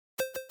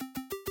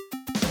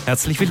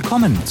Herzlich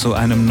willkommen zu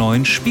einem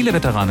neuen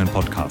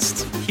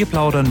Spieleveteranen-Podcast. Hier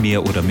plaudern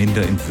mehr oder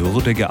minder in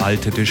Würde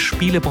gealtete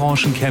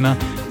Spielebranchenkenner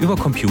über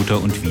Computer-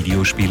 und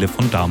Videospiele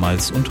von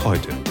damals und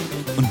heute.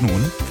 Und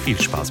nun viel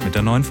Spaß mit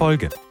der neuen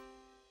Folge.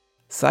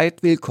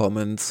 Seid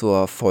willkommen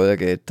zur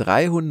Folge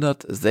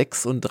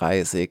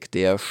 336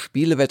 der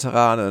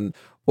Spieleveteranen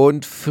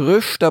und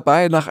frisch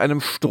dabei nach einem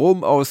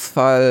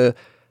Stromausfall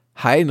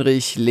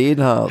Heinrich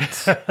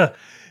Lehnhardt.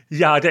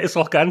 Ja, der ist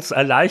auch ganz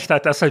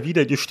erleichtert, dass er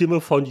wieder die Stimme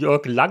von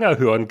Jörg Langer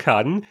hören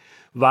kann,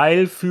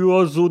 weil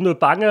für so eine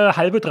bange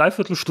halbe,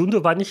 dreiviertel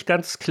Stunde war nicht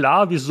ganz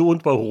klar, wieso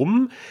und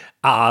warum.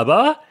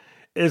 Aber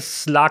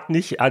es lag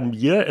nicht an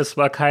mir, es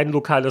war kein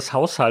lokales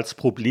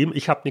Haushaltsproblem,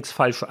 ich habe nichts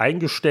falsch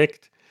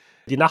eingesteckt.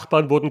 Die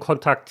Nachbarn wurden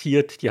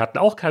kontaktiert, die hatten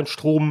auch keinen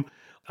Strom.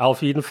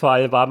 Auf jeden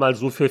Fall war mal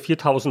so für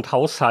 4000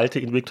 Haushalte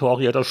in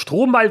Victoria der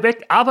Strom mal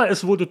weg, aber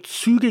es wurde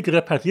zügig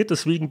repariert,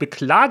 deswegen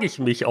beklage ich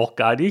mich auch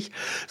gar nicht,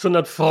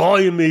 sondern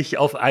freue mich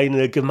auf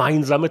eine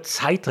gemeinsame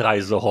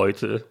Zeitreise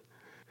heute.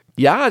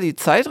 Ja, die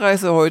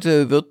Zeitreise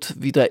heute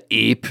wird wieder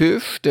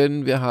episch,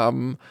 denn wir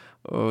haben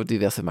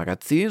diverse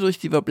Magazine, durch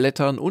die wir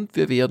blättern, und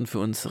wir werden für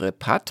unsere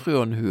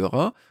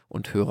Patreon-Hörer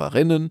und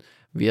Hörerinnen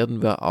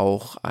werden wir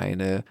auch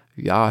eine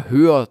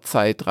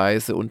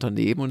Hörzeitreise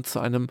unternehmen und zu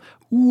einem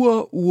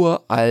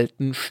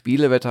uralten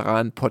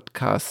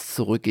Spieleveteranen-Podcast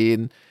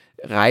zurückgehen,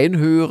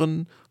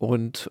 reinhören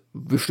und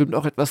bestimmt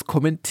auch etwas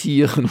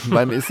kommentieren,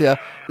 weil man ist ja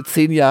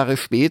 10 Jahre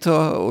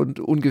später und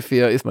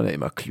ungefähr ist man ja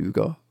immer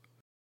klüger.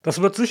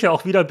 Das wird sicher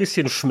auch wieder ein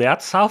bisschen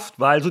schmerzhaft,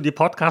 weil so die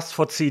Podcasts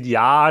vor 10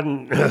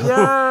 Jahren...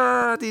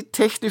 Ja, die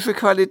technische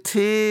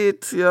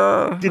Qualität,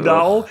 ja.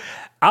 Genau.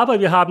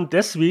 Aber wir haben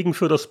deswegen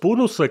für das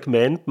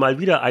Bonussegment mal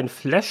wieder ein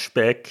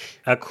Flashback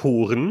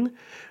erkoren,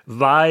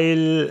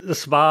 weil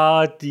es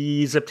war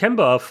die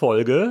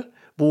September-Folge,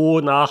 wo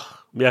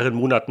nach mehreren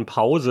Monaten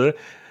Pause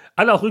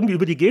alle auch irgendwie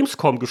über die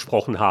Gamescom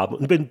gesprochen haben.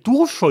 Und wenn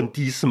du schon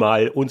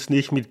diesmal uns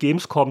nicht mit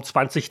Gamescom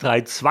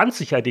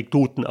 2023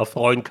 Anekdoten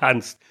erfreuen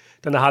kannst,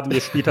 dann haben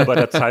wir später bei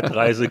der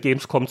Zeitreise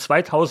Gamescom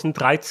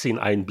 2013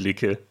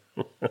 Einblicke.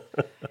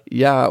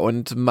 Ja,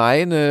 und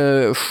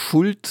meine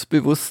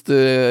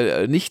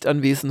schuldbewusste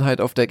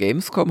Nichtanwesenheit auf der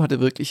Gamescom hatte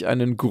wirklich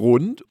einen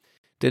Grund,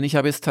 denn ich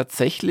habe jetzt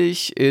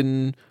tatsächlich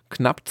in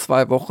knapp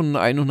 2 Wochen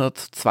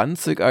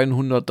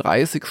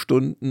 130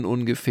 Stunden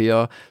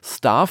ungefähr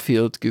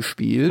Starfield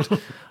gespielt.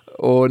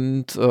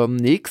 Und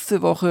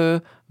nächste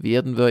Woche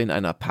werden wir in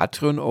einer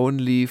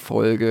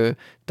Patreon-Only-Folge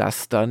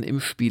das dann im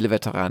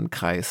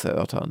Spieleveteranenkreis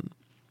erörtern.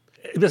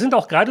 Wir sind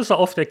auch gerade so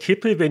auf der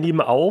Kippe, wir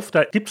nehmen auf,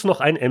 da gibt es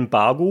noch ein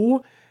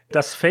Embargo,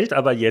 das fällt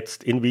aber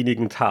jetzt in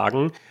wenigen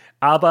Tagen.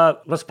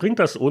 Aber was bringt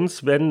das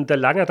uns, wenn der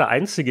Langer der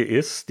Einzige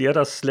ist, der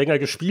das länger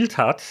gespielt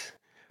hat?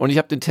 Und ich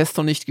habe den Test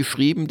noch nicht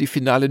geschrieben, die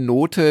finale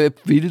Note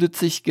bildet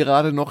sich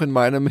gerade noch in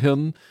meinem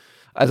Hirn.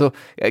 Also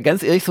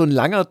ganz ehrlich, so ein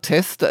langer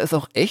Test, da ist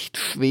auch echt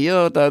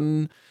schwer,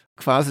 dann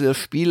quasi das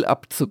Spiel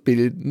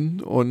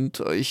abzubilden.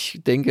 Und ich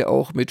denke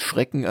auch mit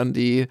Schrecken an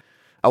die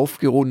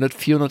aufgerundet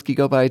 400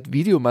 Gigabyte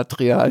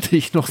Videomaterial, die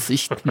ich noch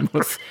sichten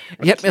muss.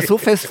 Ich habe mir so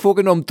fest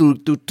vorgenommen, du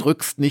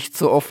drückst nicht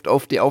so oft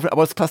auf die Aufnahme,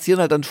 aber es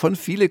passieren halt dann schon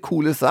viele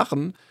coole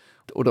Sachen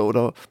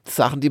oder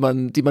Sachen, die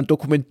man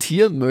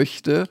dokumentieren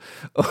möchte.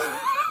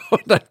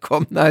 Und dann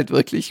kommen halt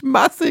wirklich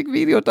massig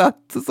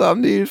Videodaten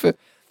zusammen, die Hilfe.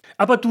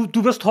 Aber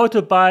du wirst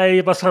heute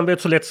bei, was haben wir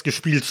zuletzt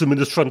gespielt,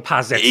 zumindest schon ein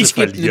paar Sätze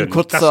verlieren.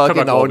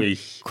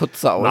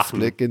 Kurzer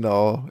Ausblick,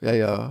 genau.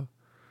 Ja.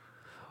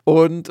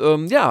 Und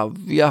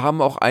wir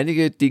haben auch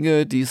einige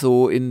Dinge, die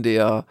so in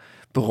der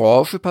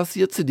Branche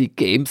passiert sind. Die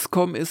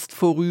Gamescom ist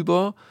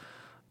vorüber.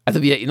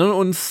 Also wir erinnern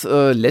uns,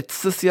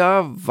 letztes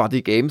Jahr war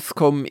die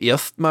Gamescom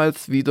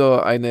erstmals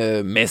wieder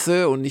eine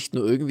Messe und nicht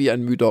nur irgendwie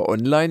ein müder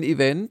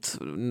Online-Event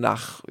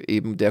nach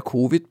eben der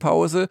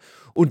Covid-Pause.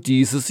 Und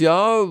dieses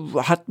Jahr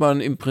hat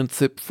man im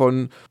Prinzip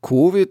von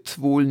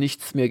Covid wohl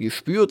nichts mehr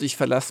gespürt. Ich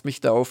verlasse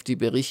mich da auf die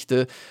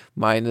Berichte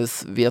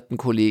meines werten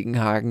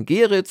Kollegen Hagen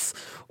Geritz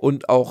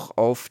und auch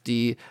auf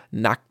die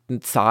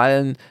nackten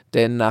Zahlen,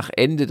 denn nach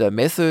Ende der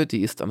Messe,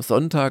 die ist am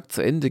Sonntag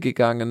zu Ende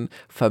gegangen,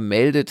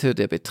 vermeldete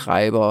der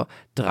Betreiber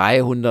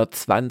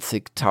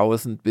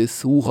 320.000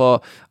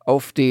 Besucher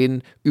auf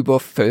den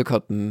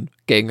übervölkerten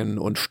Gängen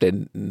und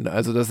Ständen.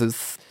 Also das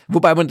ist,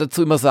 wobei man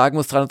dazu immer sagen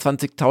muss,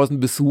 320.000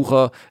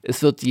 Besucher,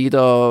 es wird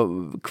jeder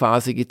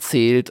quasi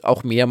gezählt,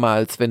 auch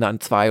mehrmals, wenn er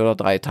an 2 oder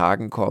 3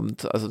 Tagen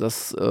kommt. Also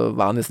das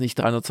waren es nicht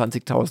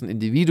 320.000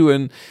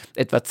 Individuen,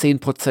 etwa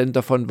 10%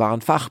 davon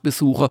waren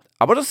Fachbesucher,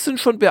 aber das sind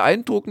schon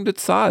beeindruckende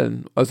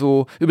Zahlen.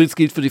 Also übrigens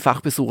gilt für die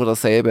Fachbesucher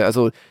dasselbe,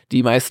 also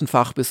die meisten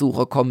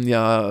Fachbesucher kommen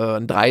ja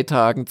an 3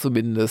 Tagen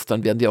zumindest,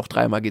 dann werden die auch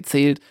 3-mal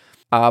gezählt.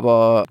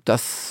 Aber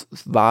das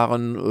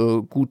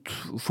waren gut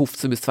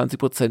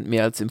 15-20%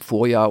 mehr als im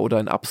Vorjahr oder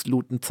in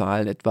absoluten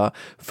Zahlen etwa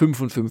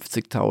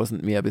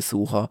 55.000 mehr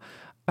Besucher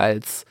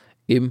als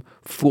im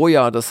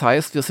Vorjahr. Das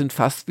heißt, wir sind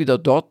fast wieder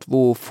dort,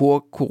 wo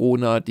vor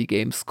Corona die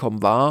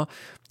Gamescom war.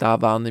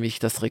 Da war nämlich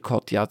das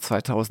Rekordjahr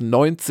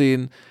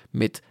 2019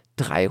 mit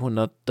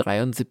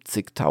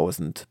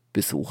 373.000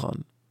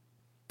 Besuchern.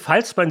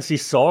 falls man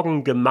sich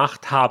Sorgen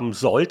gemacht haben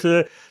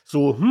sollte,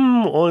 so,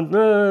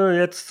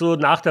 jetzt so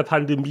nach der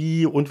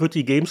Pandemie und wird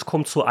die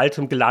Gamescom zu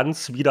altem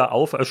Glanz wieder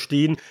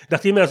auferstehen,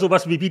 nachdem ja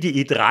sowas wie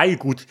die E3,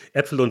 gut,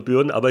 Äpfel und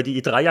Birnen, aber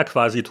die E3 ja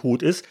quasi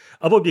tot ist.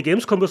 Aber um die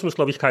Gamescom müssen wir uns,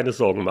 glaube ich, keine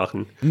Sorgen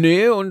machen.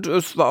 Nee, und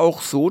es war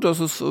auch so, dass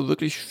es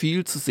wirklich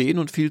viel zu sehen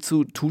und viel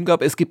zu tun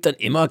gab. Es gibt dann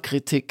immer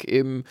Kritik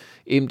im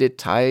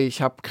Detail.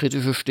 Ich habe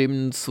kritische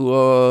Stimmen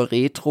zur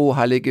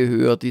Retro-Halle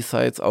gehört, die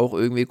sei jetzt auch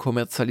irgendwie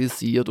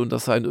kommerzialisiert und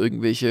das seien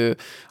irgendwelche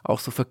auch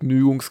so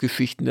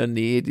Vergnügungsgeschichten in der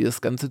Nähe, die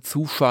das Ganze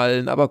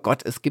zuschallen. Aber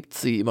Gott, es gibt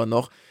sie immer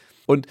noch.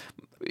 Und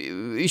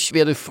ich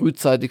werde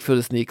frühzeitig für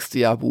das nächste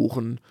Jahr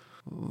buchen,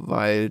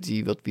 weil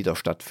die wird wieder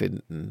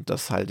stattfinden.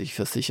 Das halte ich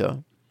für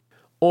sicher.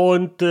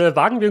 Und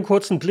wagen wir einen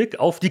kurzen Blick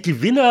auf die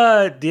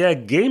Gewinner der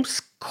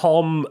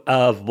Gamescom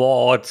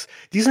Awards.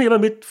 Die sind immer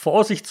mit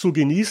Vorsicht zu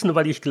genießen,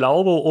 weil ich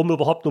glaube, um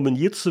überhaupt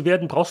nominiert zu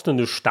werden, brauchst du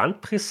eine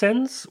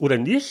Standpräsenz oder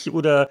nicht?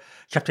 Oder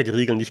ich habe ja die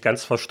Regeln nicht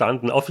ganz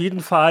verstanden. Auf jeden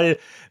Fall,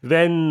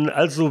 wenn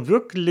also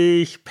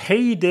wirklich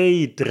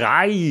Payday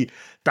 3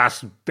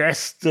 das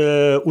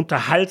beste,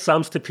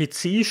 unterhaltsamste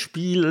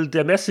PC-Spiel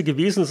der Messe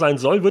gewesen sein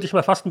soll, würde ich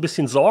mir fast ein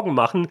bisschen Sorgen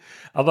machen.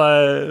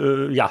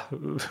 Aber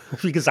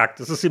wie gesagt,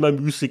 es ist immer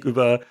müßig,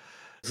 über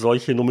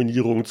solche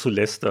Nominierungen zu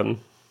lästern.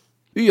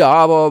 Ja,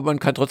 aber man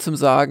kann trotzdem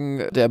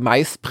sagen, der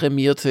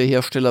meistprämierte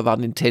Hersteller war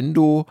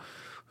Nintendo.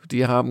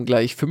 Die haben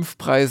gleich 5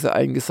 Preise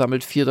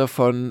eingesammelt, 4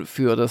 davon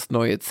für das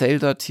neue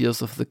Zelda,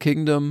 Tears of the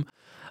Kingdom,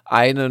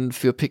 einen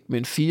für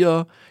Pikmin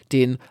 4,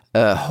 den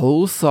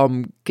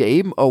Wholesome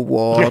Game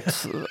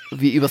Award.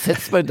 Wie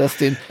übersetzt man das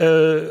denn?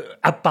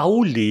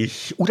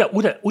 Erbaulich oder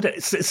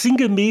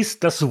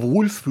sinngemäß das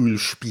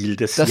Wohlfühlspiel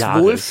des das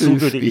Jahres. Wohlfühlspiel.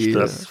 So würde ich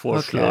das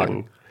vorschlagen.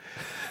 Okay.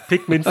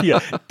 Pikmin 4.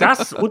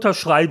 Das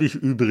unterschreibe ich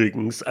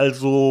übrigens.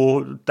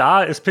 Also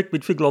da ist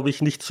Pikmin 4, glaube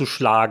ich, nicht zu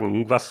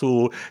schlagen, was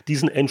so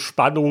diesen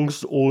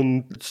Entspannungs-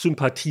 und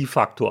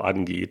Sympathiefaktor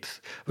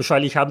angeht.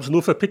 Wahrscheinlich haben sie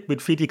nur für Pikmin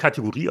 4 die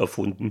Kategorie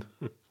erfunden.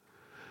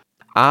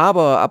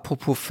 Aber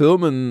apropos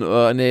Firmen,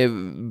 eine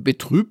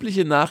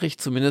betrübliche Nachricht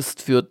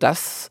zumindest für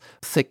das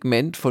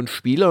Segment von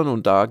Spielern,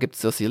 und da gibt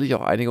es ja sicherlich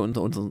auch einige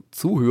unter unseren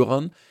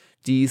Zuhörern,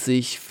 die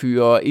sich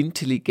für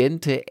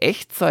intelligente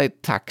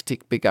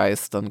Echtzeittaktik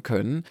begeistern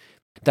können.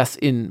 Das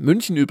in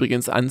München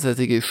übrigens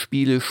ansässige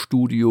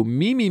Spielestudio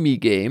Mimimi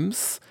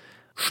Games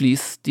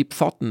schließt die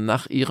Pforten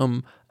nach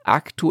ihrem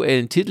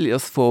aktuellen Titel,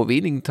 erst vor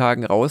wenigen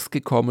Tagen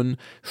rausgekommen,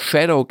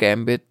 Shadow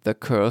Gambit: The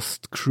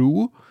Cursed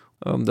Crew.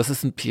 Das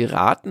ist ein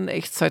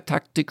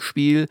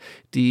Piraten-Echtzeit-Taktikspiel.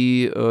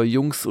 Die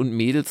Jungs und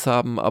Mädels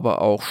haben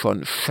aber auch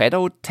schon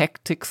Shadow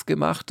Tactics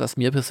gemacht, das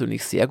mir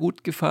persönlich sehr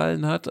gut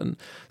gefallen hat. Ein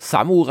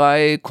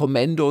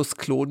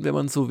Samurai-Kommandos-Klon, wenn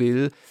man so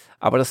will.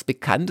 Aber das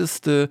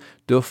bekannteste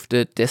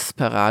dürfte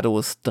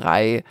Desperados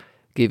 3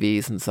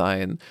 gewesen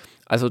sein.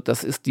 Also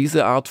das ist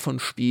diese Art von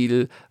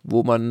Spiel,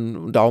 wo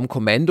man, darum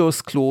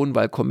Commandos-Klon,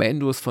 weil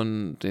Commandos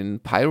von den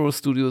Pyro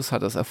Studios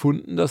hat das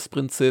erfunden, das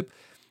Prinzip,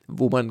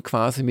 wo man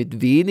quasi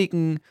mit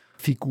wenigen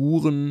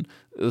Figuren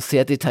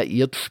sehr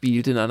detailliert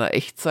spielt in einer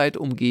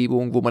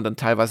Echtzeitumgebung, wo man dann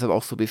teilweise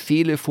auch so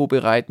Befehle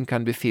vorbereiten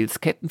kann,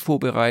 Befehlsketten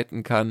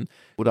vorbereiten kann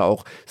oder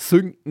auch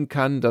synken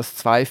kann, dass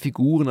 2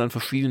 Figuren an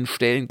verschiedenen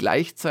Stellen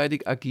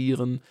gleichzeitig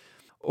agieren.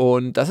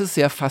 Und das ist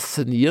sehr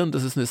faszinierend.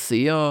 Das ist eine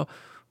sehr,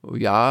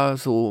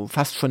 so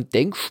fast schon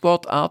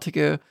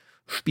denksportartige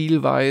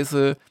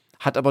Spielweise,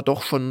 hat aber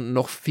doch schon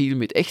noch viel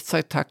mit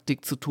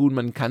Echtzeittaktik zu tun.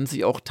 Man kann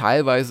sich auch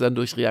teilweise dann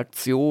durch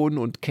Reaktion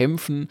und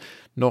Kämpfen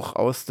noch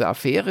aus der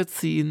Affäre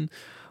ziehen.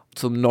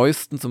 Zum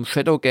Neuesten, zum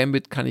Shadow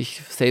Gambit kann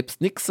ich selbst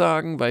nichts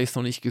sagen, weil ich es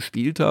noch nicht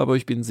gespielt habe.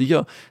 Ich bin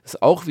sicher, es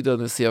ist auch wieder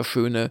eine sehr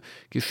schöne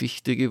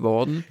Geschichte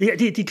geworden. Ja,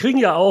 die kriegen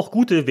ja auch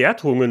gute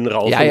Wertungen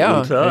rauf und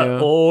runter. Ja.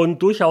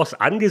 Und durchaus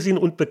angesehen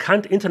und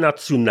bekannt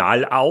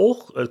international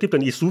auch. Es gibt ja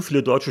nicht so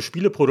viele deutsche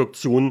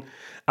Spieleproduktionen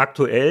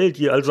aktuell,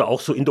 die also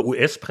auch so in der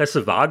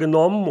US-Presse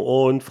wahrgenommen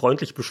und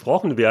freundlich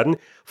besprochen werden.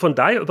 Von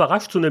daher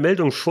überrascht so eine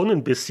Meldung schon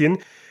ein bisschen.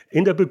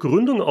 In der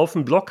Begründung auf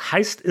dem Blog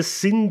heißt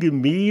es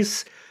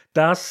sinngemäß,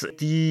 dass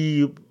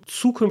die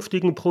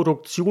zukünftigen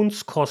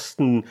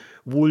Produktionskosten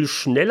wohl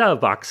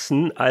schneller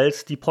wachsen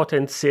als die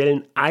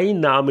potenziellen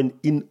Einnahmen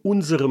in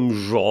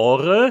unserem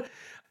Genre.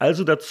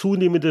 Also der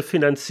zunehmende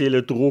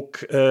finanzielle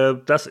Druck.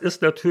 Das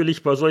ist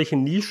natürlich bei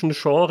solchen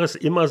Nischengenres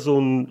immer so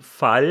ein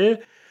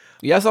Fall.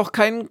 Ja, ist auch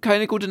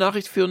keine gute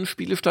Nachricht für einen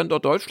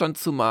Spielestandort Deutschland,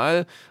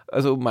 zumal,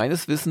 also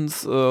meines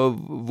Wissens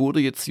wurde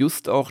jetzt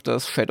just auch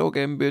das Shadow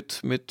Gambit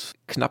mit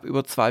knapp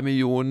über 2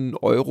 Millionen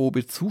Euro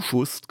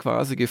bezuschusst,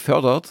 quasi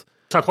gefördert.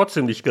 Das hat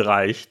trotzdem nicht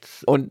gereicht.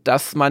 Und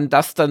dass man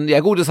das dann, ja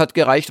gut, es hat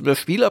gereicht, um das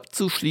Spiel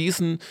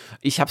abzuschließen.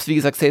 Ich habe es, wie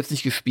gesagt, selbst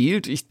nicht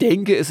gespielt. Ich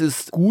denke, es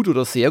ist gut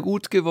oder sehr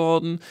gut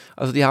geworden.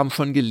 Also die haben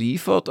schon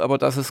geliefert, aber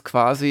dass es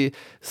quasi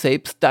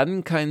selbst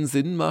dann keinen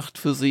Sinn macht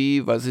für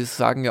sie, weil sie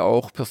sagen ja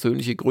auch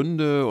persönliche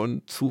Gründe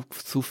und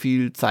zu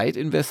viel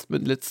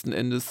Zeitinvestment letzten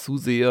Endes, zu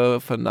sehr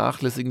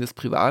Vernachlässigen des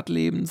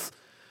Privatlebens.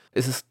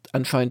 Es ist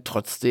anscheinend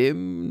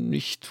trotzdem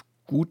nicht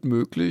gut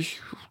möglich,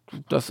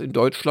 dass in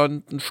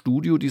Deutschland ein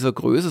Studio dieser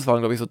Größe, es waren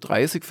glaube ich so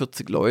 30,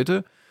 40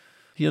 Leute,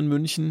 hier in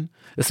München.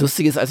 Das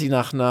Lustige ist, als ich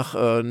nach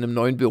einem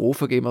neuen Büro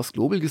für Gamers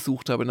Global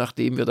gesucht habe,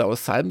 nachdem wir da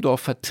aus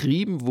Salmdorf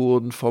vertrieben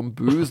wurden vom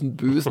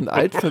bösen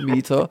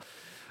Altvermieter,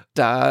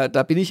 da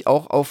bin ich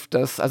auch auf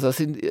das, also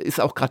ist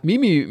auch gerade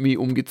Mimimi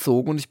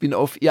umgezogen und ich bin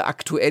auf ihr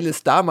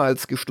aktuelles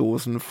damals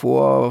gestoßen,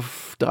 vor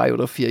 3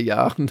 oder 4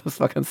 Jahren.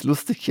 Das war ganz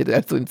lustig. Ich hätte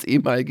also ins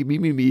ehemalige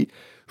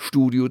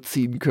Mimimi-Studio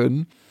ziehen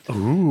können.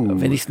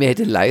 Wenn ich es mir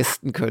hätte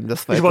leisten können.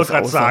 Das war ich wollte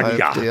gerade sagen,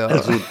 ja,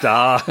 also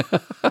da.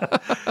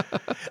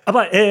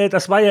 Aber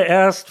das war ja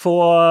erst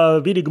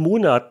vor wenigen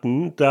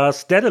Monaten,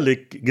 dass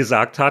Daedalic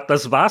gesagt hat,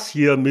 das war's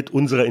hier mit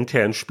unserer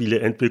internen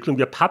Spieleentwicklung.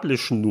 Wir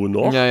publishen nur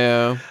noch.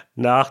 Ja.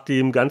 Nach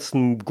dem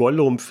ganzen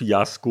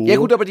Gollum-Fiasko. Ja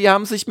gut, aber die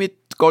haben sich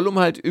mit Gollum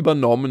halt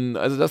übernommen.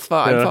 Also das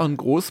war einfach ein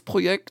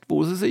Großprojekt,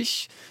 wo sie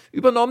sich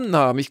übernommen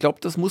haben. Ich glaube,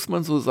 das muss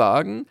man so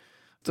sagen.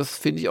 Das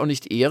finde ich auch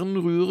nicht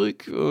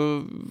ehrenrührig.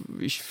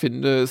 Ich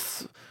finde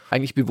es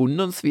eigentlich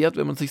bewundernswert,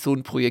 wenn man sich so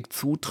ein Projekt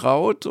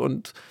zutraut.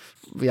 Und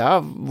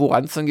ja,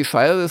 woran es dann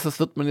gescheitert ist, das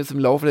wird man jetzt im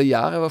Laufe der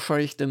Jahre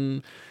wahrscheinlich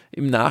dann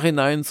im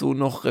Nachhinein so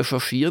noch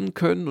recherchieren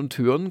können und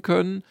hören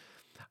können.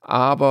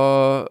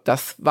 Aber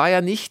das war ja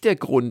nicht der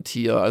Grund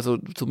hier. Also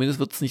zumindest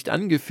wird es nicht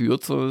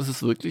angeführt, sondern es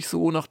ist wirklich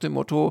so nach dem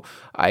Motto,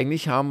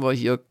 eigentlich haben wir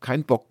hier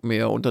keinen Bock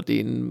mehr unter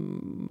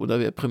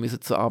der Prämisse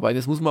zu arbeiten.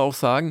 Jetzt muss man auch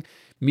sagen,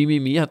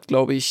 Mimimi hat,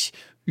 glaube ich,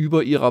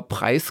 über ihrer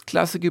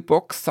Preisklasse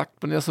geboxt,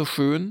 sagt man ja so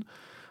schön.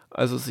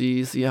 Also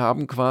sie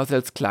haben quasi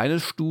als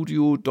kleines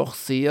Studio doch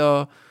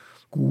sehr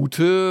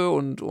gute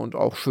und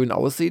auch schön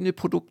aussehende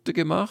Produkte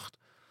gemacht.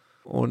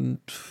 Und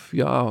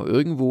ja,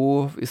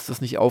 irgendwo ist das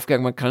nicht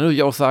aufgegangen. Man kann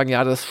natürlich auch sagen,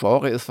 ja, das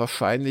Genre ist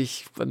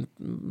wahrscheinlich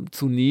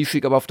zu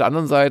nischig, aber auf der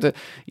anderen Seite,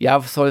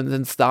 ja, was sollen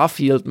denn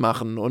Starfield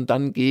machen und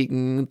dann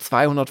gegen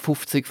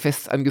 250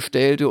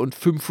 Festangestellte und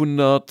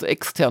 500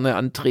 Externe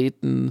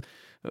antreten?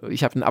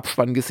 Ich habe einen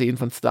Abspann gesehen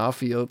von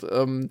Starfield,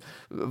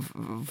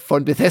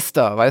 von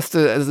Bethesda, weißt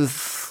du,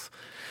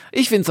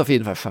 ich finde es auf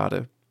jeden Fall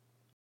schade.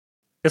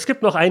 Es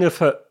gibt noch eine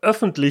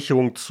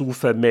Veröffentlichung zu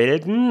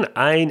vermelden.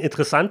 Ein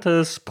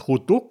interessantes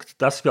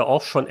Produkt, das wir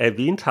auch schon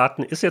erwähnt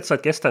hatten, ist jetzt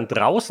seit gestern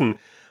draußen.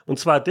 Und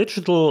zwar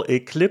Digital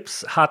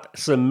Eclipse hat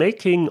The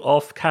Making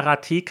of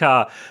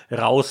Karateka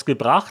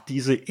rausgebracht,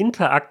 diese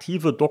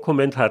interaktive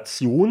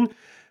Dokumentation,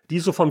 die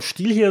so vom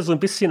Stil her so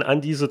ein bisschen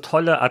an diese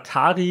tolle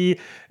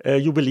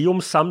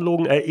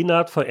Atari-Jubiläumssammlung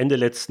erinnert von Ende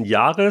letzten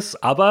Jahres,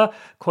 aber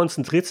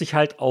konzentriert sich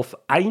halt auf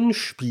ein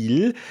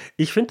Spiel.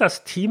 Ich finde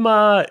das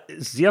Thema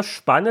sehr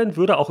spannend,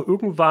 würde auch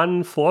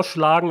irgendwann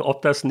vorschlagen,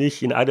 ob das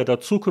nicht in einer der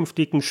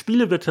zukünftigen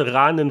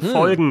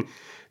Spieleveteranen-Folgen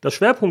das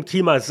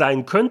Schwerpunktthema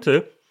sein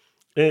könnte.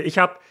 Ich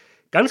habe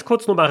ganz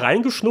kurz noch mal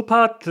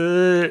reingeschnuppert.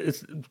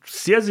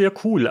 Sehr, sehr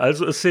cool.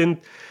 Also es sind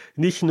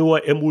nicht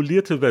nur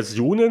emulierte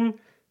Versionen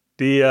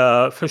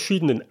der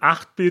verschiedenen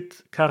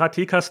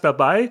 8-Bit-Karatekas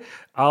dabei,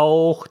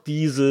 auch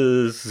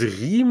dieses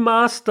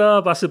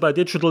Remaster, was sie bei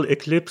Digital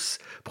Eclipse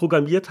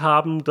programmiert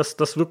haben,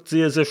 das wirkt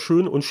sehr, sehr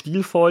schön und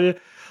stilvoll.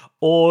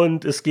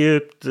 Und es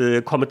gibt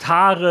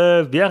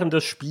Kommentare während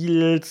des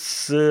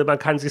Spiels, man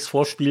kann sich's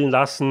vorspielen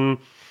lassen.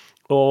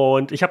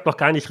 Und ich habe noch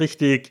gar nicht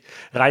richtig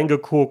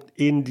reingeguckt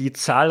in die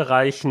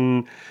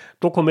zahlreichen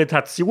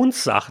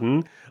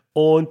Dokumentationssachen.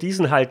 Und die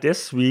sind halt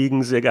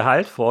deswegen sehr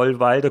gehaltvoll,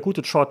 weil der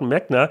gute Jordan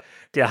Mechner,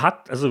 der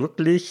hat also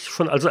wirklich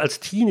schon als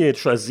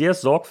Teenager sehr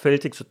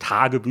sorgfältig so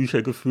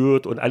Tagebücher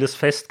geführt und alles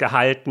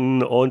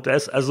festgehalten. Und da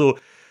ist also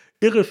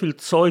irre viel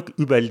Zeug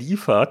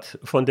überliefert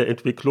von der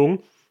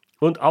Entwicklung.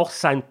 Und auch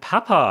sein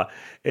Papa,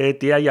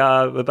 der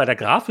ja bei der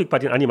Grafik, bei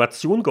den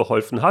Animationen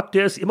geholfen hat,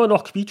 der ist immer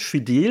noch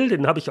quietschfidel,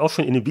 den habe ich auch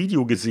schon in einem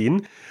Video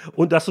gesehen.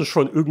 Und das ist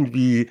schon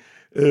irgendwie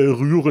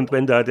rührend,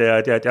 wenn da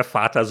der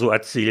Vater so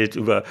erzählt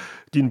über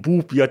den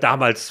Bub, wie er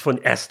damals von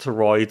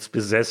Asteroids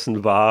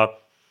besessen war.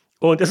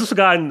 Und es ist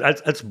sogar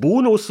als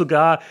Bonus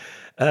sogar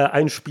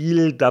ein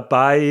Spiel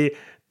dabei,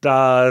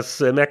 das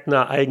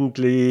Mechner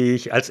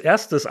eigentlich als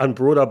erstes an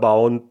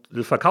Brotherbound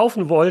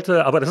verkaufen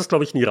wollte, aber das ist,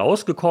 glaube ich, nie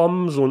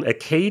rausgekommen. So ein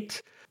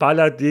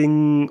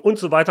Arcade-Baller-Ding und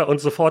so weiter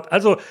und so fort.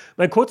 Also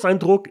mein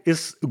Kurzeindruck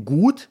ist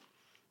gut.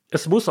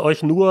 Es muss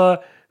euch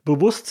nur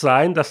bewusst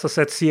sein, dass das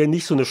jetzt hier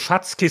nicht so eine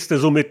Schatzkiste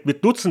so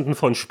mit Dutzenden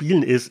von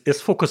Spielen ist.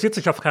 Es fokussiert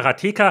sich auf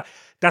Karateka.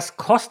 Das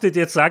kostet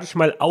jetzt, sage ich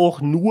mal,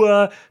 auch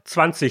nur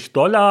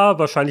 $20.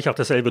 Wahrscheinlich auch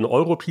dasselbe in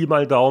Euro, Pi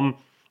mal Daumen.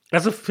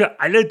 Also für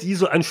alle, die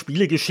so an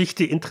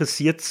Spielegeschichte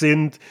interessiert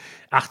sind,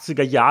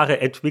 80er Jahre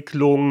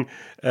Entwicklung,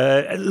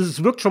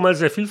 es wirkt schon mal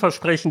sehr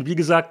vielversprechend. Wie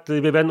gesagt,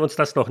 wir werden uns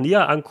das noch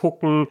näher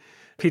angucken.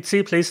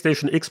 PC,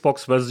 PlayStation,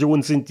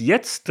 Xbox-Versionen sind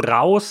jetzt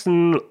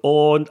draußen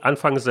und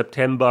Anfang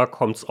September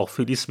kommt es auch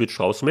für die Switch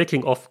raus.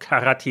 Making of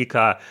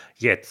Karateka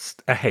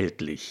jetzt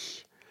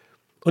erhältlich.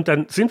 Und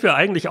dann sind wir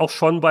eigentlich auch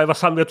schon bei,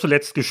 was haben wir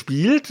zuletzt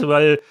gespielt?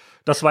 Weil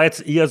das war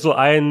jetzt eher so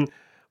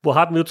wo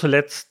haben wir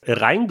zuletzt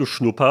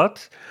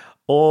reingeschnuppert?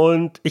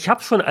 Und ich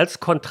habe schon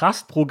als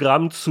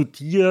Kontrastprogramm zu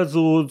dir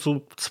so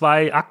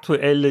 2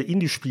 aktuelle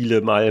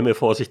Indie-Spiele mal mir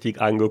vorsichtig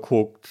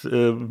angeguckt.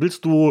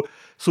 Willst du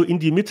so in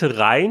die Mitte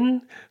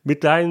rein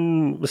mit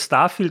deinen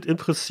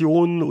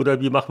Starfield-Impressionen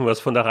oder wie machen wir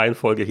es von der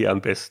Reihenfolge her am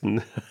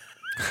besten?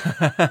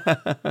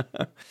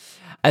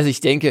 Also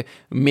ich denke,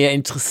 mehr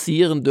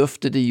interessieren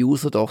dürfte die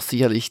User doch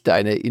sicherlich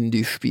deine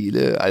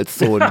Indie-Spiele als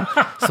so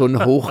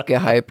ein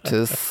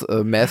hochgehyptes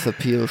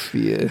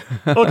Mass-Appeal-Spiel.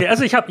 Okay,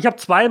 also ich hab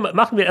zwei,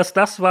 machen wir erst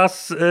das,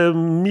 was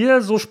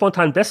mir so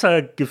spontan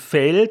besser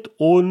gefällt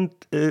und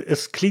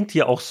es klingt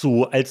ja auch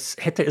so, als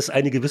hätte es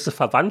eine gewisse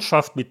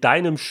Verwandtschaft mit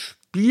deinem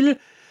Spiel,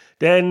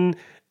 denn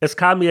es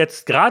kam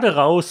jetzt gerade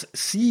raus,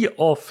 Sea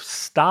of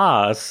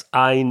Stars,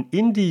 ein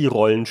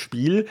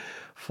Indie-Rollenspiel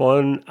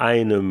von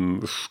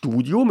einem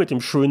Studio mit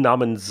dem schönen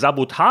Namen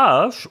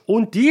Sabotage.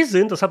 Und die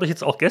sind, das habe ich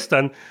jetzt auch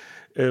gestern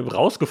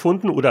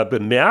rausgefunden oder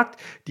bemerkt,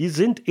 die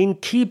sind in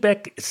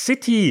Quebec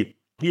City.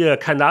 Hier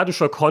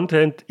kanadischer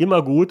Content,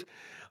 immer gut.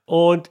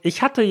 Und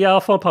ich hatte ja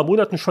vor ein paar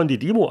Monaten schon die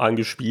Demo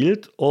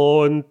angespielt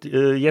und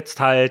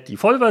jetzt halt die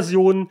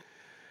Vollversion.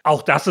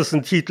 Auch das ist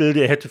ein Titel,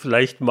 der hätte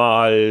vielleicht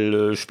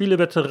mal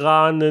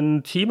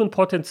Spieleveteranen,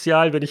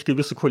 Themenpotenzial, wenn ich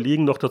gewisse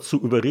Kollegen noch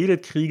dazu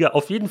überredet kriege.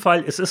 Auf jeden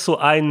Fall, es ist so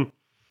ein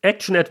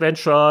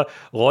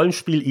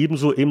Action-Adventure-Rollenspiel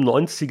ebenso im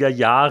 90er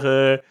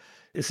Jahre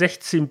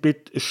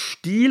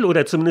 16-Bit-Stil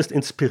oder zumindest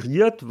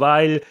inspiriert,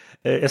 weil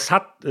es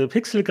hat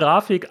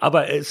Pixelgrafik,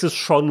 aber es ist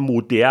schon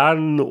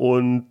modern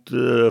und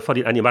von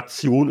den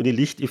Animationen und den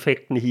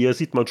Lichteffekten hier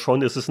sieht man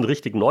schon, es ist ein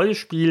richtig neues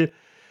Spiel,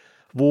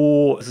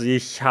 wo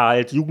sich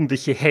halt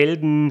jugendliche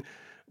Helden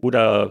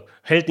oder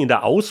Helden in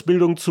der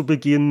Ausbildung zu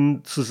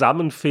Beginn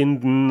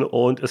zusammenfinden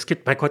und es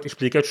gibt, mein Gott, ich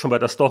blicke jetzt schon bei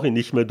der Story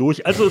nicht mehr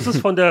durch. Also es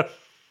ist von der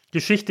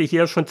Geschichte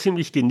her schon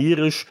ziemlich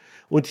generisch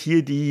und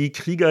hier die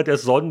Krieger der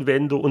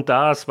Sonnenwende und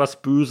da ist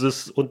was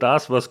Böses und da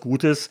ist was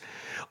Gutes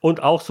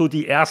und auch so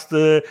die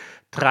erste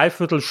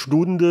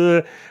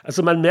Dreiviertelstunde,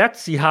 also man merkt,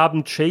 sie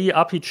haben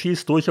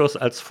JRPGs durchaus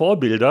als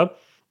Vorbilder,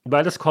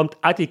 weil es kommt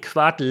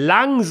adäquat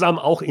langsam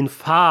auch in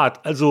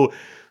Fahrt, also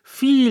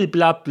viel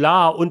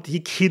Blabla und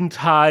die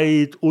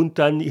Kindheit und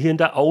dann hier in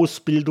der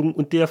Ausbildung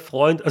und der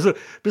Freund, also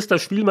bis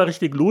das Spiel mal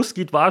richtig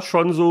losgeht, war es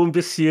schon so ein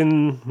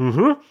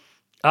bisschen,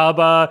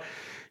 aber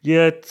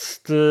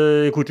jetzt,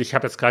 gut, ich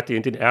habe jetzt gerade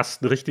den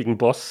ersten richtigen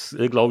Boss,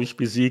 glaube ich,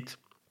 besiegt.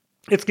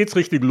 Jetzt geht's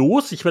richtig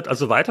los. Ich werde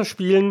also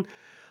weiterspielen.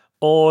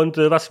 Und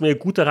was mir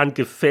gut daran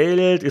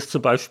gefällt, ist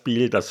zum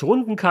Beispiel das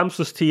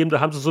Rundenkampfsystem.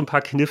 Da haben sie so ein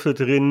paar Kniffe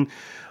drin,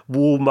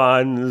 wo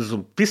man so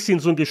ein bisschen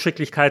so ein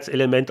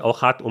Geschicklichkeitselement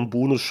auch hat, um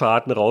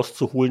Bonusschaden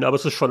rauszuholen. Aber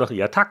es ist schon noch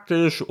eher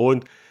taktisch.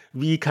 Und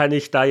wie kann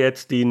ich da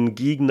jetzt den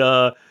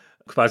Gegner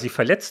quasi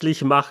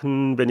verletzlich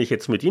machen, wenn ich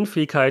jetzt mit den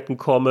Fähigkeiten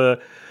komme?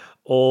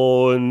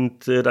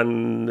 Und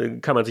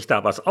dann kann man sich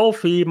da was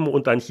aufheben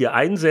und dann hier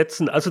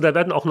einsetzen. Also da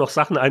werden auch noch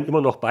Sachen einem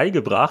immer noch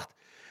beigebracht.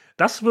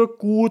 Das wirkt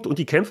gut und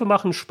die Kämpfe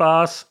machen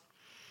Spaß.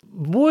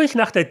 Wo ich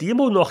nach der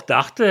Demo noch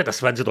dachte,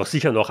 das werden sie doch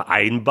sicher noch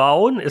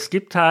einbauen. Es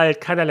gibt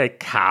halt keinerlei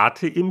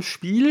Karte im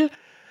Spiel.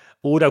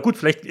 Oder gut,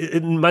 vielleicht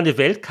mal eine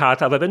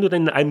Weltkarte, aber wenn du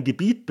dann in einem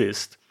Gebiet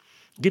bist,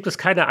 gibt es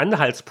keine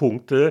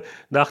Anhaltspunkte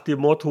nach dem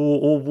Motto,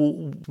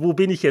 oh, wo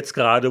bin ich jetzt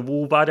gerade,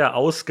 wo war der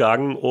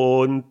Ausgang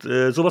und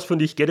sowas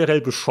finde ich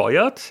generell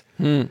bescheuert,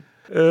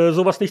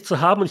 sowas nicht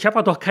zu haben und ich habe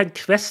auch noch kein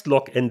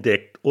Questlog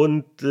entdeckt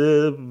und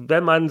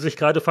wenn man sich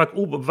gerade fragt,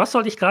 oh, was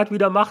soll ich gerade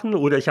wieder machen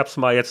oder ich habe es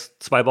mal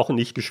jetzt 2 Wochen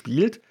nicht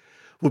gespielt,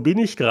 wo bin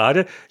ich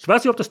gerade, ich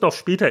weiß nicht, ob das noch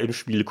später im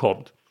Spiel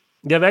kommt.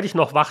 Da werde ich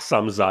noch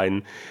wachsam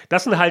sein.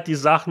 Das sind halt die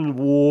Sachen,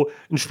 wo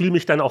ein Spiel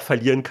mich dann auch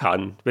verlieren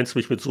kann, wenn es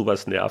mich mit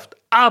sowas nervt.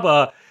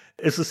 Aber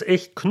es ist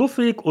echt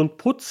knuffig und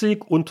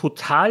putzig und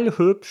total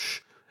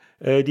hübsch.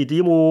 Die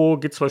Demo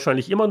gibt es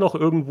wahrscheinlich immer noch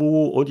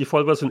irgendwo und die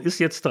Vollversion ist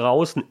jetzt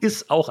draußen,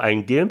 ist auch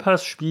ein Game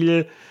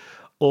Pass-Spiel.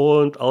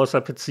 Und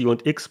außer PC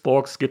und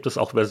Xbox gibt es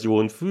auch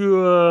Versionen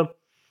für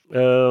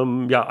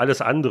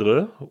alles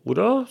andere,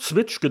 oder?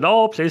 Switch,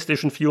 genau,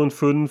 PlayStation 4 und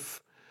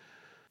 5.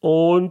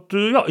 Und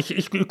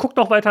ich gucke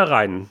noch weiter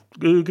rein.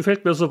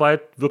 Gefällt mir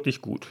soweit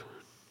wirklich gut.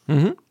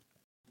 Mhm.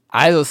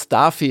 Also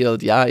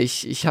Starfield, ja,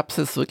 ich habe es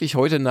jetzt wirklich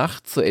heute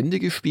Nacht zu Ende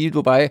gespielt,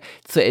 wobei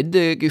zu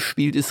Ende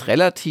gespielt ist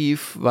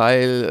relativ,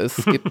 weil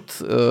es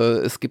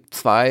gibt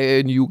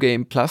 2 New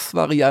Game Plus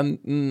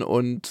Varianten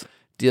und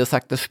dir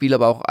sagt das Spiel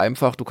aber auch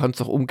einfach, du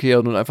kannst auch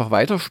umkehren und einfach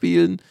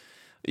weiterspielen.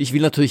 Ich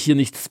will natürlich hier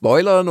nicht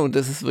spoilern und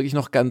es ist wirklich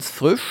noch ganz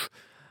frisch.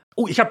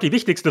 Oh, ich habe die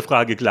wichtigste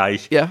Frage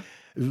gleich. Ja.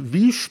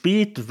 Wie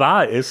spät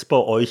war es bei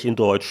euch in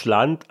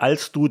Deutschland,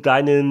 als du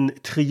deinen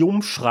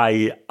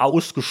Triumphschrei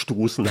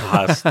ausgestoßen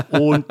hast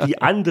und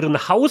die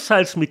anderen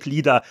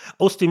Haushaltsmitglieder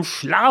aus dem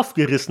Schlaf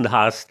gerissen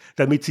hast,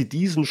 damit sie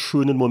diesen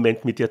schönen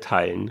Moment mit dir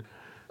teilen?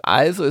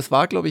 Also es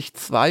war, glaube ich,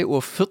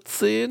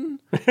 2:14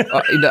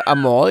 Uhr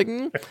am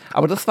Morgen,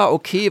 aber das war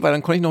okay, weil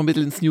dann konnte ich noch ein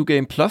bisschen ins New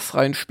Game Plus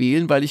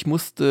reinspielen, weil ich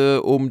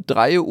musste um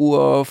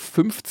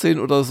 3:15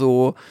 Uhr oder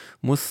so,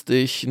 musste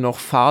ich noch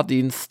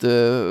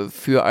Fahrdienste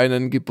für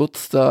einen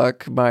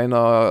Geburtstag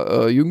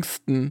meiner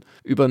Jüngsten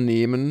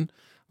übernehmen,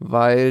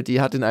 weil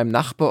die hat in einem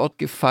Nachbarort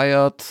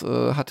gefeiert,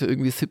 hatte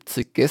irgendwie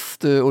 70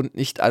 Gäste und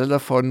nicht alle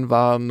davon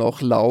waren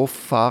noch Lauf-,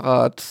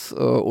 Fahrrad-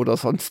 oder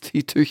sonst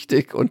wie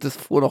tüchtig und es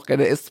fuhr noch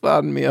keine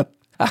S-Bahn mehr.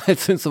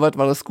 Also insoweit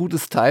war das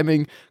gutes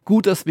Timing.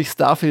 Gut, dass mich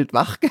Starfield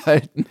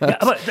wachgehalten hat.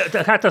 Ja, aber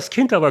da hat das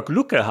Kind aber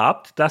Glück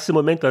gehabt, dass im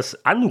Moment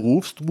das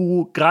anrufst,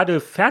 wo gerade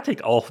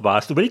fertig auch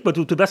warst. Überleg mal,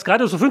 du warst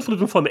gerade so 5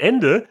 Minuten vom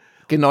Ende.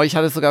 Genau, ich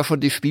hatte sogar schon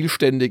die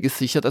Spielstände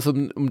gesichert. Also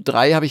um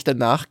 3 habe ich dann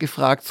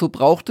nachgefragt, so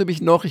brauchte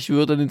mich noch, ich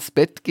würde dann ins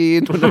Bett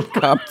gehen und dann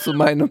kam zu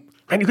meinem...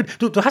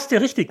 Du hast ja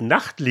richtig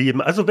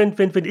Nachtleben. Also wenn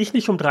ich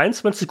nicht um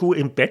 23 Uhr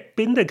im Bett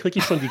bin, dann kriege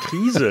ich schon die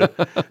Krise.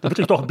 Da wird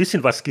ich doch ein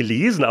bisschen was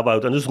gelesen, aber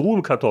dann ist Ruhe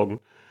im Karton.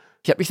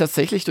 Ich habe mich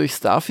tatsächlich durch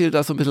Starfield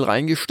da so ein bisschen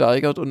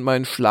reingesteigert und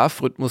meinen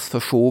Schlafrhythmus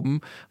verschoben,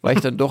 weil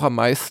ich dann doch am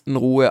meisten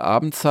Ruhe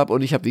abends habe.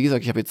 Und ich habe, wie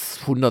gesagt, ich habe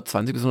jetzt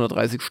 120 bis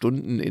 130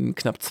 Stunden in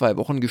knapp 2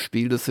 Wochen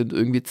gespielt. Das sind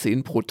irgendwie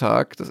 10 pro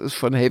Tag. Das ist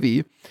schon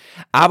heavy.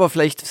 Aber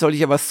vielleicht soll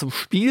ich ja was zum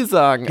Spiel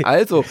sagen.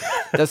 Also,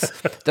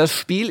 das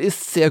Spiel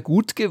ist sehr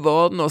gut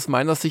geworden, aus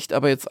meiner Sicht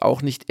aber jetzt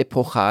auch nicht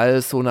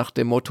epochal, so nach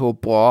dem Motto,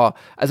 boah,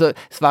 also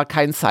es war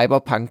kein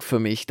Cyberpunk für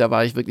mich. Da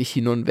war ich wirklich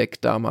hin und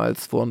weg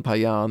damals, vor ein paar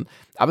Jahren.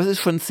 Aber es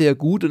ist schon sehr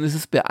gut und es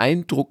ist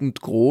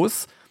beeindruckend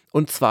groß.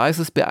 Und zwar ist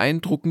es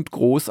beeindruckend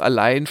groß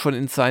allein schon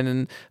in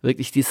seinen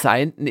wirklich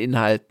designten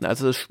Inhalten.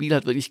 Also das Spiel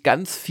hat wirklich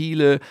ganz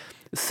viele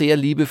sehr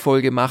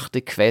liebevoll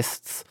gemachte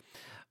Quests.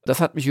 Das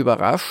hat mich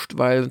überrascht,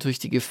 weil natürlich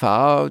die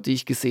Gefahr, die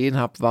ich gesehen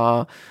habe,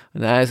 war,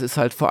 es ist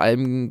halt vor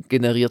allem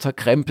generierter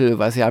Krempel,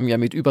 weil sie haben ja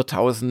mit über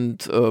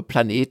 1000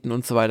 Planeten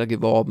und so weiter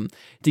geworben.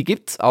 Die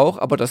gibt's auch,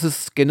 aber das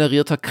ist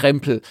generierter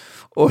Krempel.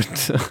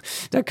 Und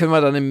da können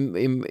wir dann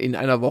in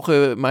einer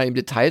Woche mal im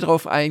Detail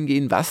drauf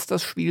eingehen, was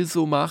das Spiel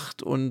so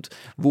macht und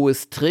wo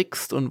es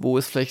trickst und wo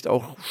es vielleicht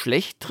auch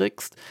schlecht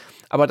trickst.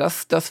 Aber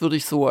das würde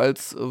ich so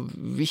als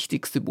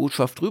wichtigste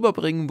Botschaft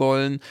rüberbringen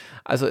wollen.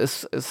 Also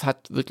es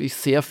hat wirklich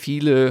sehr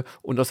viele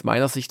und aus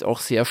meiner Sicht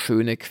auch sehr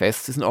schöne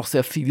Quests. Die sind auch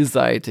sehr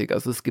vielseitig.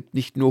 Also es gibt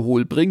nicht nur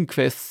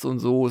Hol-Bring-Quests und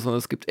so, sondern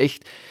es gibt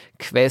echt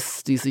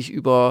Quests, die sich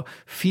über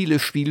viele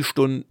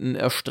Spielstunden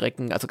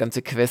erstrecken. Also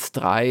ganze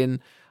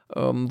Questreihen,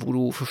 wo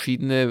du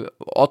verschiedene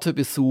Orte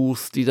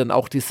besuchst, die dann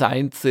auch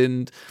designt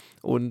sind.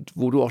 Und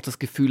wo du auch das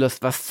Gefühl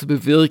hast, was zu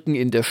bewirken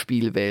in der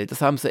Spielwelt.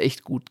 Das haben sie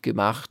echt gut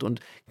gemacht und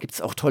gibt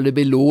es auch tolle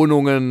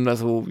Belohnungen,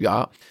 also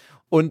ja.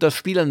 Und das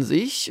Spiel an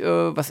sich,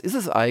 was ist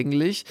es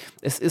eigentlich?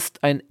 Es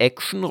ist ein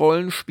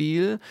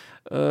Action-Rollenspiel.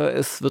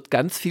 Es wird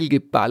ganz viel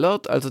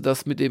geballert, also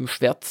das mit dem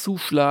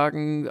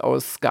Schwertzuschlagen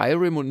aus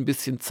Skyrim und ein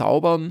bisschen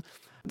Zaubern.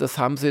 Das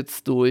haben sie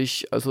jetzt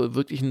durch also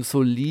wirklich ein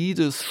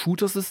solides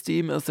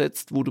Shooter-System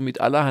ersetzt, wo du mit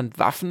allerhand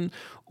Waffen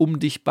um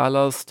dich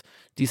ballerst.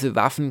 Diese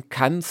Waffen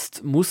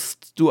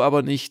musst du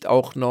aber nicht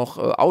auch noch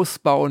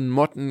ausbauen,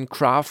 modden,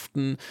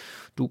 craften.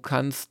 Du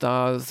kannst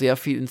da sehr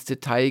viel ins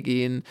Detail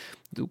gehen.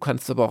 Du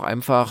kannst aber auch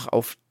einfach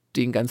auf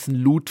den ganzen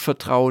Loot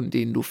vertrauen,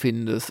 den du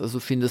findest. Also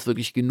du findest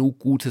wirklich genug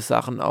gute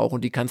Sachen auch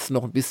und die kannst du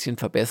noch ein bisschen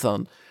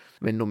verbessern,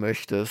 wenn du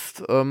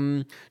möchtest.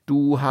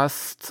 Du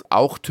hast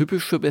auch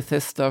typisch für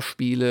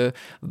Bethesda-Spiele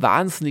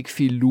wahnsinnig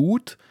viel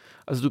Loot.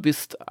 Also du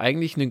bist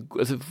eigentlich,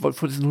 also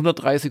von diesen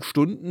 130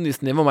 Stunden,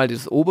 ist nehmen wir mal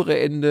das obere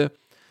Ende,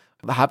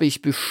 habe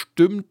ich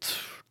bestimmt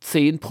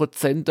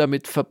 10%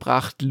 damit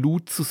verbracht,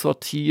 Loot zu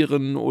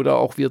sortieren oder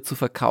auch wieder zu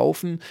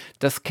verkaufen.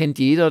 Das kennt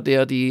jeder,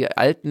 der die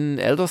alten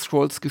Elder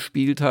Scrolls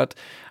gespielt hat.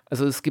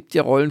 Also es gibt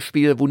ja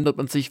Rollenspiele, wundert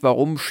man sich,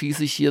 warum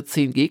schieße ich hier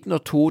 10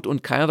 Gegner tot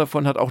und keiner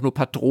davon hat auch nur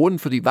Patronen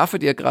für die Waffe,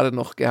 die er gerade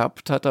noch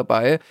gehabt hat,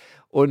 dabei.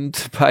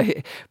 Und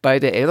bei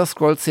der Elder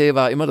Scrolls-Serie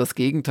war immer das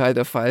Gegenteil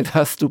der Fall, da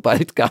hast du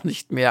bald gar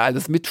nicht mehr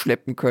alles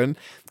mitschleppen können.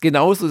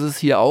 Genauso ist es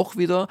hier auch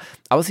wieder.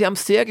 Aber sie haben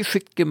es sehr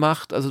geschickt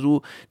gemacht.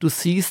 Also du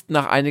siehst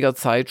nach einiger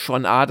Zeit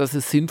schon, das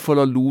ist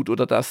sinnvoller Loot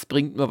oder das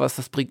bringt mir was,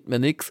 das bringt mir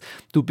nichts.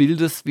 Du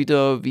bildest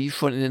wieder, wie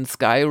schon in den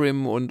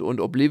Skyrim und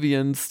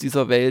Oblivions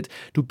dieser Welt,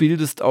 du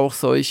bildest auch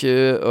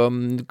solche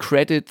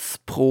Credits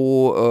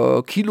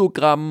pro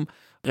Kilogramm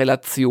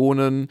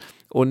Relationen.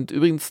 Und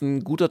übrigens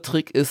ein guter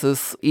Trick ist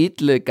es,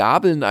 edle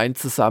Gabeln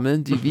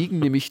einzusammeln. Die wiegen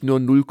nämlich nur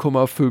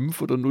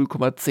 0,5 oder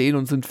 0,10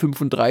 und sind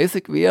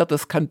 35 wert.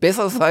 Das kann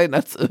besser sein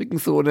als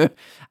irgend so eine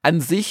an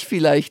sich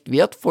vielleicht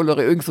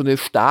wertvollere, irgend so eine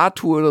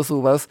Statue oder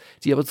sowas,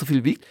 die aber zu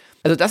viel wiegt.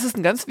 Also das ist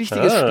ein ganz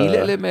wichtiges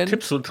Spielelement.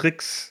 Tipps und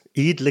Tricks,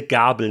 edle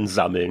Gabeln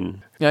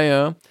sammeln.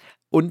 Ja.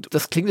 Und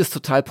das klingt jetzt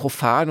total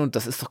profan und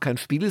das ist doch kein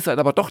Spieldesign,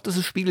 aber doch, das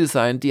ist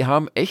Spieldesign. Die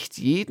haben echt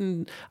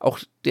jeden, auch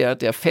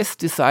der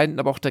fest designten,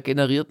 aber auch der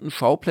generierten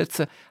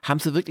Schauplätze, haben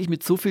sie wirklich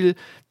mit so viel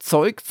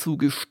Zeug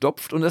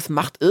zugestopft und es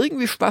macht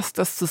irgendwie Spaß,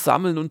 das zu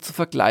sammeln und zu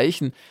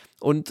vergleichen.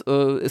 Und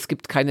es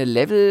gibt keine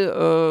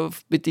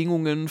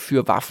Level-Bedingungen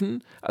für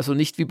Waffen, also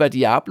nicht wie bei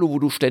Diablo, wo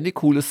du ständig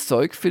cooles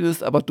Zeug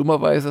findest, aber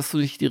dummerweise hast du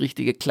nicht die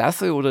richtige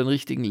Klasse oder den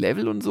richtigen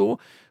Level und so.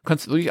 Du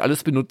kannst wirklich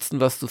alles benutzen,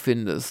 was du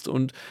findest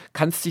und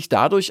kannst dich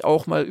dadurch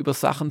auch mal über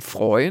Sachen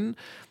freuen,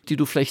 die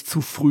du vielleicht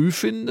zu früh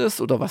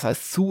findest oder was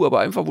heißt zu,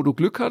 aber einfach, wo du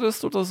Glück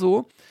hattest oder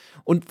so.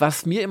 Und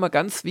was mir immer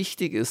ganz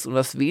wichtig ist und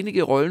was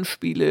wenige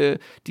Rollenspiele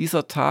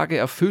dieser Tage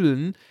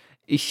erfüllen,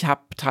 ich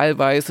habe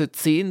teilweise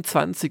 10,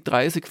 20,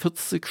 30,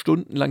 40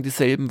 Stunden lang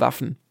dieselben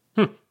Waffen.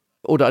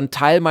 oder ein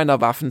Teil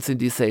meiner Waffen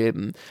sind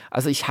dieselben.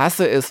 Also ich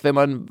hasse es, wenn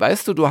man,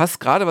 weißt du hast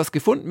gerade was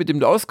gefunden, mit dem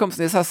du auskommst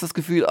und jetzt hast du das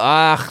Gefühl,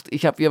 ach,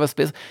 ich habe hier was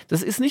Besseres.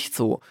 Das ist nicht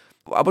so.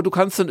 Aber du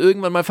kannst dann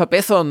irgendwann mal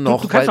verbessern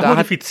noch. Du kannst auch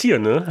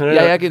modifizieren, ne?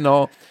 Ja,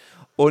 genau.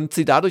 Und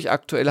sie dadurch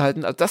aktuell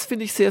halten. Also das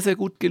finde ich sehr, sehr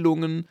gut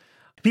gelungen.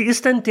 Wie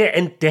ist denn der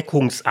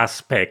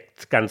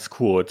Entdeckungsaspekt, ganz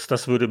kurz?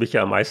 Das würde mich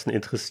ja am meisten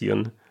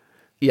interessieren.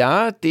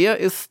 Ja, der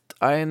ist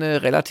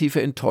eine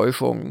relative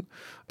Enttäuschung.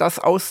 Das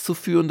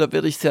auszuführen, da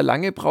werde ich sehr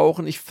lange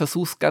brauchen. Ich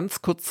versuche es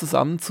ganz kurz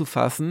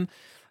zusammenzufassen.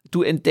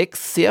 Du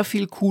entdeckst sehr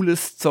viel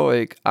cooles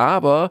Zeug,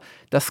 aber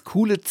das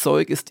coole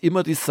Zeug ist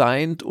immer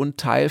designt und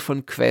Teil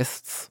von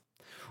Quests.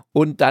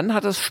 Und dann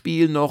hat das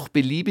Spiel noch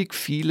beliebig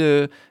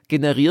viele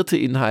generierte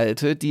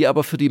Inhalte, die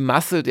aber für die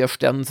Masse der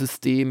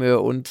Sternensysteme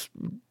und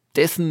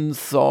dessen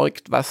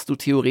sorgt, was du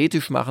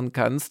theoretisch machen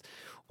kannst.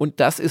 Und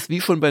das ist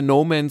wie schon bei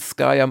No Man's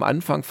Sky am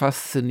Anfang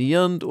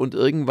faszinierend und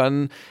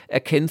irgendwann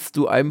erkennst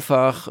du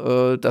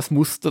einfach das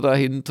Muster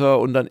dahinter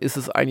und dann ist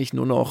es eigentlich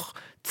nur noch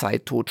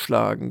Zeit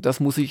totschlagen. Das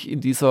muss ich in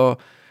dieser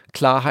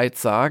Klarheit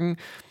sagen.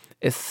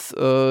 Es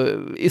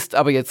ist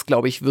aber jetzt,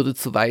 glaube ich, würde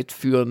zu weit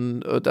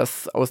führen,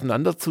 das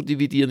auseinander zu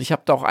dividieren. Ich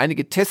habe da auch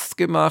einige Tests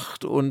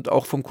gemacht und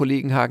auch vom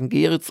Kollegen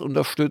Hagen-Geritz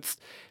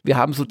unterstützt. Wir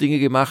haben so Dinge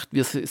gemacht,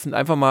 wir sind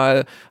haben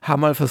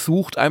mal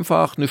versucht,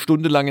 einfach eine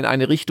Stunde lang in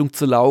eine Richtung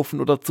zu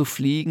laufen oder zu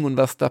fliegen und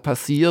was da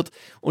passiert.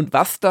 Und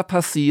was da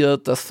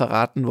passiert, das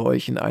verraten wir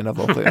euch in einer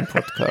Woche im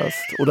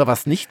Podcast. Oder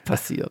was nicht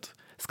passiert.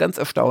 Ist ganz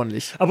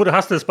erstaunlich. Aber du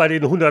hast es bei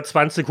den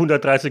 120,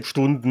 130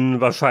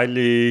 Stunden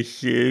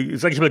wahrscheinlich,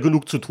 sag ich mal,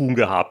 genug zu tun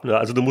gehabt. Ne?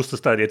 Also du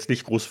musstest da jetzt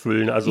nicht groß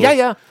füllen. Also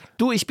ja.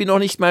 Du, ich bin noch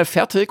nicht mal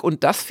fertig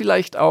und das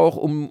vielleicht auch,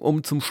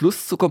 um zum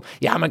Schluss zu kommen.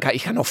 Ja,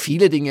 ich kann noch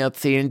viele Dinge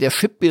erzählen. Der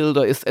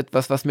Shipbuilder ist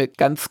etwas, was mir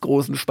ganz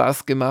großen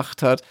Spaß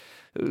gemacht hat.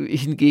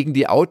 Hingegen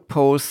die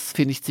Outposts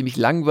finde ich ziemlich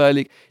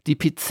langweilig. Die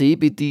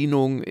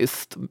PC-Bedienung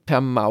ist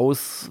per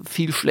Maus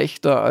viel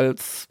schlechter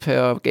als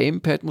per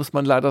Gamepad, muss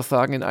man leider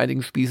sagen, in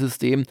einigen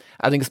Spielsystemen.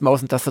 Allerdings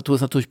Maus und Tastatur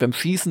ist natürlich beim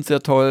Schießen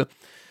sehr toll.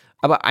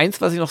 Aber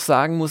eins, was ich noch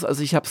sagen muss,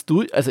 also ich habe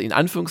es in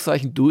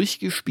Anführungszeichen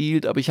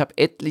durchgespielt, aber ich habe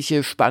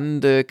etliche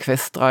spannende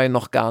Questreihen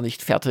noch gar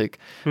nicht fertig,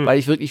 weil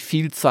ich wirklich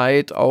viel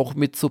Zeit auch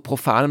mit so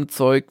profanem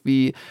Zeug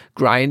wie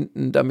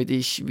Grinden, damit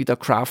ich wieder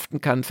craften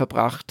kann,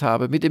 verbracht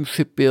habe, mit dem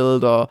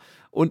Shipbuilder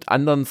und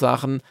anderen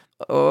Sachen.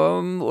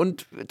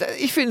 Und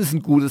ich finde es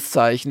ein gutes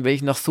Zeichen, wenn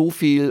ich nach so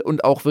viel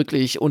und auch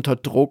wirklich unter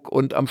Druck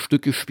und am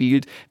Stück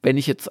gespielt, wenn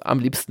ich jetzt am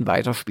liebsten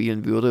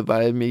weiterspielen würde,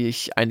 weil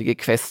mich einige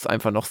Quests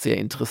einfach noch sehr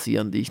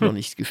interessieren, die ich noch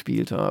nicht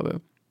gespielt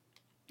habe.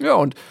 Ja,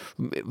 und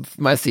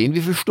mal sehen,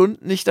 wie viele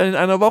Stunden ich dann in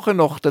einer Woche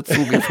noch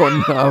dazu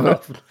gewonnen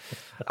habe.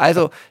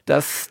 Also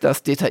das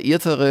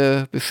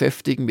detailliertere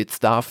Beschäftigen mit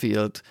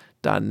Starfield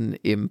dann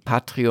im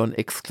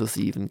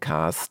Patreon-exklusiven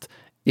Cast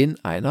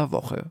in einer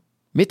Woche.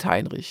 Mit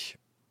Heinrich.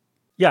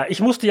 Ja,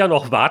 ich musste ja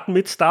noch warten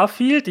mit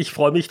Starfield. Ich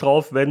freue mich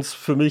drauf, wenn es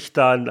für mich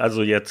dann,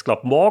 also jetzt,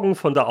 glaube morgen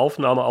von der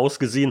Aufnahme aus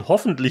gesehen,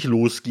 hoffentlich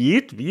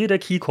losgeht. Wie der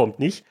Key kommt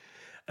nicht.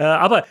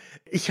 Aber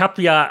ich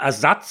habe ja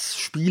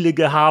Ersatzspiele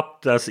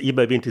gehabt, das eben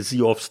erwähnte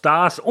Sea of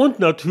Stars und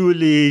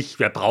natürlich,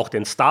 wer braucht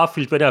denn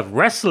Starfield, wenn er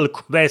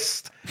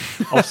WrestleQuest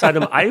auf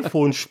seinem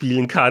iPhone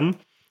spielen kann?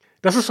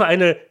 Das ist so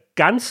eine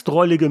ganz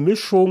drollige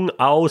Mischung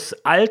aus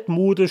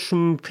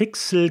altmodischem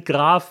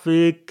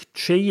Pixel-Grafik,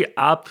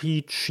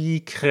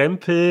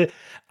 JRPG-Krempel,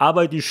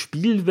 aber die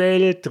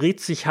Spielwelt dreht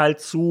sich halt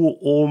so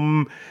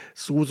um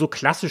so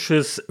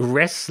klassisches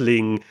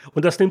Wrestling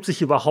und das nimmt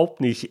sich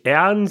überhaupt nicht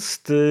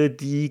ernst.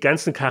 Die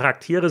ganzen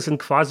Charaktere sind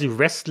quasi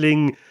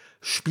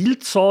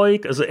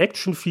Wrestling-Spielzeug, also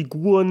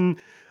Actionfiguren,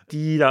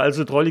 die da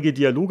also drollige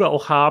Dialoge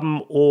auch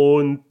haben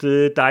und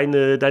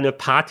deine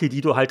Party,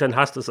 die du halt dann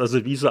hast, ist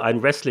also wie so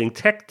ein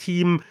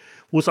Wrestling-Tag-Team,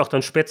 wo es auch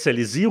dann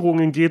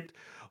Spezialisierungen gibt.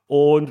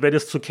 Und wenn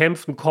es zu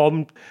Kämpfen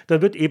kommt,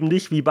 dann wird eben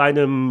nicht wie bei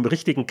einem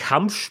richtigen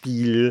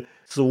Kampfspiel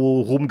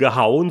so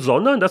rumgehauen,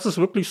 sondern das ist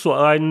wirklich so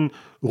ein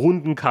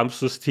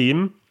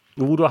Rundenkampfsystem,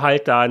 wo du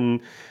halt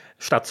dann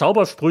statt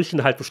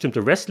Zaubersprüchen halt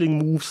bestimmte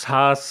Wrestling-Moves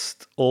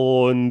hast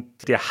und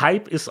der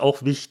Hype ist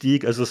auch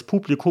wichtig, also das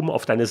Publikum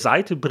auf deine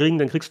Seite bringen,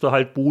 dann kriegst du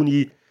halt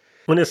Boni.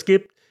 Und es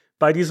gibt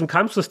bei diesem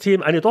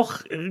Kampfsystem eine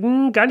doch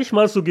gar nicht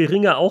mal so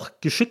geringe auch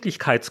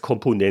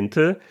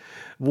Geschicklichkeitskomponente,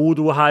 wo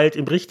du halt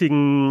im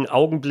richtigen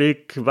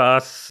Augenblick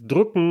was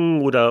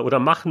drücken oder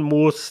machen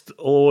musst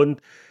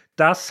und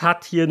das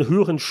hat hier einen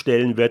höheren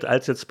Stellenwert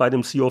als jetzt bei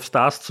dem Sea of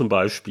Stars zum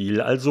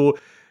Beispiel. Also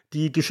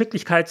die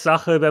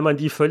Geschicklichkeitssache, wenn man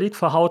die völlig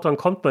verhaut, dann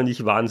kommt man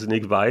nicht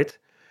wahnsinnig weit.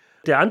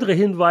 Der andere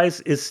Hinweis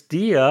ist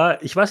der,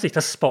 ich weiß nicht,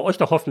 das ist bei euch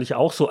doch hoffentlich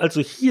auch so,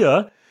 also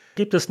hier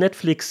gibt es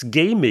Netflix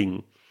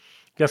Gaming.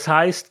 Das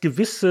heißt,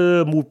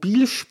 gewisse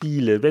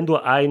Mobilspiele, wenn du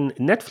einen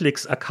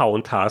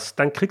Netflix-Account hast,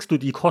 dann kriegst du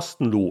die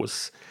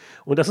kostenlos.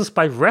 Und das ist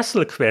bei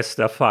WrestleQuest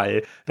der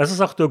Fall. Das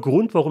ist auch der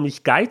Grund, warum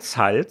ich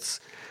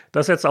Geizhals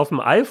das jetzt auf dem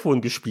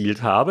iPhone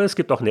gespielt habe. Es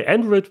gibt auch eine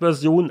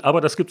Android-Version,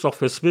 aber das gibt es auch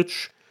für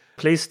Switch,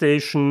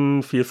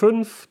 PlayStation 4,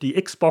 5, die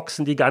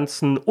Xboxen, die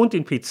ganzen und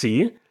den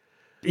PC.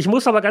 Ich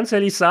muss aber ganz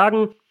ehrlich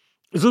sagen,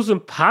 so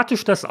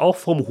sympathisch das auch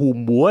vom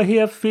Humor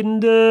her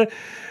finde,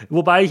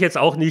 wobei ich jetzt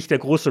auch nicht der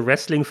große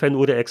Wrestling-Fan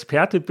oder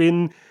Experte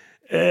bin.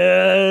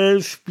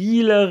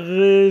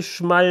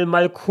 Spielerisch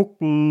mal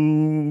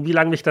gucken, wie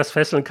lange mich das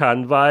fesseln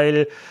kann,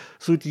 weil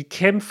so die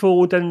Kämpfe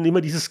und dann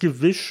immer dieses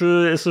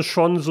Gewische, ist es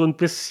schon so ein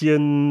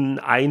bisschen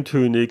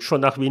eintönig,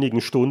 schon nach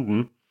wenigen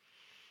Stunden.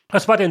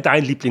 Was war denn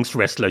dein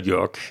Lieblingswrestler,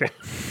 Jörg?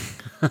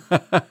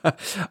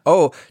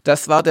 Oh,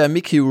 das war der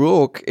Mickey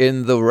Rourke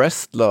in The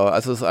Wrestler.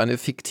 Also es ist eine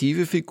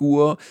fiktive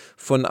Figur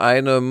von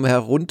einem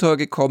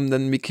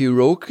heruntergekommenen Mickey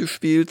Rourke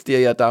gespielt,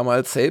 der ja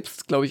damals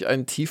selbst, glaube ich,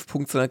 einen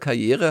Tiefpunkt seiner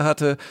Karriere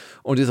hatte.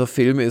 Und dieser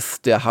Film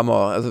ist der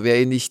Hammer. Also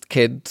wer ihn nicht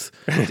kennt,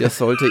 der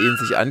sollte ihn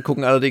sich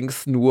angucken.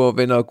 Allerdings nur,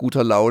 wenn er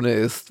guter Laune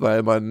ist,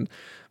 weil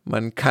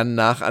man kann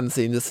nach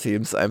Ansehen des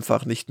Films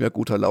einfach nicht mehr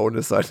guter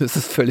Laune sein. Das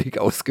ist völlig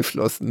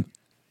ausgeschlossen.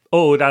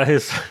 Oh, da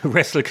ist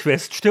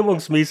WrestleQuest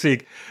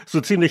stimmungsmäßig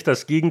so ziemlich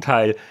das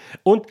Gegenteil.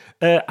 Und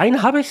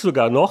einen habe ich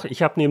sogar noch.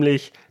 Ich habe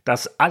nämlich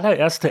das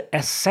allererste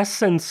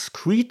Assassin's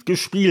Creed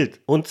gespielt.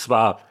 Und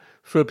zwar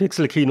für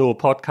Pixelkino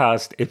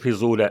Podcast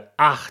Episode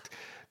 8.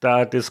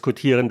 Da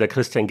diskutieren der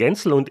Christian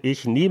Genzel und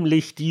ich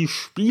nämlich die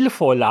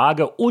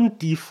Spielvorlage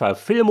und die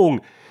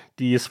Verfilmung,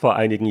 die es vor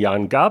einigen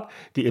Jahren gab.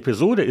 Die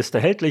Episode ist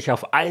erhältlich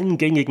auf allen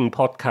gängigen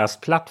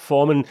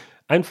Podcast-Plattformen.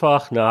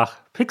 Einfach nach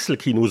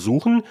Pixelkino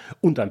suchen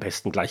und am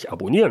besten gleich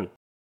abonnieren.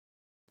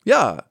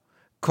 Ja,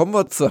 kommen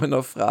wir zu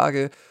einer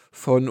Frage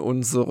von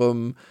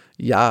unserem,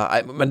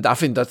 ja, man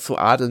darf ihn dazu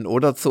adeln,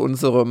 oder zu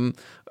unserem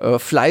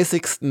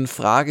fleißigsten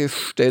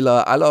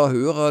Fragesteller aller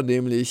Hörer,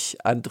 nämlich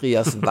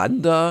Andreas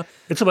Wander.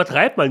 Jetzt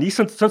übertreibt mal nicht,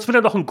 sonst wird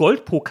er noch ein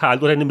Goldpokal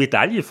oder eine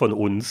Medaille von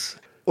uns.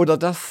 Oder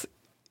das,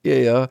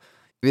 ja.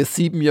 Wir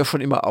sieben ja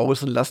schon immer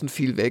aus und lassen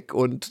viel weg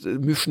und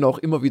mischen auch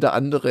immer wieder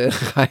andere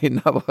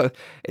rein, aber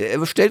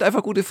er stellt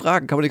einfach gute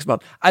Fragen, kann man nichts machen.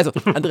 Also,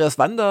 Andreas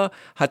Wander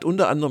hat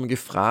unter anderem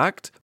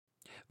gefragt,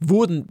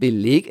 wurden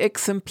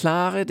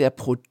Belegexemplare der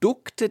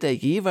Produkte der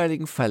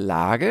jeweiligen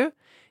Verlage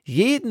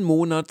jeden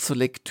Monat zur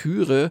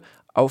Lektüre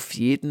auf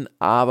jeden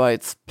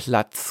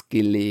Arbeitsplatz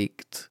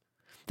gelegt?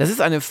 Das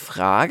ist eine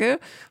Frage,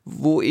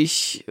 wo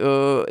ich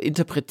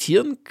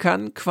interpretieren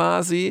kann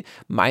quasi,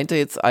 meint er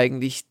jetzt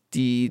eigentlich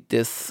die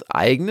des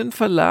eigenen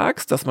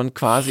Verlags, dass man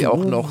quasi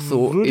auch noch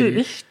so würde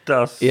ich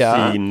das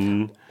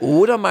sehen.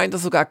 Oder meint er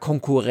sogar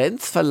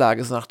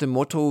Konkurrenzverlage, so nach dem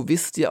Motto,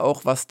 wisst ihr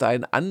auch, was da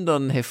in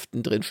anderen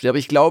Heften drin steht? Aber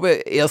ich glaube,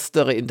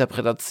 erstere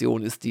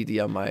Interpretation ist die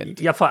er meint.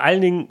 Ja, vor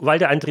allen Dingen, weil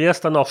der Andreas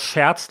dann noch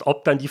scherzt,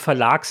 ob dann die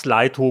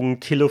Verlagsleitung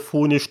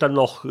telefonisch dann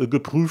noch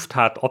geprüft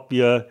hat, ob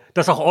wir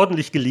das auch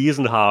ordentlich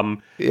gelesen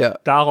haben. Ja.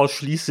 Daraus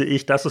schließe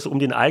ich, dass es um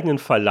den eigenen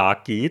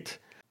Verlag geht.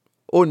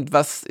 Und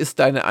was ist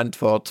deine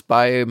Antwort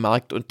bei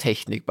Markt und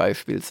Technik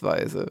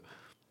beispielsweise?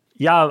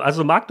 Ja,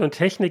 also Markt und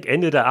Technik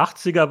Ende der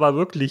 80er war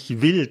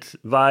wirklich wild,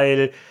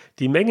 weil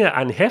die Menge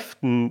an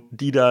Heften,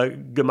 die da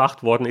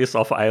gemacht worden ist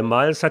auf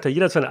einmal, es hat ja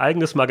jeder sein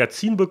eigenes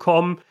Magazin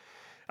bekommen,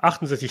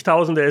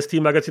 68.000er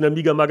ST-Magazin,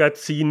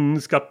 Amiga-Magazin,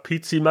 es gab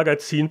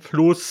PC-Magazin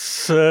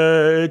Plus,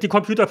 die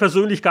Computer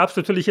persönlich gab es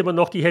natürlich immer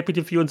noch, die Happy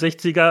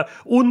 64er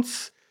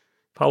und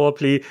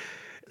Powerplay.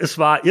 Es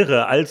war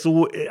irre,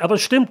 also, aber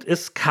stimmt,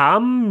 es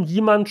kam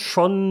jemand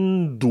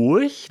schon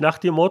durch nach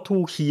dem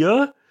Motto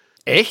hier.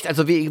 Echt?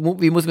 Also wie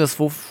muss ich mir das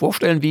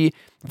vorstellen,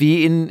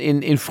 wie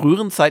in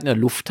früheren Zeiten der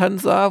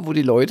Lufthansa, wo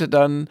die Leute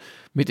dann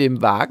mit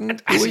dem Wagen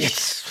also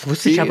jetzt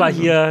muss ich aber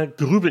hier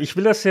grübeln. Ich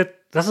will das jetzt,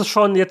 das ist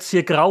schon jetzt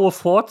hier graue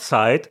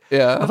Vorzeit.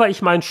 Ja. Aber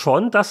ich meine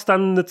schon, dass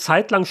dann eine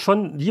Zeit lang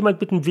schon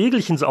jemand mit dem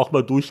Wägelchen auch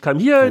mal durchkam.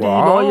 Hier, die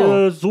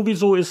neue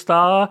sowieso ist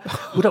da.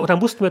 Oder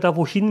mussten wir da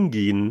wohin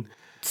gehen?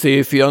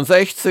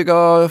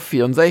 C64er,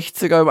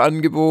 64er im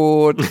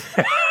Angebot.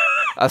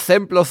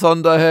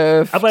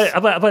 Assembler-Sonderheft.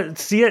 Aber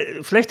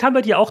vielleicht haben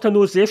wir die auch dann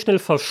nur sehr schnell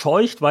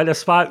verscheucht, weil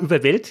das war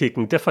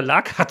überwältigend. Der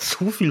Verlag hat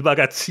zu viel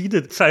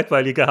Magazine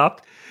zeitweilig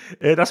gehabt,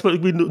 dass man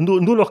irgendwie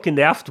nur noch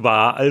genervt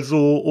war.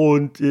 Also,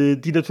 und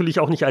die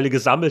natürlich auch nicht alle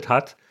gesammelt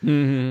hat.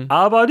 Mhm.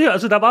 Aber ne,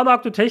 also da war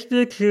Markt und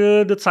Technik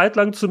eine Zeit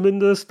lang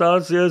zumindest da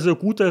sehr, sehr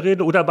gut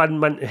darin. Oder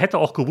man hätte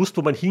auch gewusst,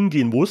 wo man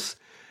hingehen muss,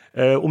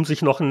 um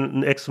sich noch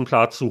ein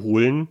Exemplar zu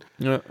holen.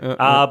 Ja.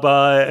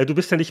 Aber du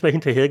bist ja nicht mehr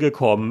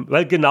hinterhergekommen.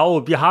 Weil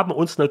genau, wir haben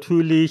uns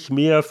natürlich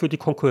mehr für die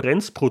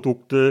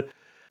Konkurrenzprodukte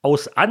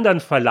aus anderen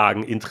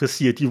Verlagen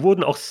interessiert. Die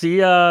wurden auch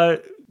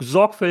sehr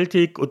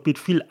sorgfältig und mit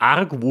viel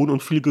Argwohn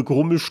und viel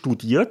Gegrummel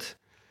studiert.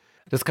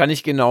 Das kann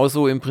ich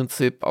genauso im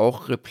Prinzip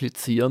auch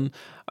replizieren.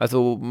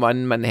 Also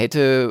man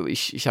hätte,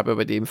 ich habe ja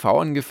bei DMV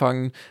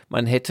angefangen,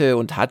 man hätte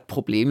und hat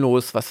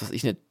problemlos, was weiß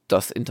ich nicht,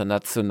 das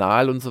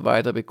International und so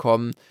weiter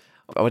bekommen.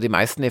 Aber die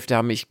meisten Hefte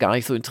haben mich gar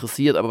nicht so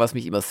interessiert. Aber was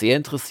mich immer sehr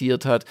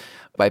interessiert hat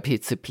bei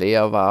PC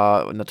Player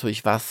war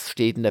natürlich, was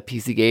steht in der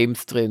PC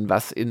Games drin,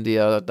 was in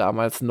der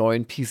damals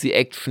neuen PC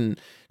Action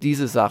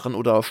diese Sachen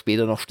oder auch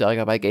später noch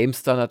stärker bei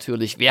GameStar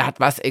natürlich. Wer hat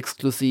was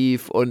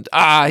exklusiv und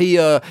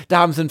hier, da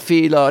haben sie einen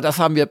Fehler, das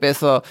haben wir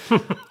besser.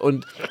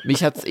 Und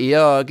mich hat es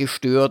eher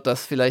gestört,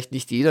 dass vielleicht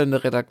nicht jeder in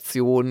der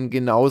Redaktion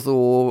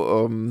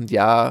genauso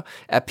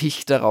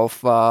erpicht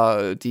darauf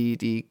war,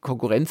 die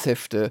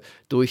Konkurrenzhefte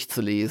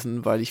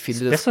durchzulesen, weil ich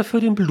finde, besser für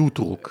den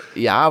Blutdruck.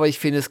 Ja, aber ich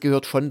finde, es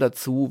gehört schon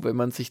dazu, wenn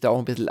man sich da auch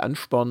ein bisschen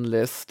anspornen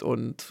lässt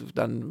und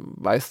dann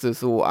weißt du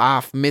so,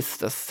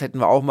 Mist, das hätten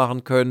wir auch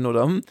machen können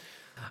oder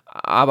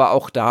Aber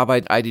auch da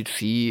bei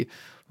IDG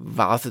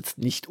war es jetzt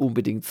nicht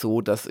unbedingt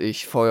so, dass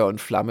ich Feuer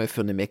und Flamme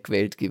für eine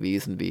Mac-Welt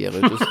gewesen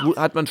wäre. Das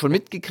hat man schon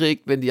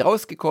mitgekriegt, wenn die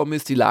rausgekommen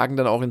ist. Die lagen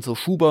dann auch in so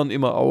Schubern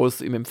immer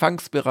aus im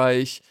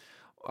Empfangsbereich.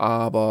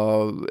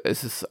 Aber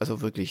es ist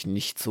also wirklich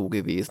nicht so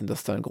gewesen,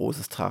 dass da ein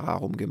großes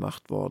Tararum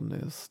gemacht worden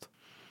ist.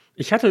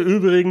 Ich hatte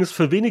übrigens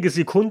für wenige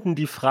Sekunden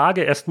die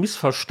Frage erst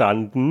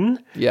missverstanden,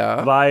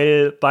 ja.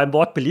 Weil beim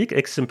Wort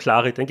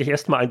Belegexemplare denke ich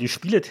erstmal an die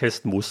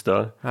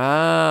Spieletestmuster.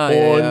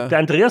 Der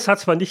Andreas hat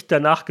zwar nicht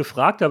danach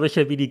gefragt, aber ich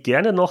erwähne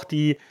gerne noch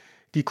die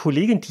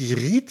Kollegin, die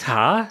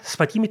Rita, das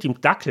war die mit dem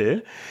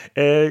Dackel,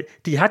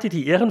 die hatte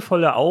die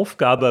ehrenvolle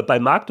Aufgabe bei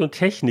Markt und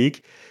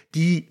Technik,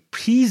 die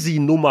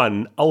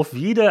PISI-Nummern auf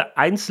jede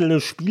einzelne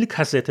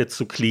Spielkassette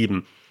zu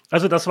kleben.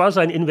 Also das war so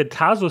ein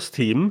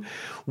Inventarsystem,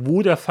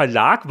 wo der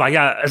Verlag, war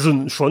ja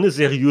also schon eine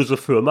seriöse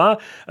Firma,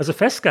 also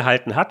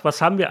festgehalten hat,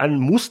 was haben wir an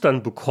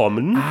Mustern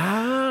bekommen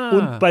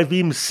und bei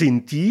wem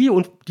sind die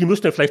und die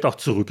müssen ja vielleicht auch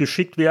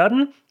zurückgeschickt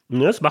werden.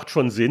 Das macht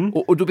schon Sinn.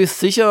 Und du bist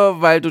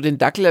sicher, weil du den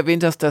Dackel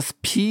erwähnt hast, dass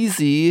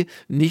Peasy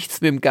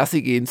nichts mit dem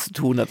Gassigehen zu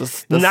tun hat?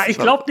 Ich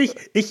glaube nicht.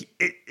 Ich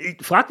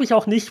frage mich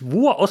auch nicht,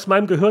 wo aus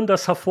meinem Gehirn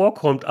das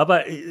hervorkommt,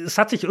 aber es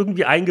hat sich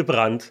irgendwie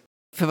eingebrannt.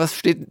 Für was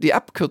steht die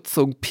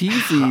Abkürzung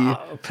Peasy?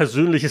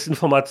 Persönliches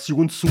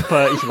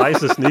Informationssuper, ich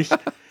weiß es nicht.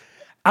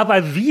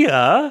 Aber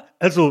wir,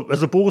 also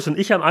Boris und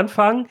ich am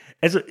Anfang,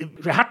 also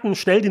wir hatten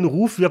schnell den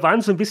Ruf, wir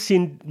waren so ein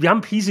bisschen, wir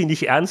haben Peasy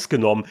nicht ernst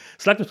genommen.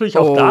 Es lag natürlich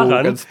auch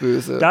daran, ganz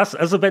böse. Dass,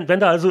 also wenn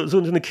da also so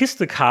eine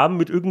Kiste kam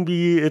mit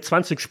irgendwie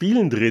 20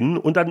 Spielen drin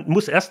und dann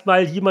muss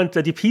erstmal jemand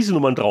da die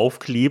Peasy-Nummern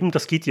draufkleben,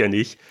 das geht ja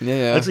nicht.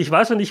 Ja. Also ich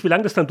weiß noch nicht, wie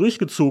lange das dann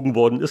durchgezogen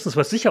worden ist. Das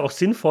war sicher auch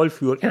sinnvoll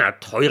für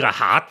teure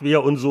Hardware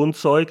und so ein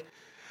Zeug.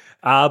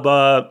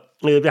 Aber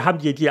wir haben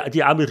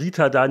die arme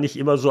Rita da nicht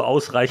immer so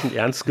ausreichend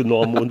ernst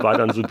genommen und war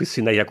dann so ein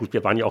bisschen, naja gut,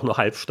 wir waren ja auch noch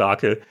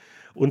Halbstarke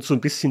und so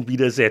ein bisschen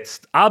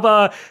widersetzt.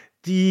 Aber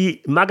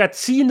die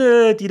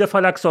Magazine, die der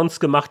Verlag sonst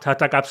gemacht hat,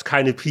 da gab es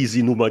keine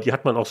Peasy-Nummer, die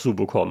hat man auch so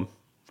bekommen.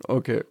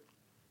 Okay.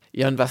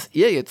 Ja, und was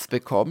ihr jetzt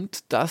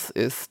bekommt, das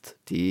ist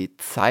die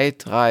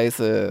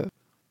Zeitreise.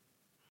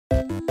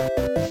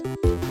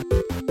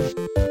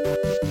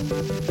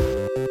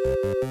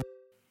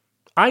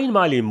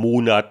 Einmal im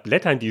Monat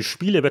blättern die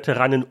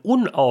Spieleveteranen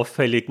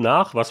unauffällig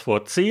nach, was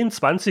vor 10,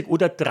 20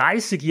 oder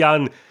 30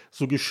 Jahren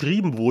so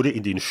geschrieben wurde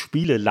in den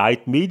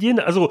Spieleleitmedien.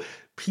 Also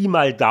Pi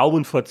mal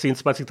Daumen vor 10,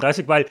 20,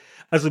 30, weil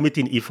also mit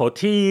den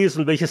EVTs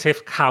und welches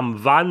Heft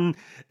kam wann.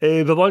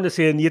 Wir wollen das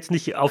ja jetzt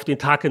nicht auf den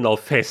Tag genau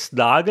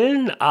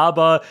festnageln,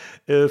 aber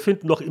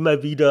finden noch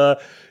immer wieder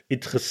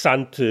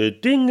interessante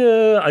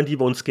Dinge, an die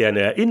wir uns gerne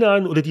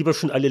erinnern oder die wir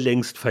schon alle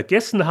längst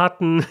vergessen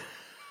hatten.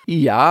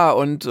 Ja,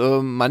 und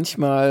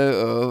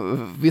manchmal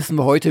wissen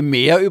wir heute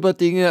mehr über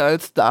Dinge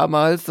als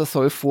damals, das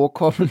soll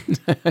vorkommen.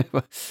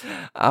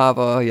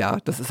 Aber ja,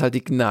 das ist halt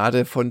die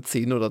Gnade von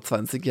 10 oder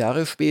 20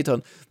 Jahre später.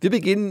 Wir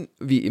beginnen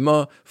wie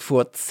immer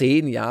vor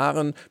 10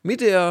 Jahren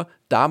mit der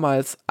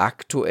damals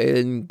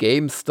aktuellen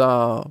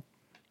GameStar.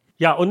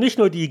 Ja, und nicht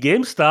nur die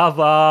GameStar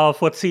war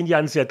vor 10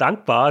 Jahren sehr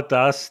dankbar,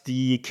 dass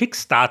die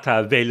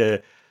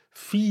Kickstarter-Welle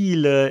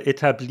viele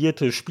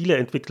etablierte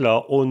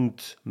Spieleentwickler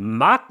und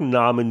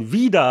Markennamen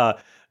wieder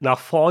nach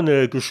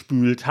vorne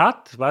gespült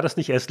hat. War das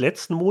nicht erst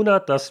letzten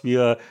Monat, dass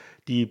wir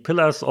die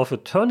Pillars of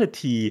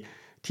Eternity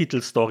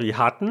Titelstory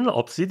hatten,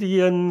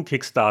 Obsidian,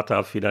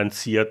 Kickstarter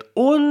finanziert,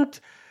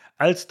 und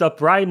als der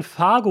Brian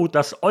Fargo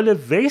das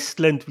olle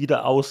Wasteland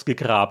wieder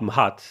ausgegraben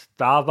hat,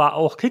 da war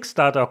auch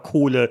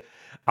Kickstarter-Kohle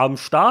am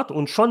Start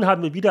und schon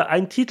haben wir wieder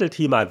ein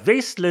Titelthema,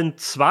 Wasteland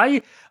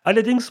 2.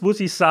 Allerdings muss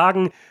ich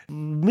sagen,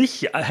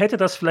 mich hätte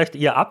das vielleicht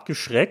eher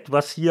abgeschreckt,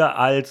 was hier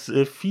als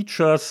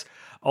Features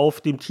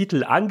auf dem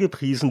Titel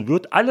angepriesen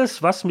wird.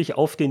 Alles, was mich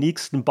auf den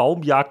nächsten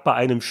Baum jagt bei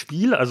einem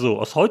Spiel, also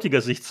aus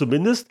heutiger Sicht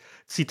zumindest,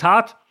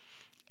 Zitat,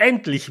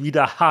 endlich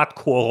wieder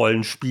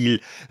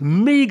Hardcore-Rollenspiel,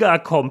 mega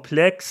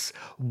komplex,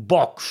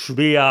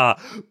 bockschwer,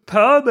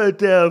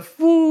 Permadeath,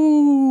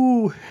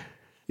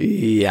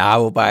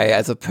 Ja, wobei,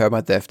 also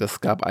Permadeath,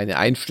 das gab eine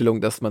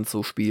Einstellung, dass man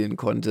so spielen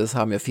konnte. Das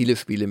haben ja viele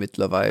Spiele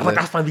mittlerweile. Aber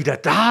dass man wieder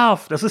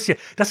darf, das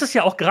ist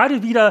ja auch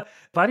gerade wieder,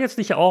 war jetzt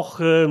nicht auch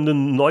eine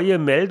neue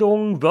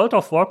Meldung, World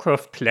of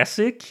Warcraft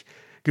Classic,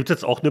 gibt es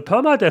jetzt auch eine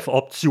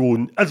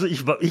Permadeath-Option. Also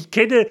ich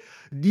kenne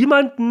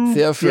niemanden,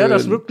 der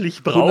das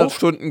wirklich braucht. 100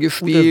 Stunden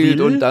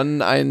gespielt und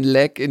dann ein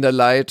Lag in der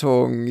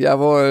Leitung.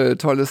 Jawohl,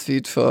 tolles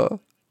Feature.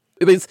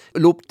 Übrigens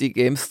lobt die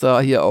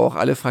GameStar hier auch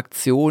alle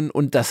Fraktionen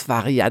und das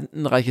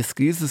variantenreiche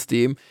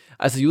Skillsystem.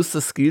 Also just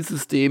das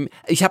Skillsystem.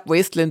 Ich habe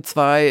Wasteland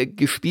 2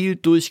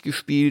 gespielt,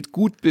 durchgespielt,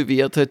 gut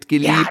bewertet,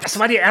 geliebt. Ja, das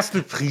war die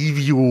erste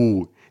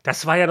Preview.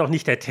 Das war ja noch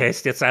nicht der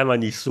Test, jetzt sei mal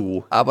nicht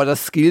so. Aber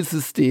das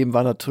Skillsystem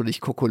war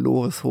natürlich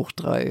Kokolores hoch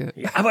 3.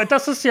 Ja, aber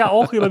das ist ja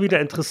auch immer wieder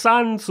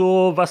interessant,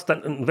 so was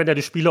dann, wenn ja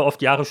die Spiele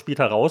oft Jahre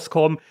später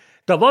rauskommen.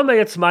 Da wollen wir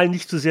jetzt mal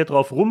nicht zu sehr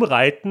drauf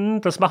rumreiten.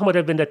 Das machen wir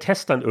dann, wenn der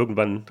Test dann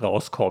irgendwann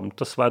rauskommt.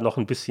 Das war noch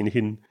ein bisschen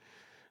hin.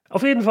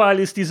 Auf jeden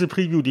Fall ist diese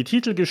Preview die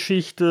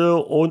Titelgeschichte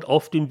und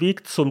auf dem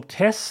Weg zum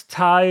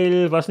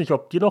Testteil, weiß nicht,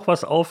 ob dir noch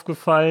was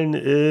aufgefallen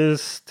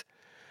ist.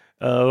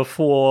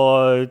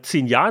 Vor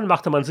 10 Jahren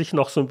machte man sich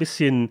noch so ein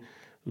bisschen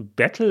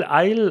Battle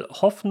Isle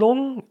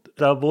Hoffnung.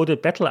 Da wurde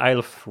Battle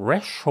Isle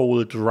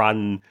Threshold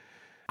Run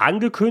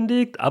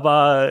angekündigt,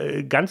 aber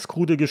ganz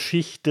krude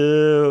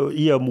Geschichte,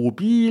 eher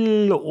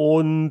mobil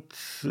und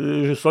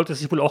sollte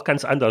sich wohl auch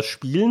ganz anders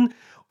spielen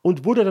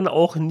und wurde dann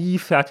auch nie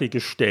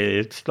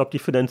fertiggestellt. Ich glaube, die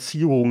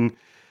Finanzierung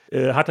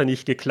hat da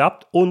nicht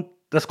geklappt und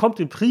das kommt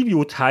im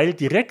Preview-Teil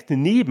direkt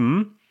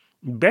neben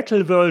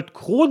Battleworld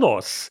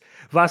Chronos,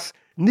 was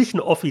nicht ein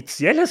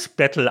offizielles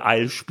Battle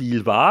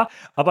Isle-Spiel war,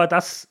 aber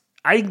das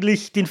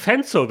eigentlich den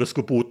Fanservice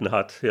geboten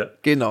hat. Ja.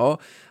 Genau,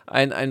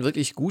 ein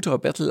wirklich guter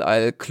Battle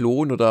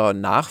Isle-Klon oder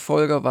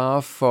Nachfolger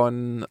war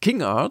von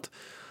King Art.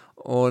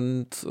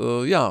 Und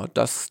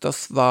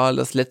das war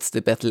das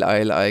letzte Battle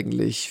Isle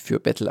eigentlich für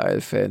Battle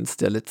Isle-Fans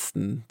der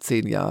letzten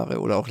 10 Jahre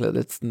oder auch der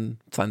letzten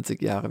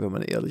 20 Jahre, wenn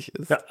man ehrlich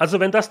ist. Ja, also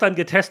wenn das dann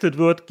getestet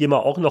wird, gehen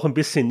wir auch noch ein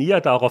bisschen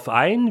näher darauf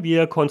ein.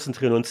 Wir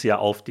konzentrieren uns ja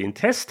auf den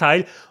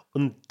Testteil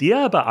und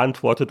der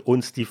beantwortet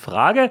uns die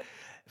Frage,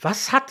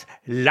 was hat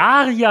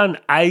Larian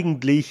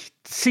eigentlich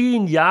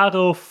 10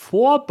 Jahre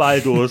vor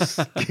Baldur's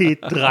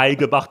Gate 3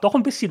 gemacht? Doch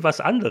ein bisschen was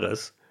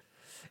anderes.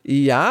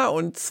 Ja,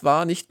 und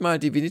zwar nicht mal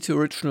Divinity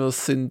Original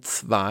Sin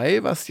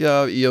 2, was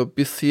ja ihr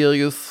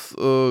bisheriges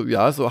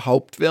so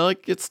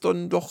Hauptwerk jetzt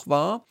dann doch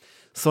war,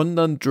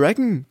 sondern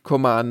Dragon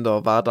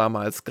Commander war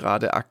damals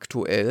gerade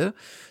aktuell.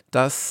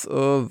 Das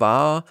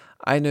war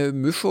eine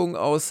Mischung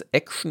aus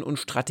Action- und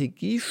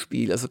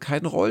Strategiespiel, also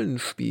kein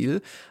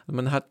Rollenspiel.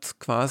 Man hat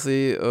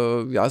quasi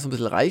so ein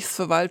bisschen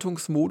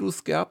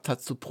Reichsverwaltungsmodus gehabt,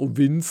 hat so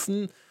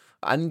Provinzen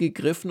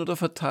angegriffen oder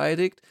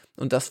verteidigt.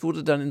 Und das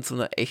wurde dann in so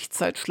einer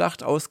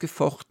Echtzeitschlacht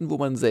ausgefochten, wo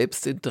man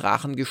selbst den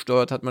Drachen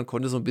gesteuert hat. Man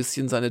konnte so ein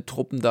bisschen seine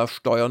Truppen da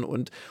steuern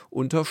und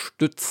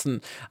unterstützen.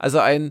 Also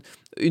ein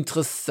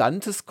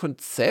interessantes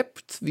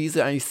Konzept, wie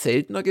sie eigentlich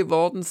seltener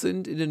geworden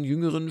sind in den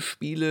jüngeren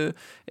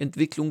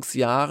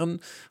Spieleentwicklungsjahren,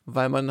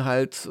 weil man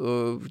halt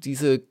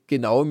diese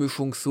genaue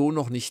Mischung so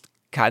noch nicht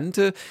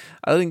kannte.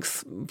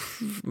 Allerdings,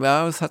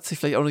 es hat sich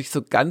vielleicht auch nicht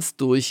so ganz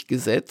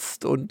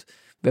durchgesetzt und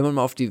wenn man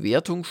mal auf die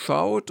Wertung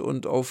schaut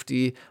und auf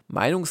die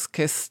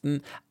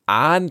Meinungskästen,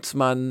 ahnt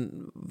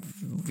man,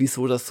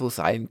 wieso das so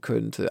sein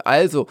könnte.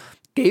 Also,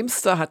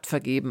 GameStar hat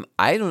vergeben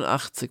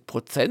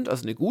 81%,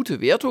 also eine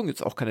gute Wertung,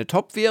 jetzt auch keine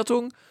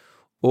Top-Wertung.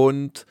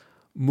 Und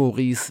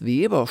Maurice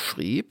Weber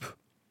schrieb,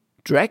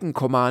 Dragon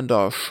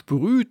Commander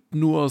sprüht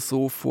nur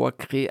so vor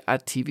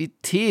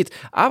Kreativität,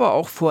 aber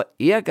auch vor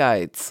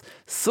Ehrgeiz.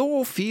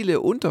 So viele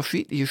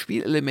unterschiedliche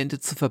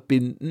Spielelemente zu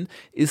verbinden,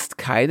 ist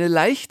keine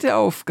leichte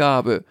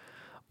Aufgabe.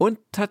 Und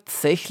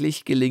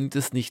tatsächlich gelingt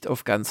es nicht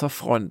auf ganzer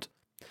Front.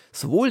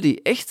 Sowohl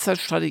die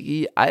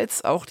Echtzeitstrategie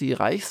als auch die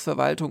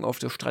Reichsverwaltung auf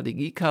der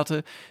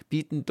Strategiekarte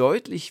bieten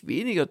deutlich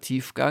weniger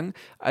Tiefgang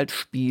als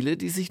Spiele,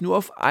 die sich nur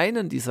auf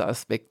einen dieser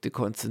Aspekte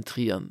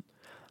konzentrieren.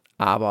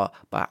 Aber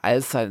bei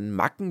all seinen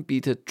Macken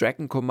bietet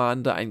Dragon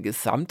Commander ein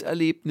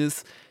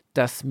Gesamterlebnis,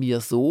 das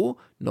mir so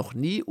noch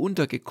nie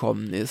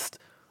untergekommen ist.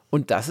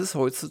 Und das ist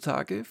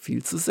heutzutage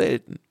viel zu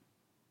selten.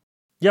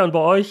 Ja, und bei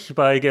euch,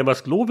 bei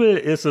Gamers Global,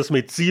 ist es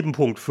mit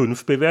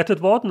 7,5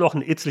 bewertet worden, noch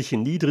ein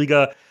itzlichen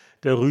niedriger.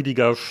 Der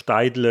Rüdiger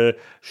Steidle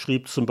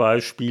schrieb zum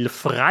Beispiel,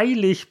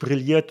 freilich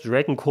brilliert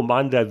Dragon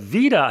Commander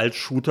weder als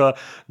Shooter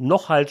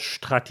noch als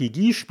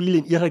Strategiespiel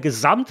in ihrer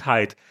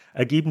Gesamtheit.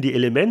 Ergeben die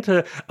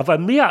Elemente, aber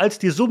mehr als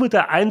die Summe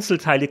der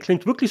Einzelteile.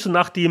 Klingt wirklich so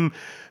nach dem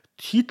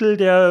Titel,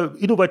 der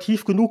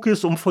innovativ genug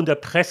ist, um von der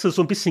Presse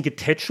so ein bisschen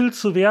getätschelt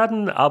zu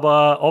werden,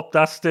 aber ob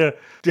das der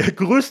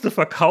größte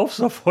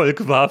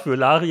Verkaufserfolg war für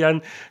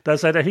Larian,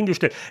 das sei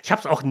dahingestellt. Ich habe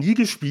es auch nie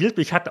gespielt,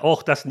 mich hat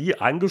auch das nie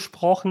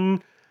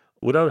angesprochen.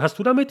 Oder hast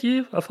du damit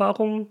die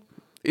Erfahrung?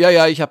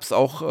 Ja, ich habe es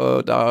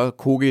auch da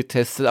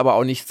getestet, aber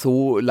auch nicht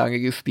so lange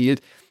gespielt.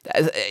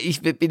 Also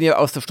ich bin ja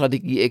aus der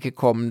Strategieecke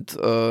kommend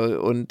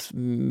und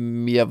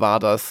mir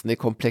war das eine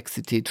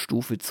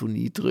Komplexitätsstufe zu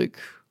niedrig.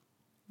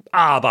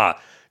 Aber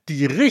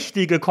die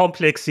richtige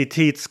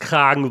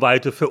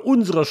Komplexitätskragenweite für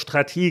unsere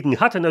Strategen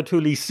hatte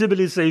natürlich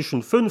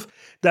Civilization 5.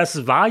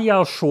 Das war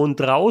ja schon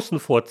draußen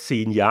vor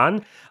 10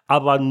 Jahren,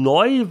 aber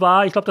neu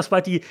war, ich glaube, das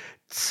war die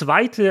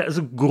zweite,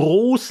 also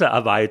große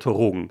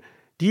Erweiterung.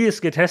 Die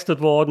ist getestet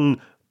worden,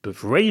 The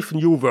Brave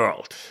New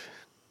World.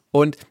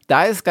 Und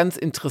da ist ganz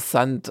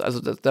interessant,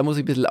 also da muss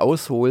ich ein bisschen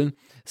ausholen,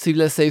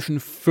 Civilization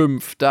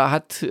 5, da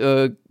hat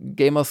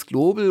Gamers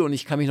Global, und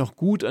ich kann mich noch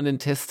gut an den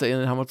Test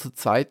erinnern, haben wir zu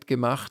zweit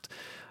gemacht,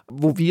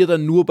 wo wir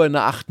dann nur bei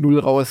einer 8.0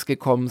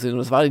 rausgekommen sind. Und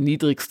das war die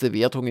niedrigste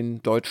Wertung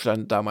in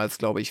Deutschland damals,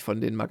 glaube ich,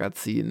 von den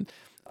Magazinen.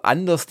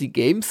 Anders die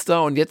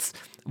GameStar, und jetzt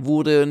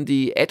wurden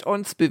die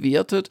Add-ons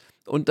bewertet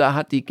und da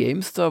hat die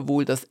GameStar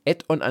wohl das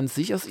Add-on an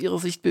sich aus ihrer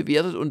Sicht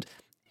bewertet, und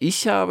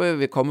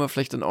wir kommen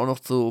vielleicht dann auch noch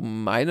zu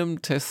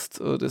meinem Test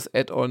des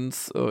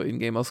Add-ons in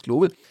Gamers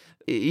Global.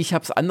 Ich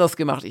habe es anders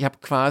gemacht. Ich habe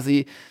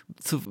quasi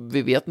zu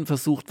bewerten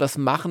versucht, was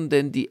machen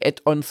denn die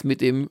Add-ons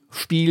mit dem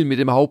Spiel, mit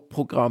dem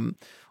Hauptprogramm.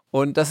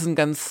 Und das ist ein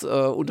ganz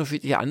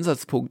unterschiedlicher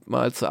Ansatzpunkt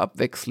mal zur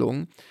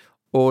Abwechslung.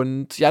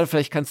 Und ja,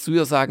 vielleicht kannst du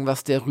ja sagen,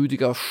 was der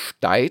Rüdiger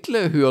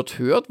Steidle hört.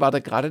 War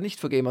der gerade nicht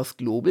für Gamers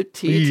Global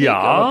tätig? Ja,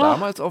 aber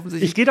damals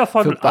offensichtlich ich gehe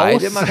davon für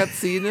beide aus,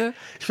 Magazine.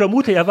 Ich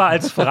vermute, er war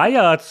als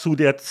Freier zu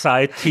der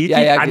Zeit tätig.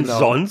 Ja, genau.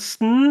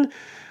 Ansonsten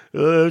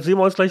sehen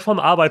wir uns gleich vom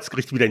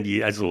Arbeitsgericht wieder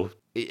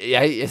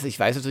Ja, ich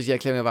weiß natürlich, die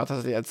Erklärung, er war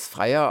tatsächlich als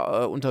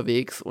Freier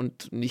unterwegs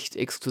und nicht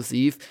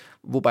exklusiv,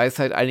 wobei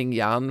seit einigen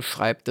Jahren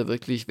schreibt er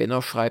wirklich, wenn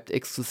er schreibt,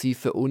 exklusiv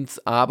für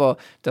uns, aber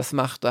das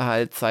macht er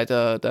halt, seit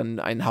er dann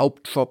einen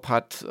Hauptjob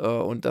hat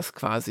und das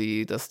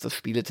quasi, das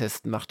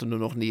Spieletesten macht er nur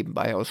noch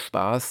nebenbei aus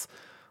Spaß,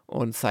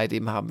 und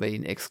seitdem haben wir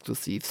ihn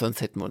exklusiv,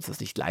 sonst hätten wir uns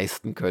das nicht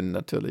leisten können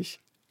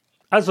natürlich.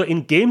 Also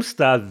in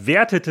GameStar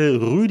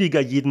wertete Rüdiger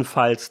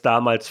jedenfalls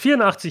damals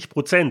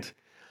 84%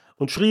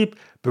 und schrieb,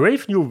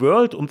 Brave New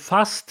World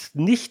umfasst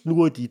nicht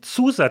nur die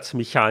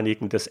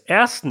Zusatzmechaniken des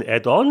ersten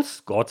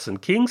Add-ons, Gods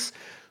and Kings,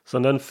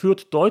 sondern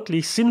führt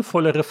deutlich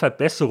sinnvollere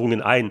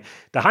Verbesserungen ein.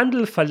 Der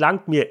Handel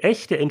verlangt mir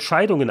echte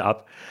Entscheidungen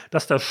ab.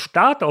 Dass der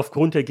Start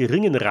aufgrund der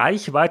geringen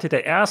Reichweite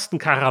der ersten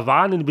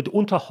Karawanen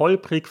mitunter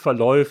holprig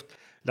verläuft,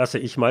 lasse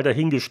ich mal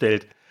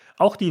dahingestellt.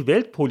 Auch die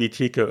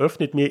Weltpolitik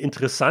eröffnet mir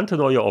interessante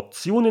neue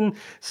Optionen,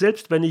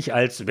 selbst wenn ich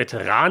als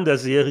Veteran der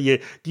Serie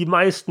die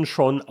meisten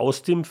schon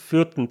aus dem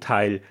 4.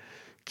 Teil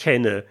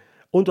kenne.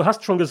 Und du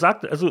hast schon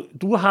gesagt, also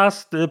du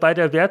hast bei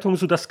der Wertung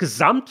so das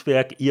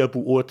Gesamtwerk eher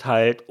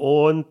beurteilt,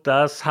 und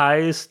das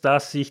heißt,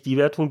 dass sich die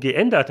Wertung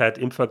geändert hat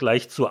im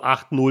Vergleich zur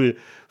 8.0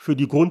 für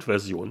die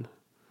Grundversion.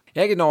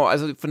 Ja, genau.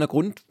 Also von der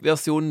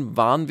Grundversion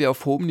waren wir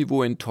auf hohem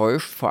Niveau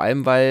enttäuscht, vor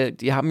allem, weil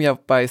die haben ja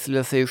bei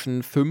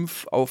Civilization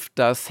 5 auf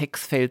das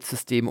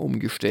Hexfeldsystem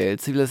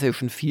umgestellt.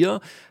 Civilization 4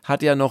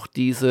 hat ja noch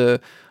diese,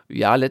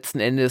 ja, letzten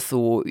Endes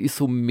so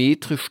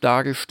isometrisch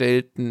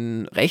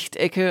dargestellten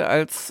Rechtecke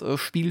als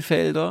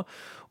Spielfelder.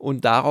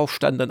 Und darauf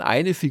stand dann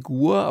eine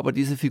Figur, aber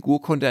diese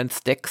Figur konnte ein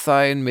Stack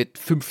sein mit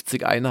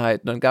 50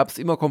 Einheiten. Dann gab es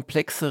immer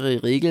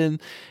komplexere Regeln,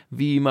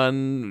 wie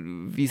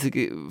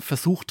sie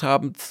versucht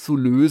haben zu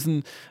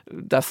lösen,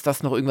 dass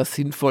das noch irgendwas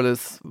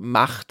Sinnvolles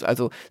macht.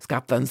 Also es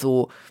gab dann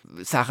so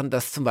Sachen,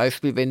 dass zum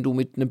Beispiel, wenn du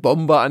mit einem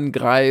Bomber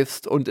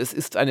angreifst und es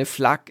ist eine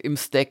Flak im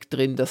Stack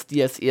drin, dass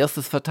die als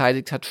erstes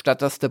verteidigt hat,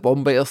 statt dass der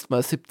Bomber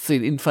erstmal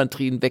 17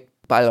 Infanterien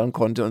wegballern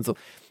konnte und so.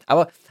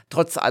 Aber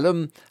trotz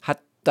allem hat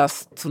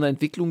das zu einer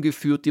Entwicklung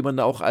geführt, die man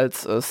auch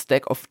als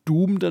Stack of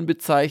Doom dann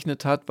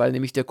bezeichnet hat, weil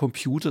nämlich der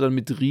Computer dann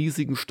mit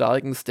riesigen,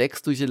 starken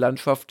Stacks durch die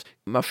Landschaft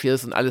marschiert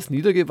ist und alles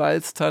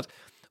niedergewalzt hat.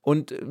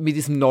 Und mit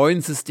diesem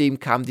neuen System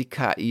kam die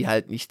KI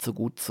halt nicht so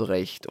gut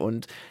zurecht.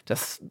 Und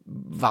das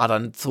war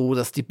dann so,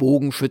 dass die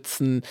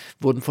Bogenschützen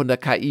wurden von der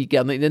KI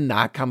gerne in den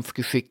Nahkampf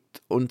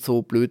geschickt und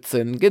so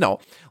Blödsinn. Genau.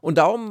 Und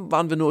darum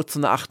waren wir nur zu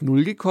einer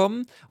 8.0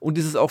 gekommen. Und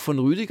dieses auch von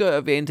Rüdiger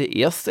erwähnte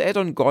erste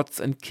Add-on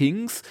Gods and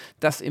Kings,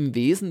 das im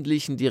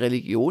Wesentlichen die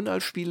Religion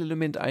als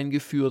Spielelement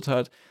eingeführt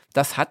hat,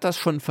 das hat das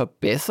schon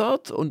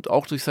verbessert und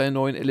auch durch seine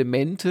neuen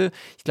Elemente.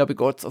 Ich glaube,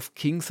 Gods of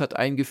Kings hat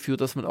eingeführt,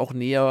 dass man auch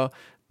näher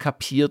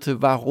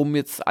kapierte, warum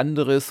jetzt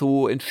andere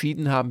so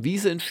entschieden haben, wie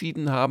sie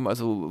entschieden haben,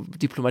 also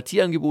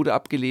Diplomatieangebote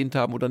abgelehnt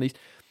haben oder nicht.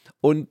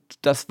 Und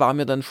das war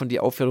mir dann schon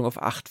die Aufwertung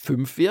auf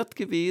 8.5 wert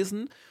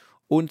gewesen.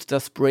 Und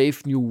das Brave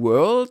New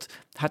World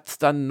hat es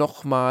dann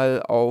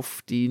nochmal auf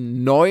die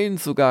 9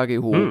 sogar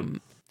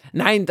gehoben.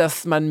 Nein,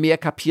 dass man mehr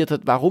kapiert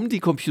hat, warum die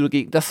Computer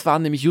gegen. Das war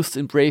nämlich just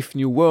in Brave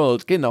New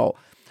World, genau.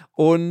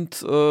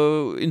 Und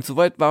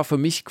insoweit war für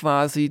mich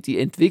quasi die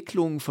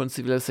Entwicklung von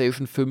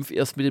Civilization 5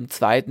 erst mit dem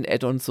zweiten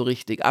Add-on so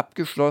richtig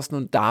abgeschlossen,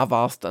 und da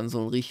war es dann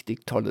so ein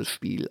richtig tolles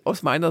Spiel,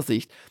 aus meiner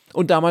Sicht.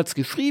 Und damals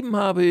geschrieben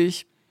habe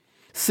ich,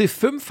 Civ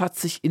 5 hat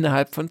sich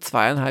innerhalb von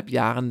 2,5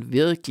 Jahren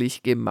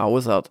wirklich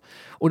gemausert.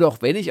 Und auch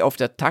wenn ich auf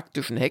der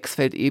taktischen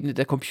Hexfeldebene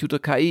der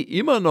Computer-KI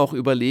immer noch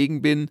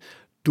überlegen bin,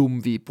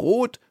 dumm wie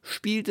Brot,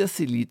 spielt der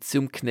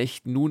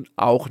Siliziumknecht nun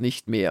auch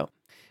nicht mehr.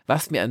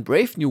 Was mir an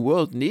Brave New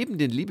World neben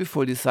den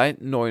liebevoll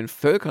designten neuen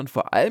Völkern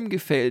vor allem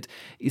gefällt,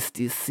 ist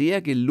die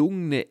sehr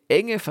gelungene,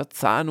 enge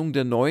Verzahnung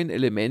der neuen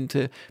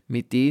Elemente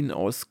mit denen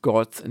aus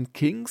Gods and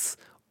Kings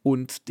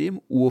und dem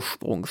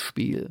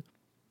Ursprungsspiel.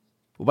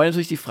 Wobei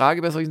natürlich die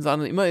Frage bei solchen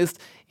Sachen immer ist,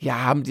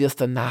 ja, haben die das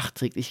dann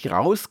nachträglich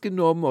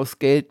rausgenommen aus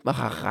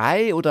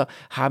Geldmacherei oder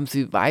haben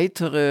sie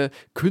weitere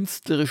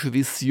künstlerische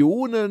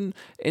Visionen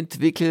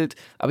entwickelt?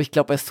 Aber ich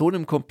glaube, bei so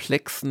einem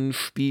komplexen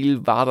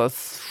Spiel war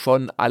das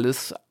schon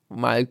alles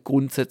mal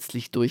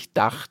grundsätzlich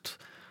durchdacht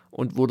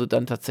und wurde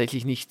dann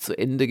tatsächlich nicht zu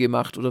Ende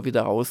gemacht oder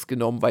wieder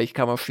rausgenommen, weil ich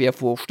kann mir schwer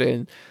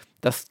vorstellen,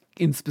 dass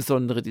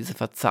insbesondere diese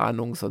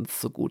Verzahnung sonst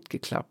so gut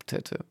geklappt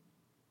hätte.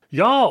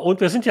 Ja,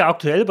 und wir sind ja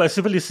aktuell bei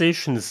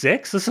Civilization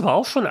 6. Das war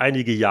auch schon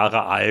einige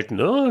Jahre alt,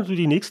 ne? Also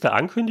die nächste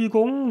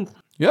Ankündigung.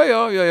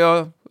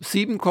 Ja.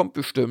 7 kommt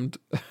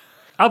bestimmt.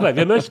 Aber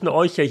wir möchten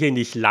euch ja hier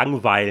nicht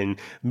langweilen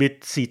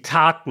mit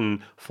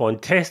Zitaten von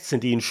Tests, in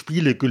denen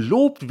Spiele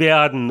gelobt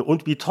werden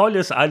und wie toll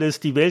ist alles,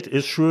 die Welt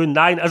ist schön.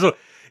 Nein, also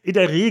in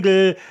der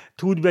Regel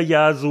tun wir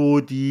ja so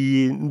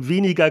die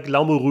weniger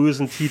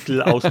glamourösen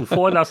Titel außen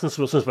vor lassen,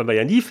 sonst sind wir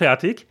ja nie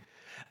fertig.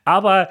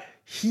 Aber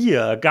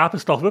hier gab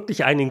es doch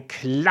wirklich einen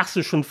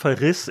klassischen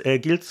Verriss. Er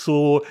gilt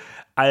so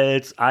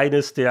als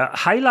eines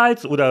der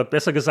Highlights oder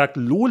besser gesagt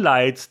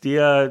Lowlights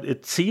der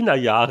 10er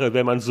Jahre,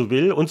 wenn man so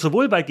will. Und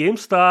sowohl bei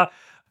GameStar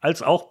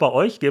als auch bei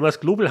euch, Gamers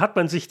Global, hat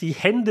man sich die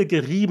Hände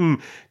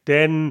gerieben,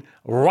 denn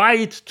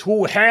Ride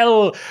to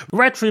Hell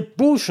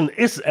Retribution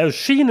ist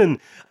erschienen.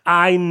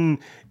 Ein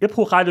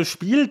epochales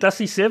Spiel, das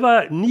ich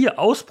selber nie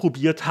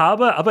ausprobiert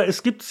habe, aber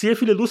es gibt sehr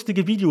viele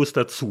lustige Videos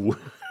dazu.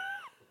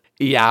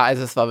 Ja,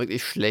 also es war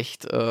wirklich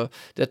schlecht.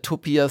 Der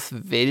Tobias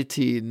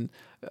Weltin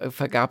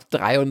vergab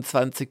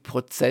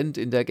 23%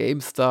 in der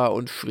GameStar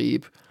und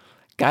schrieb: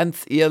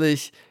 Ganz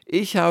ehrlich,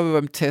 ich habe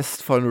beim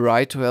Test von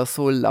Ride to Hell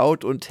so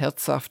laut und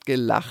herzhaft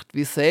gelacht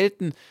wie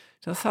selten.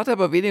 Das hat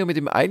aber weniger mit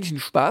dem eigentlichen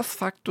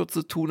Spaßfaktor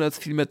zu tun, als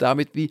vielmehr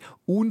damit, wie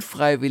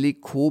unfreiwillig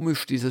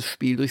komisch dieses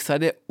Spiel durch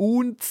seine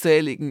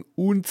unzähligen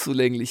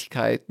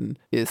Unzulänglichkeiten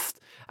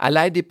ist.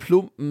 Allein die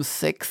plumpen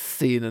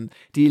Sexszenen,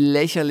 die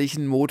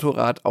lächerlichen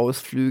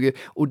Motorradausflüge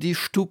und die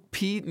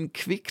stupiden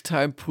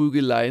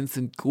Quicktime-Prügeleien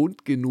sind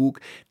Grund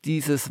genug,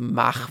 dieses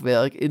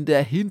Machwerk in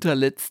der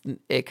hinterletzten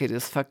Ecke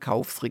des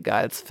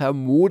Verkaufsregals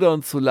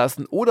vermodern zu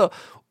lassen oder,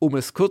 um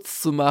es kurz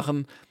zu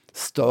machen,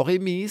 Story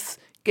mies,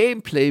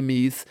 Gameplay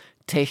mies,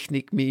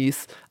 Technik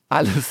mies,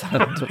 alles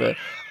andere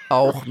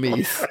auch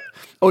mies.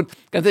 Und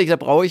ganz ehrlich, da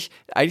brauche ich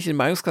eigentlich den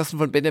Meinungskasten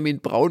von Benjamin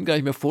Braun gar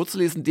nicht mehr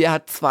vorzulesen. Der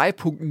hat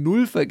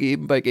 2.0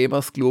 vergeben bei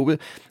Gamers Global.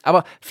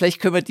 Aber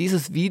vielleicht können wir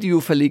dieses Video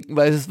verlinken,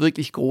 weil es ist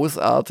wirklich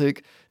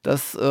großartig.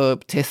 Das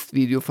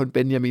Testvideo von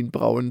Benjamin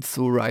Braun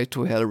zu Ride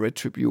to Hell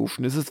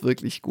Retribution. Es ist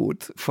wirklich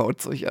gut. Schaut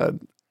es euch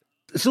an.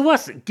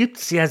 Sowas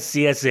gibt's ja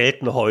sehr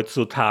selten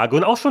heutzutage.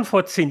 Und auch schon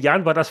vor 10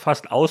 Jahren war das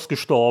fast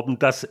ausgestorben,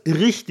 das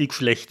richtig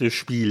schlechte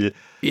Spiel.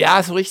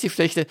 Ja, so richtig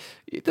schlechte,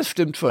 das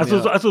stimmt schon.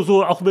 Also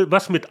so auch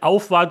was mit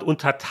Aufwand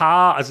und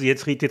Tatar. Also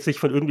jetzt redet jetzt nicht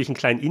von irgendwelchen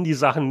kleinen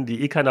Indie-Sachen,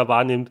 die keiner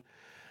wahrnimmt.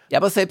 Ja,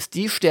 aber selbst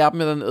die sterben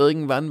ja dann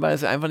irgendwann, weil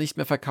sie einfach nicht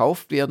mehr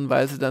verkauft werden,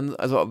 weil sie dann,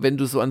 also wenn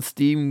du so an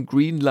Steam,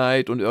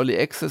 Greenlight und Early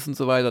Access und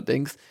so weiter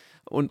denkst,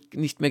 und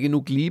nicht mehr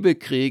genug Liebe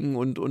kriegen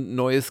und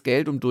neues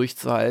Geld, um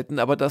durchzuhalten,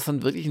 aber dass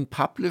dann wirklich ein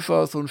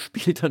Publisher so ein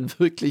Spiel dann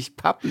wirklich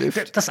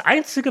publisht. Das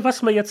Einzige,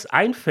 was mir jetzt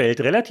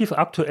einfällt, relativ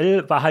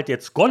aktuell, war halt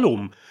jetzt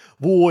Gollum,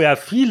 wo ja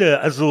viele,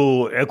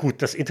 also, ja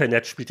gut, das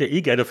Internet spielt ja eh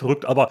gerne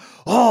verrückt, aber,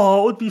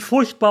 oh, und wie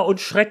furchtbar und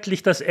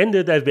schrecklich das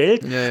Ende der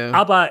Welt. Ja.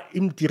 Aber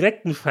im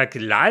direkten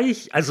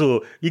Vergleich,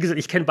 also, wie gesagt,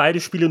 ich kenne beide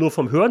Spiele nur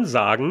vom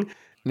Hörensagen.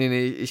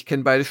 Nee, ich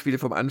kenne beide Spiele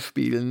vom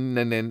Anspielen.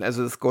 Nee.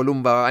 Also das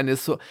Gollum war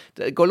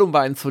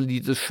ein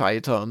solides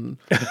Scheitern.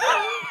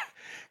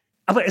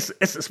 Aber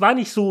es war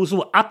nicht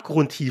so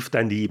abgrundtief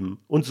daneben.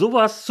 Und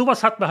sowas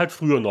hatten wir halt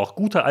früher noch.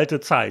 Gute alte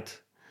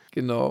Zeit.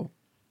 Genau.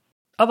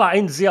 Aber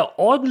ein sehr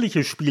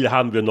ordentliches Spiel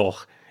haben wir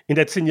noch in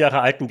der 10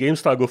 Jahre alten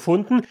GameStar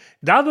gefunden.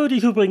 Da würde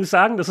ich übrigens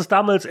sagen, das ist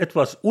damals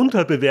etwas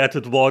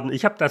unterbewertet worden.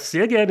 Ich habe das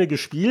sehr gerne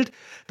gespielt.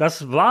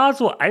 Das war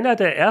so einer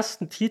der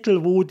ersten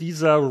Titel, wo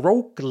dieser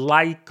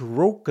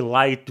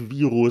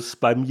Roguelite-Virus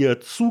bei mir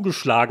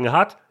zugeschlagen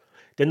hat.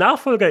 Der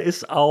Nachfolger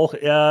ist auch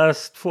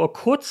erst vor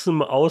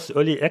kurzem aus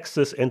Early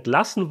Access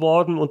entlassen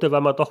worden und der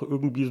war mal doch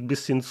irgendwie ein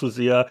bisschen zu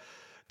sehr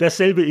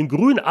dasselbe in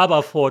grün.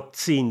 Aber vor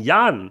 10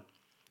 Jahren,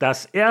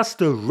 das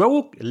erste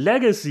Rogue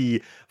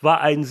Legacy,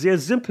 war ein sehr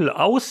simpel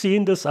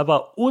aussehendes,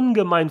 aber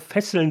ungemein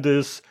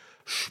fesselndes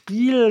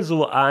Spiel,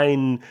 so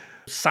ein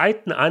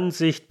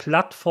Seitenansicht,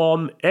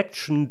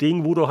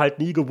 Plattform-Action-Ding, wo du halt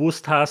nie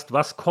gewusst hast,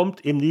 was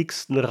kommt im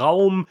nächsten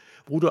Raum,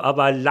 wo du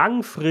aber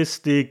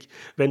langfristig,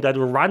 wenn deine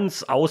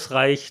Runs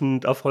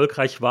ausreichend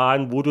erfolgreich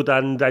waren, wo du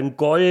dann dein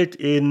Gold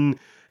in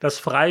das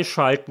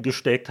Freischalten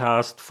gesteckt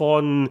hast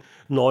von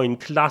neuen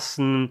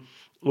Klassen,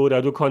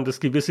 oder du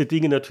konntest gewisse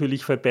Dinge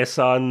natürlich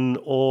verbessern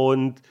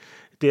und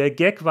der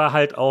Gag war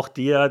halt auch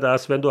der,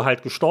 dass wenn du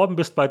halt gestorben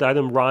bist bei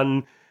deinem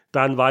Run,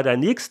 dann war der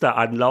nächste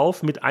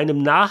Anlauf mit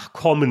einem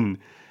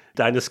Nachkommen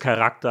deines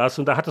Charakters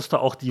und da hattest du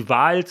auch die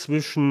Wahl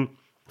zwischen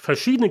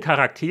verschiedenen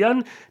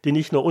Charakteren, die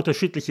nicht nur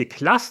unterschiedliche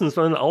Klassen,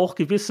 sondern auch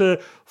gewisse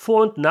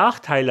Vor- und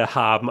Nachteile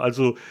haben,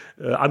 also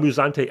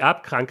amüsante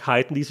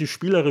Erbkrankheiten, die sich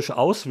spielerisch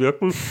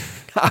auswirken.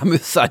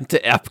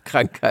 Amüsante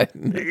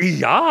Erbkrankheiten.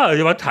 Ja,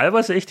 die waren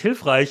teilweise echt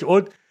hilfreich.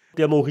 Und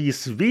der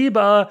Maurice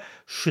Weber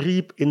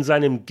schrieb in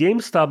seinem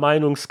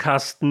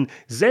GameStar-Meinungskasten,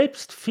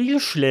 selbst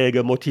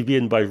Fehlschläge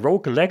motivieren bei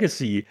Rogue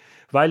Legacy,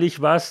 weil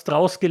ich was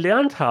draus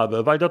gelernt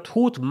habe, weil der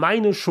Tod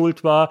meine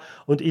Schuld war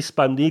und ich es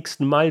beim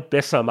nächsten Mal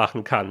besser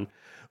machen kann.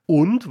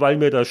 Und weil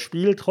mir das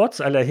Spiel trotz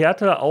aller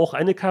Härte auch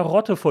eine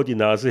Karotte vor die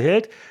Nase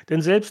hält,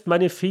 denn selbst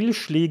meine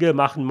Fehlschläge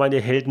machen meine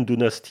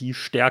Heldendynastie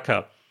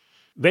stärker.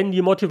 Wenn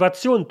die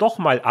Motivation doch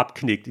mal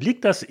abknickt,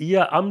 liegt das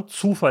eher am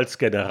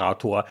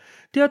Zufallsgenerator,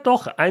 der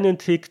doch einen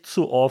Tick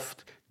zu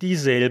oft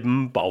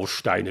dieselben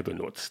Bausteine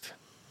benutzt.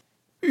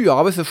 Ja,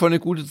 aber es ist ja schon eine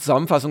gute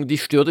Zusammenfassung. Die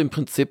stört im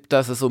Prinzip,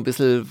 dass es so ein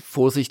bisschen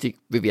vorsichtig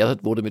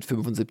bewertet wurde mit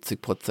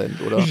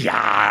 75%, oder?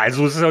 Ja,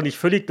 also es ist auch nicht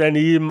völlig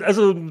daneben.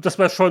 Also das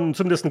war schon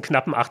zumindest einen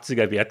knappen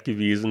 80er Wert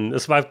gewesen.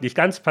 Es war nicht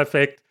ganz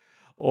perfekt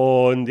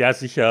und ja,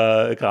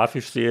 sicher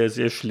grafisch sehr,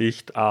 sehr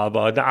schlicht,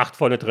 aber eine 8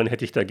 vorne drin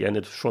hätte ich da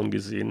gerne schon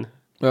gesehen.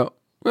 Ja.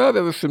 Ja,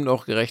 wäre bestimmt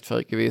auch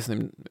gerechtfertigt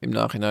gewesen im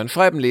Nachhinein.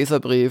 Schreib einen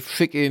Leserbrief,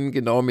 schick ihn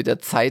genau mit der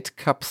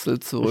Zeitkapsel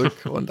zurück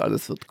und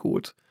alles wird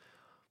gut.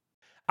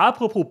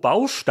 Apropos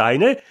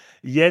Bausteine,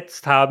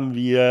 jetzt haben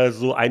wir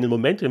so einen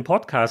Moment im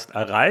Podcast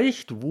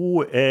erreicht,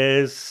 wo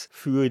es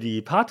für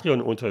die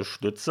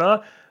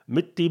Patreon-Unterstützer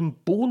mit dem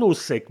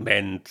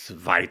Bonussegment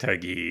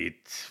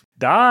weitergeht.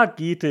 Da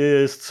geht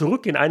es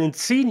zurück in einen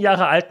 10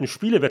 Jahre alten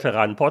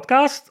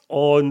Spieleveteranen-Podcast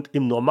und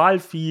im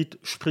Normalfeed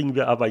springen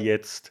wir aber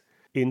jetzt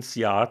ins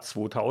Jahr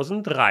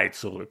 2003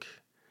 zurück.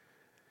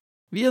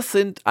 Wir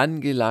sind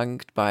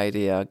angelangt bei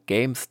der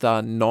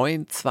GameStar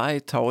 9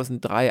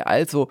 2003,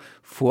 also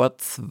vor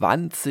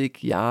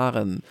 20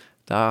 Jahren.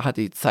 Da hat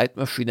die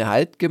Zeitmaschine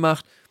Halt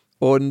gemacht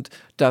und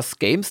das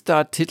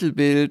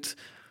GameStar-Titelbild...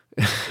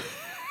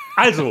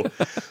 Also,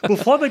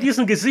 bevor wir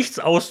diesen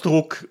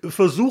Gesichtsausdruck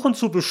versuchen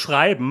zu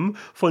beschreiben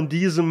von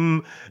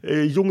diesem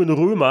jungen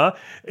Römer,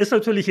 ist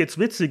natürlich jetzt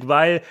witzig,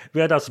 weil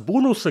wer das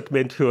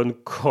Bonussegment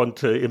hören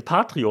konnte im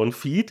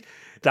Patreon-Feed,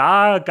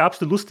 da gab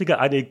es eine lustige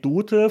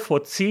Anekdote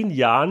vor 10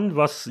 Jahren,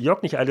 was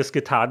Jörg nicht alles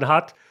getan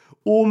hat,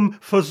 um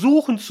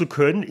versuchen zu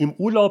können, im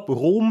Urlaub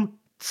Rom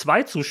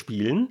 2 zu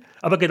spielen.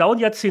 Aber genau ein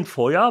Jahrzehnt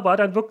vorher war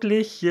dann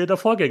wirklich der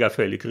Vorgänger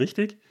fällig,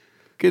 richtig?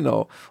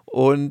 Genau.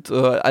 Und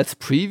als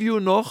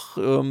Preview noch,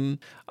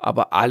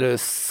 aber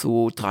alles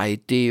so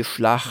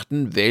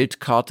 3D-Schlachten,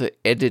 Weltkarte,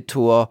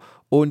 Editor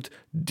und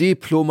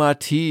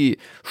Diplomatie,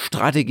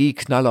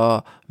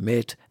 Strategieknaller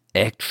mit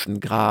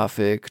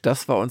Action-Grafik.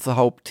 Das war unser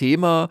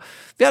Hauptthema.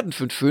 Wir hatten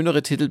schon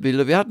schönere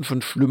Titelbilder, wir hatten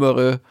schon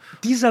schlimmere.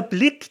 Dieser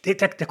Blick, der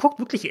guckt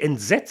wirklich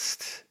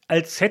entsetzt,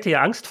 als hätte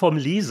er Angst vorm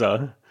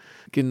Leser.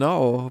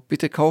 Genau,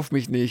 bitte kauf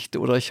mich nicht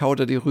oder ich hau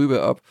dir die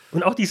Rübe ab.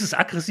 Und auch dieses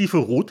aggressive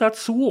Rot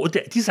dazu und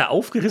dieser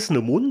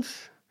aufgerissene Mund.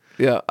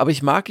 Ja, aber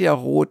ich mag ja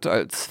Rot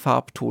als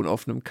Farbton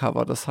auf einem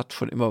Cover, das hat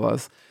schon immer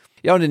was.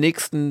 Ja, und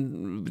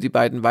die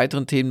beiden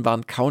weiteren Themen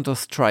waren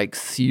Counter-Strike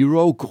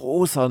Zero,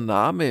 großer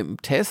Name im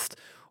Test,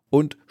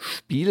 und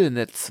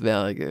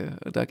Spielenetzwerke.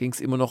 Da ging es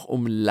immer noch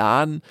um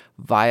LAN,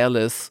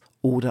 Wireless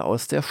oder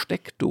aus der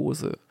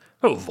Steckdose.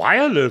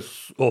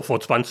 Wireless, vor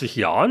 20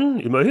 Jahren,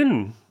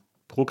 immerhin.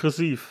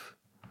 Progressiv.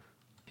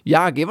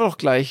 Ja, gehen wir doch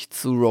gleich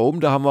zu Rome.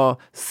 Da haben wir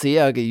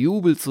sehr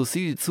gejubelt. So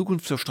sieht die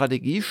Zukunft der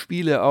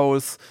Strategiespiele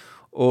aus.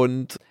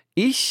 Und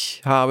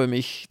ich habe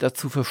mich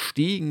dazu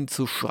verstiegen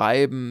zu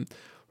schreiben,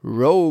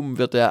 Rome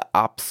wird der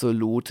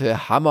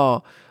absolute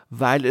Hammer,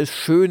 weil es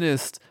schön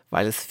ist,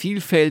 weil es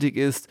vielfältig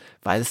ist,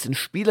 weil es den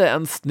Spieler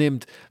ernst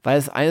nimmt, weil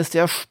es eines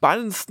der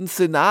spannendsten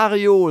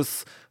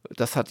Szenarios,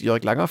 das hat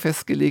Jörg Langer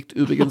festgelegt,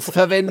 übrigens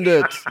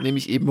verwendet,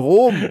 nämlich eben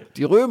Rom,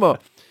 die Römer.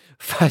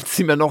 Falls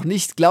Sie mir noch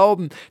nicht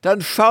glauben,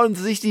 dann schauen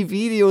Sie sich die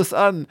Videos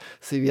an.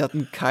 Sie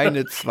werden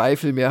keine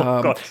Zweifel mehr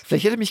haben. Gott.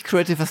 Vielleicht hätte mich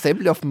Creative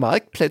Assembly auf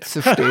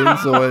Marktplätze stellen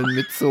sollen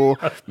mit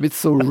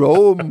so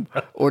Rome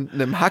und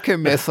einem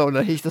Hackemesser und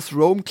dann hätte ich das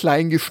Rome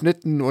klein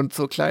geschnitten und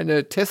so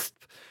kleine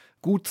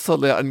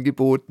Testgutzerle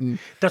angeboten.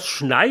 Das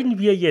schneiden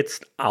wir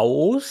jetzt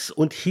aus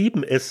und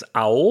heben es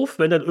auf,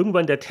 wenn dann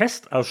irgendwann der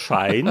Test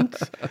erscheint.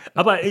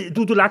 Aber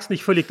du lagst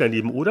nicht völlig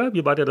daneben, oder?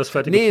 Wie war der das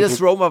fertige Nee, Produkt?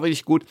 das Rome war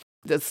wirklich gut.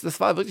 Das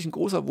war wirklich ein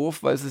großer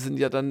Wurf, weil sie sind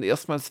ja dann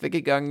erstmals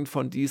weggegangen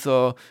von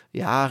dieser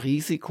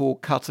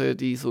Risikokarte,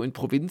 die so in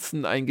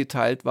Provinzen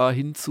eingeteilt war,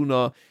 hin zu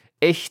einer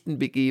echten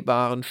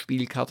begehbaren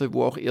Spielkarte,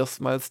 wo auch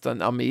erstmals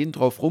dann Armeen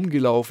drauf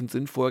rumgelaufen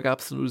sind. Vorher gab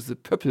es nur diese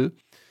Pöppel.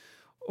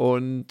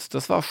 Und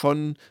das war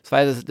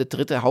ja der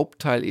dritte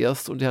Hauptteil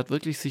erst und er hat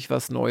wirklich sich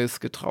was Neues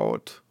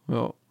getraut.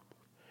 Ja.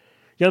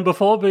 Ja, und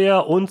bevor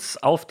wir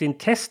uns auf den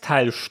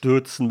Testteil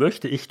stürzen,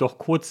 möchte ich doch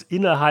kurz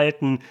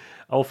innehalten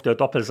auf der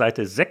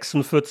Doppelseite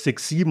 46,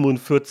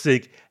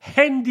 47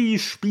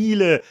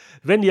 Handyspiele.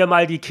 Wenn ihr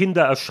mal die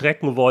Kinder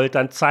erschrecken wollt,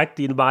 dann zeigt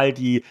ihnen mal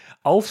die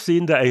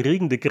aufsehende,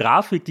 erregende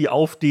Grafik, die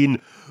auf den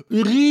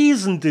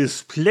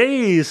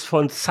Riesendisplays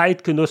von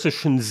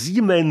zeitgenössischen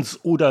Siemens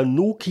oder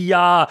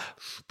Nokia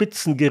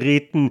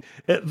Spitzengeräten,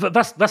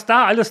 was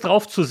da alles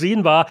drauf zu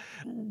sehen war,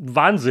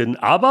 Wahnsinn.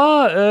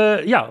 Aber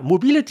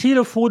mobile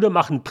Telefone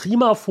machen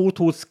prima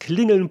Fotos,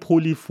 klingeln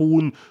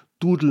polyphon,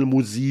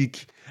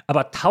 Dudelmusik,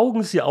 aber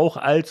taugen sie auch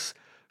als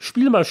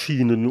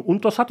Spielmaschinen.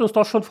 Und das hat uns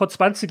doch schon vor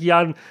 20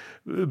 Jahren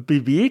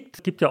bewegt.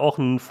 Es gibt ja auch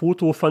ein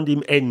Foto von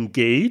dem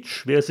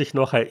N-Gage, wer sich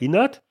noch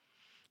erinnert.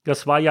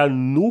 Das war ja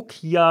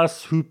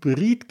Nokias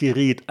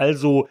Hybridgerät,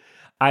 also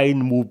ein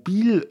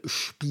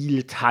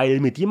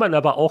Mobilspielteil, mit dem man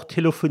aber auch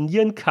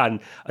telefonieren kann.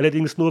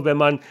 Allerdings nur, wenn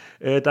man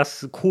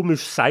das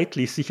komisch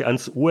seitlich sich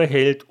ans Ohr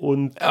hält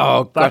und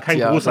war kein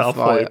großer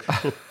Erfolg.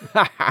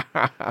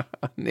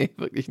 Nee,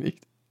 wirklich nicht.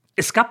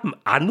 Es gab ein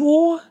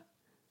Anno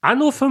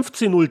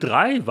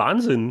 1503,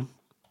 Wahnsinn.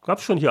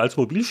 Gab's schon hier als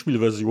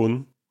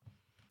Mobilspielversion.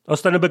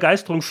 Aus deiner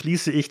Begeisterung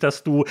schließe ich,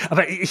 dass du,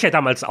 aber ich ja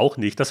damals auch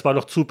nicht, das war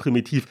noch zu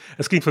primitiv.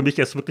 Es ging für mich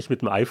erst wirklich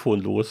mit dem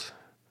iPhone los.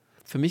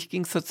 Für mich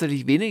ging es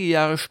tatsächlich wenige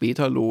Jahre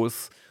später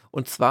los.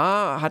 Und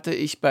zwar hatte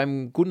ich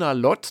beim Gunnar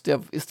Lott,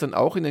 der ist dann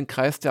auch in den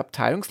Kreis der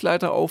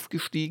Abteilungsleiter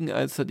aufgestiegen,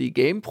 als er die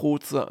GamePro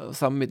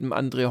zusammen mit dem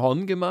André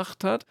Horn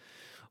gemacht hat.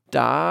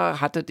 Da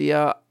hatte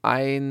der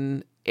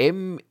ein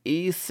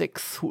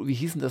ME600, wie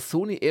hieß denn das,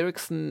 Sony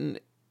Ericsson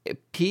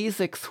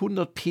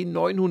P600,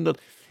 P900,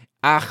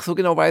 ach, so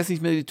genau weiß ich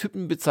nicht mehr die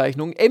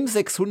Typenbezeichnung,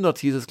 M600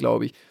 hieß es,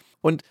 glaube ich.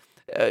 Und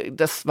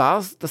das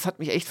hat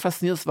mich echt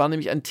fasziniert. Es war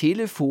nämlich ein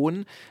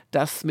Telefon,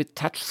 das mit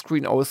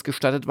Touchscreen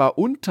ausgestattet war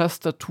und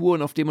Tastatur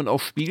und auf dem man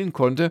auch spielen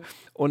konnte.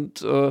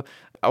 Und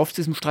auf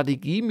diesem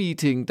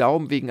Strategie-Meeting,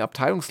 darum wegen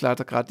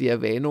Abteilungsleiter gerade die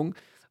Erwähnung,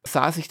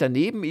 saß ich da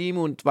neben ihm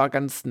und war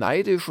ganz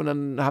neidisch. Und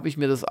dann habe ich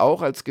mir das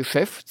auch als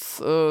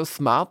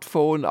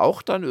Geschäfts-Smartphone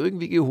auch dann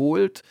irgendwie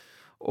geholt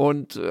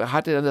und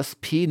hatte dann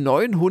das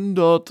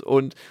P900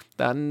 und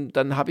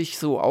dann habe ich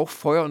so auch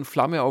Feuer und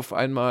Flamme auf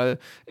einmal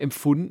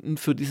empfunden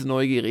für diese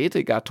neue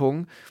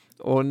Gerätegattung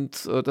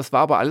und das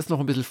war aber alles noch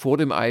ein bisschen vor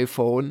dem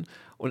iPhone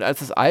und als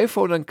das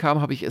iPhone dann kam,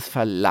 habe ich es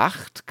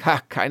verlacht,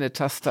 keine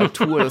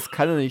Tastatur, das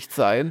kann ja nicht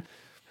sein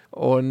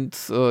und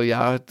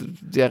ja,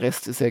 der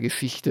Rest ist ja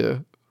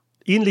Geschichte.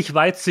 Ähnlich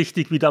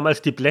weitsichtig wie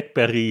damals die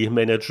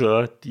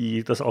BlackBerry-Manager,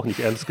 die das auch nicht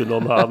ernst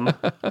genommen haben.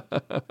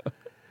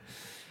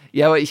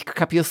 Ja, aber ich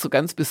kapiere es so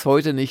ganz bis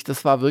heute nicht.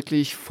 Das war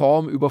wirklich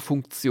Form über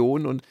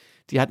Funktion und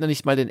die hatten ja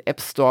nicht mal den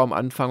App Store am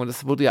Anfang und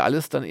das wurde ja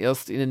alles dann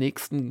erst in den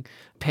nächsten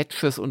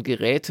Patches und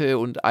Geräte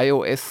und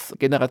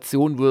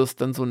iOS-Generation wurde es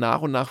dann so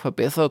nach und nach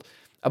verbessert,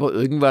 aber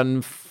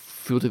irgendwann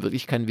führte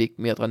wirklich kein Weg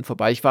mehr dran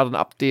vorbei. Ich war dann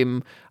ab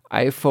dem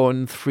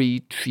iPhone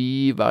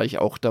 3G war ich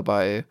auch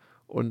dabei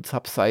und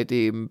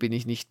seitdem bin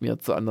ich nicht mehr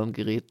zu anderen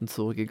Geräten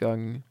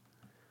zurückgegangen.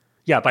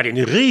 Ja, bei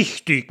den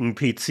richtigen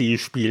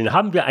PC-Spielen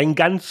haben wir einen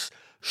ganz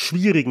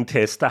schwierigen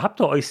Test. Da habt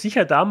ihr euch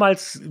sicher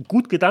damals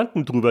gut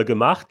Gedanken drüber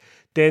gemacht,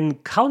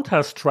 denn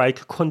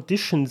Counter-Strike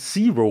Condition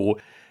Zero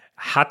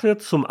hatte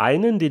zum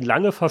einen den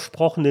lange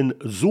versprochenen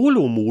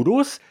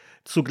Solo-Modus,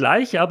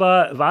 zugleich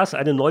aber war es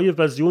eine neue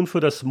Version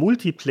für das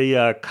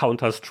Multiplayer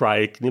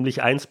Counter-Strike,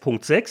 nämlich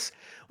 1.6.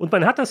 Und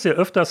man hat das ja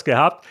öfters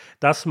gehabt,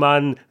 dass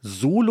man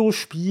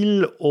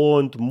Solo-Spiel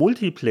und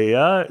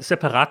Multiplayer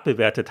separat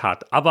bewertet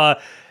hat. Aber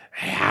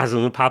ja, so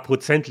ein paar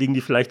Prozent liegen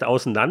die vielleicht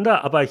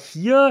auseinander, aber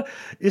hier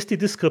ist die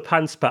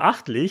Diskrepanz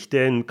beachtlich,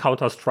 denn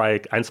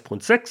Counter-Strike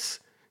 1.6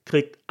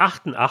 kriegt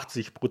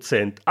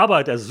 88%,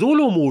 aber der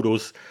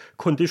Solo-Modus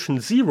Condition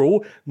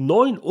Zero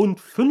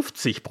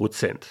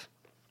 59%.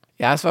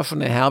 Ja, es war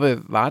schon eine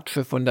herbe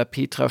Watsche von der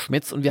Petra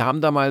Schmetz und wir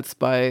haben damals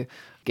bei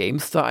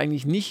GameStar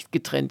eigentlich nicht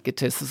getrennt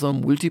getestet,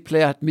 sondern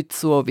Multiplayer hat mit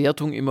zur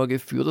Wertung immer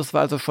geführt. Das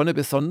war also schon eine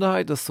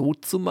Besonderheit, das so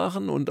zu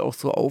machen und auch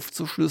so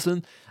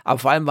aufzuschlüsseln. Aber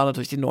vor allem war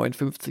natürlich die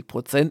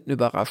 59% eine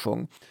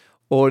Überraschung.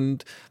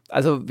 Und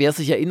also wer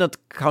sich erinnert,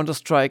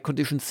 Counter-Strike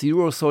Condition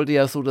Zero sollte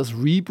ja so das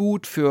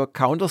Reboot für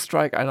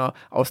Counter-Strike einer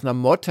aus einer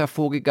Mod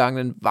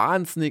hervorgegangenen,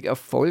 wahnsinnig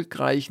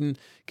erfolgreichen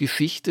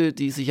Geschichte,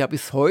 die sich ja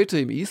bis heute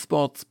im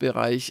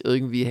E-Sports-Bereich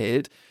irgendwie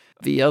hält,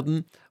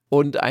 werden.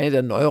 Und eine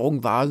der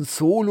Neuerungen war ein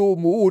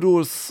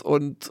Solo-Modus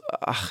und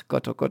ach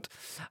Gott, oh Gott.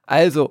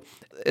 Also,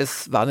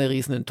 es war eine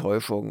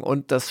Riesenenttäuschung.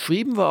 Und das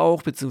schrieben wir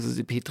auch,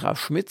 beziehungsweise Petra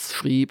Schmitz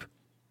schrieb,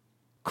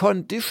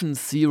 Condition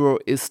Zero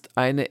ist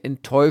eine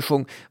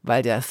Enttäuschung,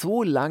 weil der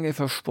so lange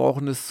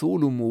versprochene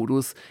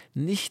Solo-Modus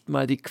nicht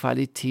mal die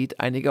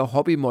Qualität einiger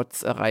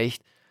Hobbymods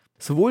erreicht.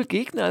 Sowohl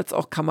Gegner als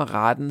auch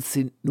Kameraden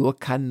sind nur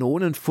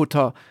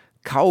Kanonenfutter,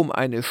 kaum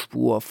eine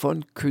Spur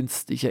von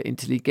künstlicher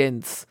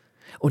Intelligenz.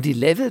 Und die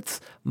Levels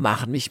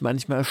machen mich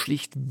manchmal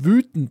schlicht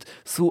wütend.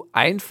 So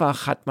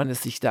einfach hat man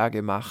es sich da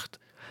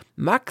gemacht.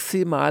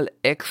 Maximal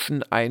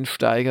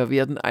Action-Einsteiger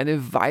werden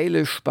eine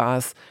Weile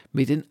Spaß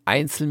mit den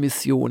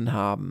Einzelmissionen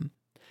haben.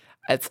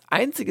 Als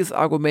einziges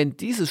Argument,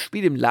 dieses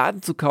Spiel im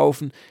Laden zu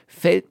kaufen,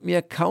 fällt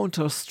mir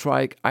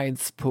Counter-Strike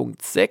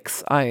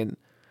 1.6 ein.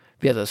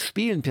 Wer das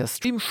Spielen per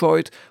Stream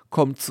scheut,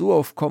 kommt so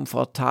auf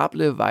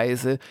komfortable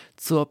Weise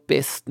zur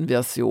besten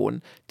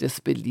Version des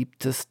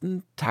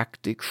beliebtesten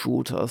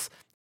Taktik-Shooters.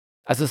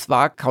 Also es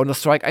war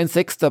Counter-Strike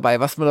 1.6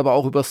 dabei, was man aber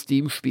auch über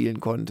Steam spielen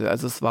konnte.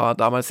 Also es war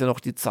damals ja noch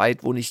die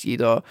Zeit, wo nicht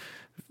jeder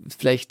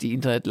vielleicht die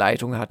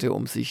Internetleitung hatte,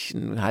 um sich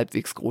ein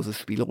halbwegs großes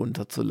Spiel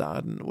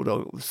runterzuladen.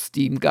 Oder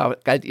Steam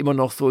galt immer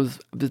noch so ein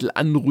bisschen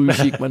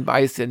anrüchig, man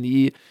weiß ja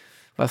nie,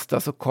 was da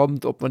so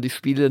kommt, ob man die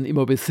Spiele dann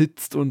immer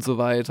besitzt und so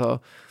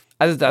weiter.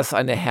 Also das ist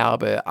eine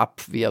herbe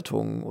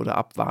Abwertung oder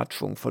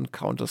Abwatschung von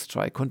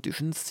Counter-Strike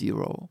Condition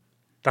Zero.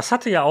 Das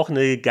hatte ja auch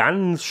eine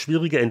ganz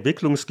schwierige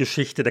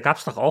Entwicklungsgeschichte. Da gab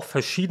es doch auch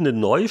verschiedene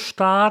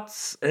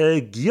Neustarts.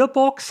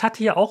 Gearbox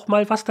hatte ja auch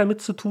mal was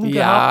damit zu tun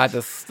gehabt.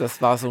 Ja,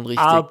 das war so ein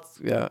richtig...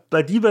 Ja.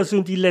 Bei die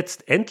Version, die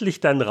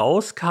letztendlich dann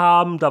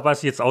rauskam, da weiß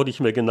ich jetzt auch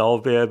nicht mehr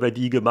genau, wer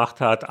die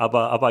gemacht hat.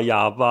 Aber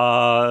ja,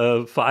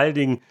 war vor allen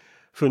Dingen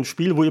für ein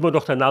Spiel, wo immer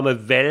noch der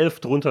Name Valve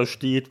drunter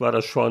steht, war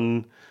das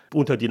schon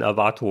unter den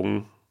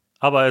Erwartungen.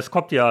 Aber es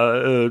kommt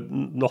ja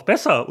noch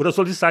besser, oder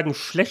soll ich sagen,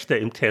 schlechter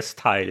im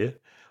Testteil.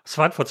 Was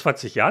war denn vor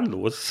 20 Jahren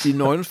los? Die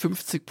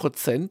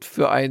 59%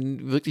 für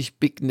einen wirklich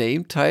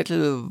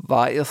Big-Name-Titel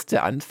war erst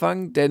der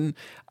Anfang, denn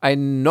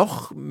ein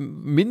noch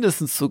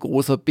mindestens so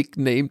großer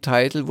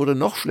Big-Name-Titel wurde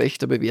noch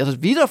schlechter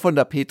bewertet. Wieder von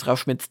der Petra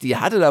Schmitz. Die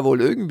hatte da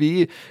wohl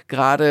irgendwie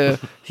gerade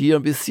hier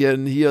ein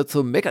bisschen hier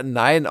zum Meckern.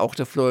 Nein, auch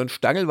der Florian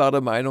Stangl war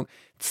der Meinung,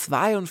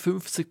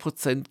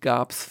 52%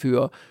 gab es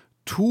für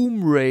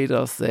Tomb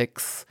Raider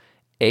 6.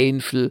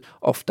 Angel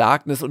of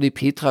Darkness, und die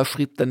Petra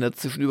schrieb dann in der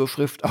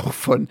Zwischenüberschrift auch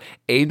von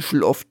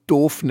Angel of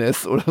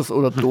Doofness oder so,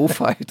 oder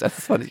Doofheit.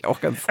 Das fand ich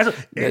auch ganz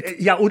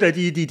nett. Ja, oder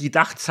die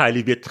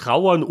Dachzeile, wir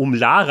trauern um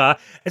Lara.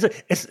 Also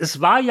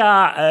es war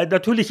ja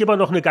natürlich immer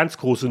noch eine ganz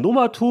große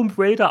Nummer, Tomb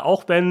Raider,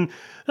 auch wenn,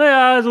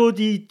 naja, so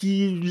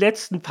die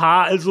letzten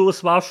paar, also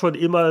es war schon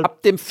immer...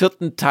 Ab dem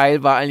 4.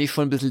 Teil war eigentlich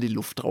schon ein bisschen die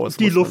Luft raus.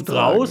 Die Luft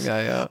raus.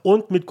 Ja, ja.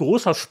 Und mit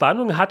großer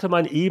Spannung hatte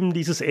man eben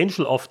dieses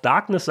Angel of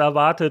Darkness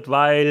erwartet,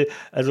 weil,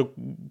 also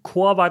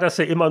Core war das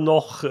ja immer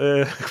noch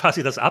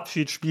quasi das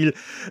Abschiedsspiel,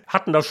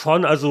 hatten da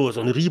schon also so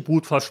ein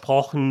Reboot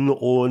versprochen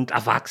und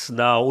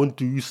erwachsener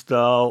und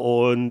düster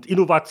und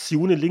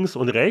Innovationen links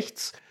und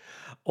rechts.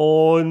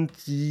 Und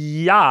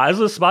ja,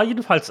 also es war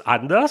jedenfalls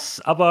anders,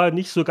 aber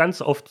nicht so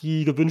ganz auf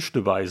die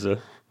gewünschte Weise.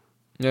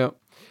 Ja.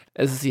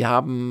 Also sie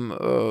haben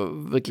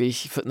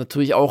wirklich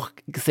natürlich auch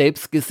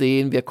selbst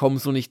gesehen, wir kommen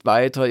so nicht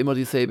weiter, immer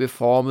dieselbe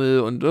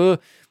Formel und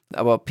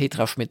aber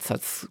Petra Schmitz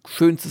hat es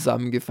schön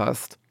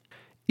zusammengefasst.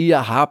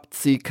 Ihr habt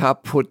sie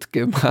kaputt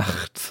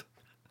gemacht.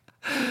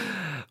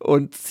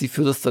 Und sie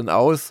führt es dann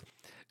aus.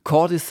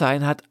 Core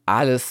Design hat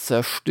alles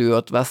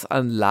zerstört, was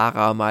an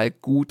Lara mal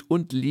gut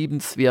und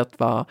liebenswert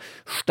war.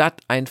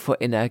 Statt ein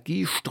vor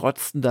Energie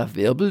strotzender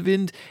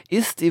Wirbelwind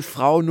ist die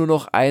Frau nur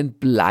noch ein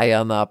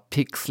bleierner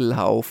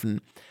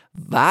Pixelhaufen.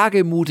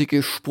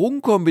 Wagemutige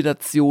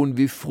Sprungkombinationen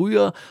wie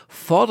früher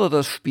fordert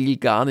das Spiel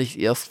gar nicht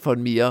erst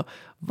von mir,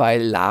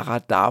 weil Lara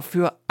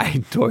dafür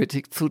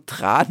eindeutig zu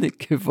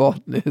tranig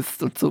geworden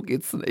ist. Und so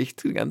geht es dann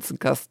echt den ganzen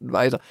Kasten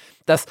weiter.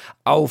 Das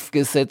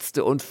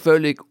aufgesetzte und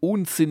völlig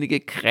unsinnige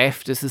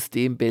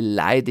Kräftesystem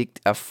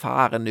beleidigt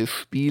erfahrene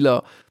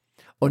Spieler.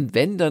 Und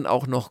wenn dann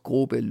auch noch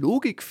grobe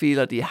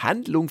Logikfehler die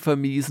Handlung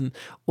vermiesen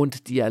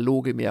und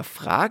Dialoge mehr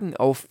Fragen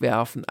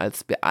aufwerfen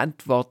als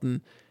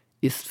beantworten,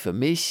 ist für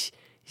mich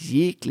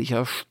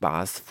jeglicher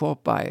Spaß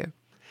vorbei.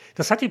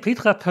 Das hat die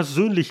Petra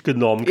persönlich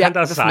genommen, ja, kann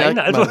das sein?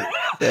 Also,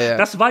 ja.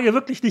 Das war ihr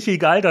wirklich nicht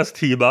egal, das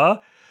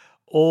Thema.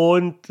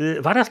 Und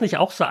war das nicht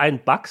auch so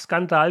ein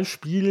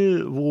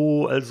Bug-Skandal-Spiel,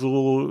 wo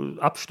also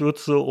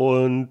Abstürze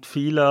und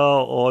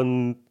Fehler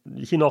und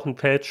hier noch ein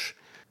Patch?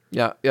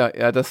 Ja,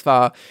 das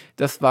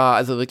war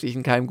also wirklich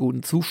in keinem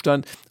guten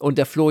Zustand. Und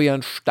der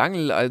Florian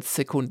Stangl als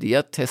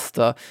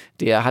Sekundärtester,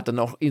 der hat dann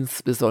auch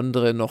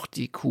insbesondere noch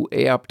die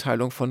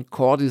QA-Abteilung von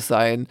Core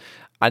Design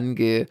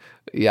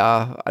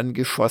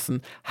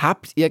angeschossen.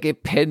 Habt ihr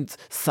gepennt?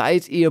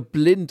 Seid ihr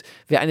blind?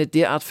 Wer eine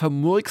derart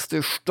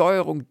vermurkste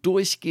Steuerung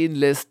durchgehen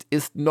lässt,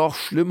 ist noch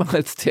schlimmer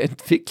als der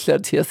Entwickler,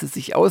 der sie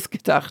sich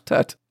ausgedacht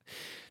hat.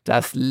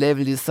 Das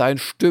Leveldesign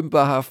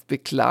stümperhaft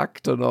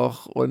beklagt er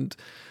noch. Und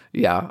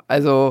ja,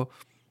 also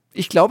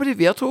ich glaube, die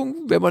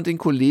Wertung, wenn man den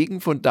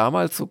Kollegen von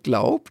damals so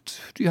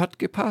glaubt, die hat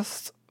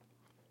gepasst.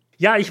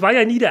 Ja, ich war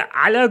ja nie der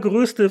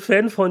allergrößte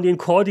Fan von den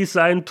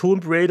Core-Design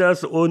Tomb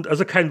Raiders und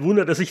also kein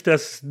Wunder, dass ich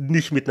das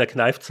nicht mit einer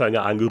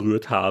Kneifzange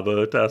angerührt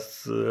habe.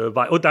 Das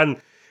war, und dann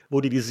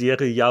wurde die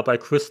Serie ja bei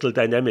Crystal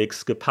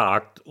Dynamics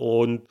geparkt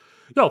und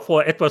ja,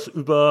 vor etwas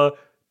über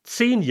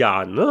 10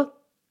 Jahren,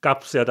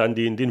 gab es ja dann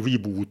den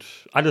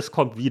Reboot. Alles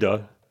kommt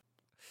wieder.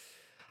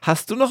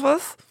 Hast du noch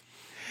was?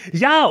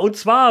 Ja, und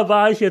zwar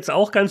war ich jetzt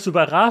auch ganz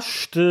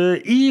überrascht,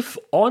 EVE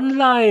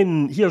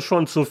Online hier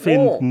schon zu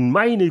finden. Oh.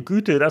 Meine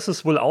Güte, das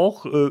ist wohl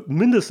auch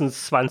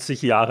mindestens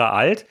 20 Jahre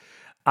alt.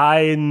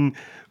 Ein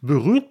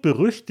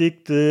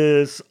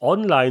berühmt-berüchtigtes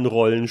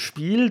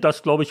Online-Rollenspiel,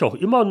 das, glaube ich, auch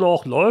immer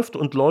noch läuft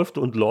und läuft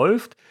und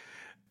läuft,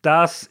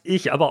 das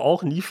ich aber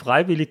auch nie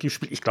freiwillig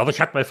gespielt. Ich glaube,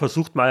 ich hatte mal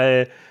versucht,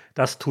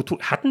 das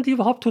Tutorial. Hatten die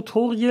überhaupt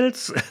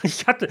Tutorials?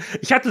 Ich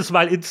hatte es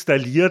mal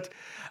installiert.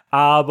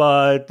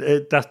 Aber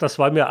das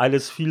war mir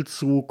alles viel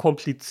zu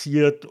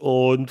kompliziert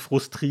und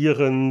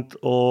frustrierend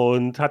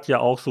und hat ja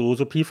auch so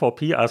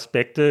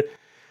PvP-Aspekte.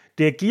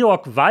 Der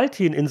Georg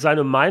Waltin in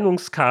seinem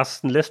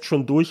Meinungskasten lässt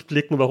schon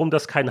durchblicken, warum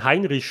das kein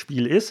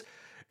Heinrich-Spiel ist.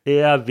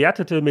 Er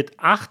wertete mit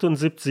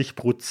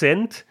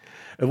 78%,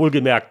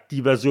 wohlgemerkt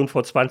die Version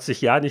vor 20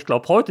 Jahren. Ich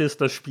glaube, heute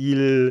ist das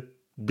Spiel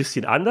ein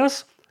bisschen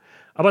anders.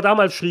 Aber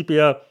damals schrieb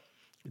er: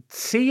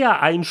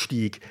 Zäher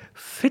Einstieg,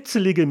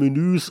 fitzelige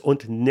Menüs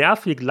und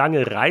nervig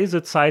lange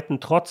Reisezeiten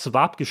trotz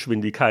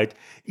Warpgeschwindigkeit.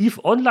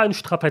 EVE Online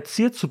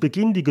strapaziert zu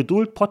Beginn die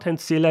Geduld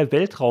potenzieller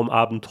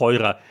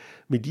Weltraumabenteurer.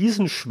 Mit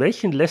diesen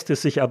Schwächen lässt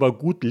es sich aber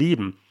gut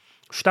leben.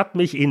 Statt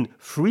mich in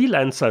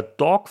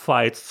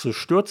Freelancer-Dogfights zu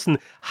stürzen,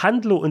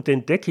 handle und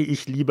entdecke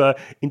ich lieber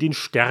in den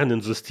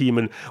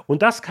Sternensystemen.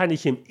 Und das kann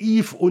ich im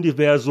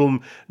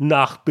EVE-Universum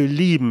nach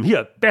Belieben.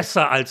 Hier,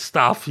 besser als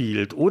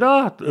Starfield,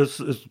 oder? Es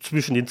ist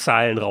zwischen den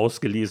Zeilen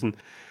rausgelesen.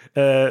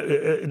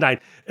 Nein.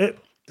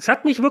 Es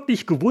hat mich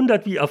wirklich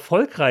gewundert, wie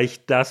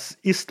erfolgreich das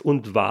ist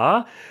und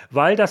war,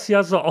 weil das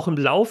ja so auch im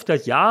Lauf der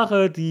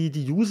Jahre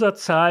die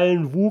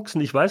Userzahlen wuchsen.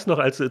 Ich weiß noch,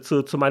 als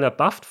zu meiner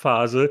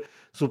Buffed-Phase,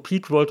 so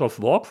Peak World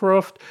of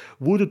Warcraft,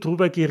 wurde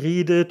drüber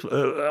geredet,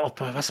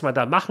 was man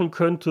da machen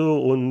könnte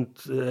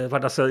und weil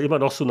das ja immer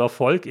noch so ein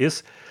Erfolg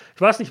ist.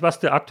 Ich weiß nicht, was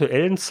die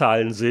aktuellen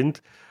Zahlen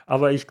sind,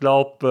 aber ich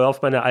glaube,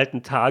 auf meine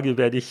alten Tage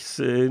werde ich es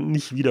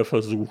nicht wieder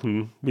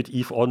versuchen mit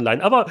EVE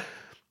Online. Aber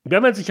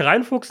wenn man sich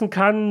reinfuchsen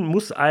kann,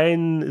 muss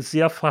ein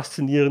sehr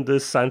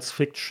faszinierendes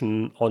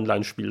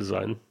Science-Fiction-Online-Spiel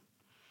sein.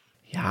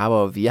 Ja,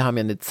 aber wir haben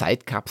ja eine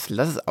Zeitkapsel,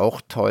 das ist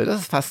auch toll. Das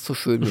ist fast so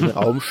schön wie ein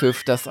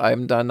Raumschiff, das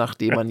einem dann,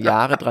 nachdem man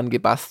Jahre dran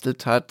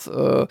gebastelt hat,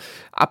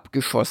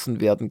 abgeschossen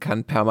werden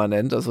kann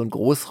permanent. Also ein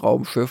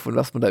Großraumschiff und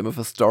was man da immer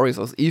für Stories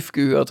aus EVE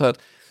gehört hat.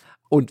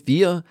 Und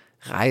wir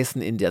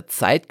reisen in der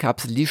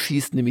Zeitkapsel, die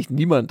schießt nämlich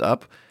niemand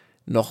ab,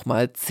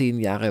 nochmal 10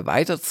 Jahre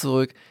weiter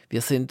zurück. Wir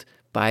sind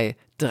bei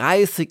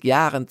 30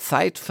 Jahren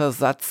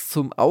Zeitversatz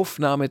zum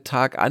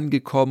Aufnahmetag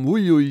angekommen.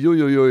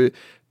 Uiuiuiui.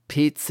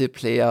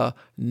 PC-Player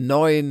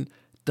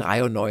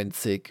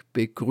 993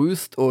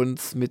 begrüßt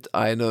uns mit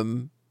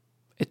einem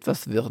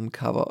etwas wirren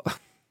Cover.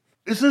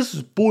 Es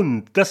ist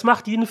bunt. Das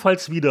macht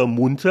jedenfalls wieder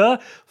munter,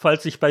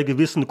 falls sich bei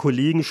gewissen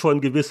Kollegen schon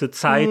gewisse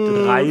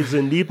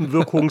Zeitreise,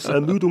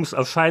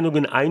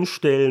 Nebenwirkungsermüdungserscheinungen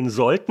einstellen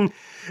sollten.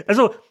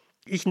 Also,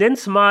 ich nenne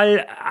es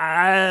mal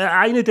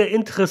eine der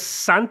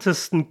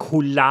interessantesten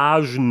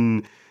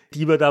Collagen,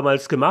 die wir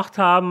damals gemacht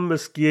haben.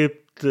 Es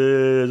gibt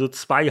so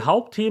 2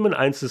 Hauptthemen.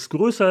 Eins ist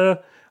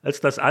größer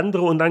als das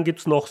andere und dann gibt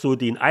es noch so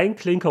den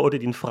Einklinker oder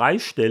den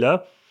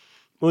Freisteller.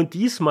 Und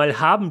diesmal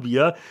haben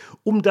wir,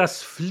 um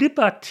das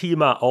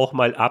Flipper-Thema auch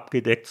mal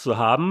abgedeckt zu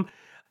haben,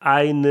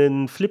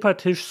 einen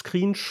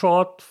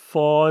Flippertisch-Screenshot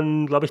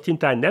von, glaube ich, dem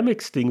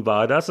Dynamics-Ding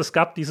war das. Es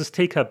gab dieses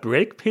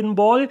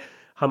Take-a-Break-Pinball,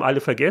 haben alle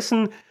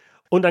vergessen.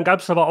 Und dann gab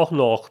es aber auch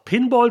noch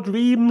Pinball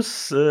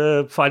Dreams,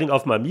 vor allen Dingen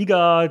auf dem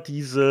Amiga.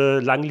 Diese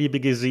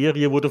langlebige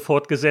Serie wurde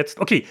fortgesetzt.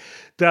 Okay,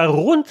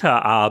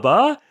 darunter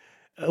aber,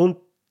 und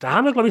da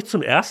haben wir, glaube ich,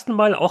 zum ersten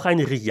Mal auch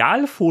ein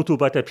Realfoto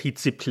bei der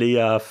PC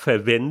Player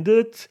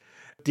verwendet.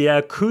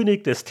 Der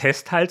König des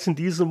Testteils in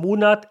diesem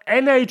Monat,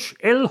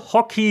 NHL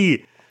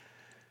Hockey.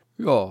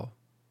 Ja.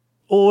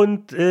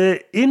 Und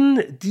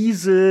in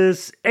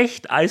dieses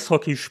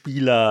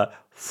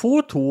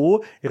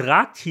Echt-Eishockeyspieler-Foto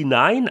ragt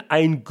hinein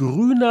ein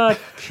grüner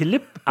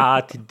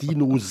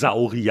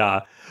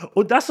Clipart-Dinosaurier.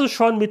 Und das ist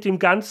schon mit dem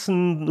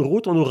ganzen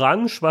Rot und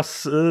Orange,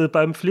 was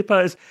beim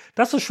Flipper ist,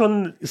 das ist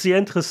schon sehr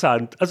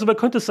interessant. Also man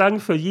könnte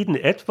sagen, für jeden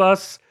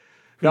etwas.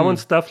 Wir haben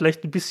uns da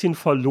vielleicht ein bisschen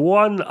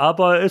verloren,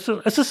 aber es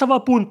ist aber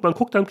bunt. Man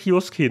guckt am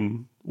Kiosk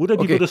hin.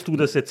 Oder wie würdest du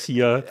das jetzt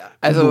hier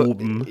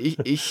loben?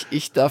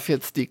 Ich darf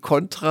jetzt die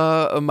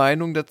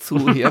Kontra-Meinung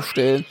dazu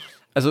herstellen.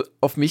 Also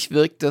auf mich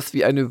wirkt das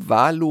wie eine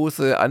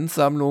wahllose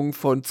Ansammlung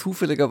von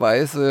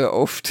zufälligerweise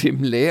auf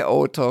dem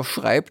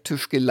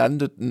Layouter-Schreibtisch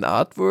gelandeten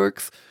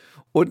Artworks.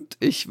 Und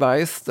ich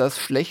weiß, das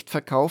schlecht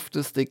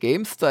verkaufteste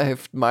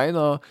GameStar-Heft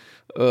meiner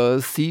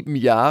 7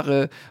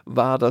 Jahre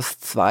war das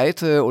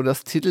 2. und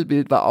das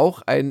Titelbild war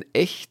auch ein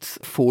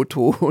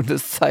Echtfoto und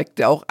es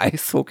zeigte auch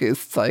Eishockey,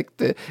 es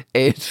zeigte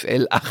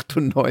NHL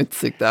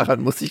 98,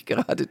 daran muss ich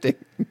gerade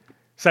denken.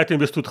 Seitdem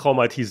bist du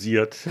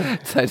traumatisiert.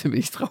 Seitdem bin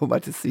ich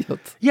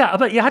traumatisiert. Ja,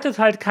 aber ihr hattet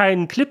halt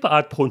keinen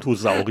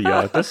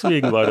Clipart-Brontosaurier,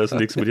 deswegen war das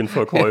nichts mit den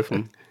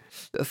Verkäufen.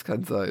 Das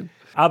kann sein.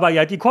 Aber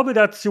ja, die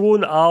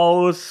Kombination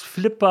aus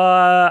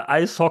Flipper,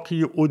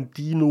 Eishockey und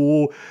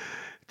Dino,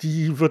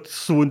 die wird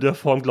es so in der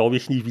Form, glaube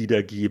ich, nie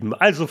wieder geben.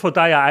 Also von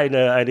daher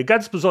eine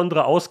ganz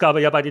besondere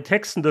Ausgabe. Ja, bei den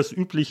Texten das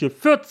übliche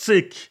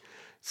 40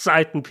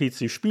 Seiten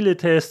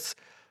PC-Spieletests,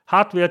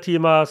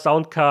 Hardware-Thema,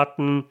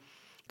 Soundkarten,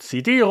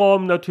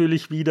 CD-ROM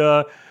natürlich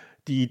wieder,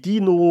 die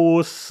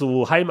Dinos,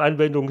 so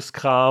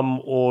Heimanwendungskram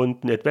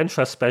und ein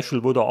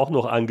Adventure-Special wurde auch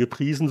noch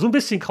angepriesen. So ein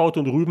bisschen Kraut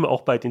und Rüben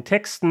auch bei den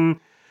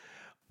Texten.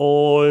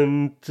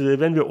 Und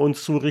wenn wir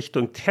uns so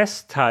Richtung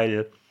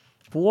Testteil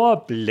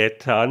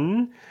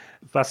vorblättern,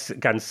 was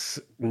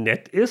ganz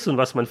nett ist und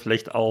was man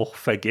vielleicht auch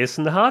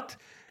vergessen hat.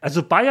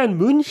 Also Bayern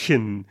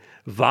München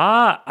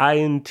war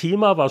ein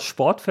Thema, was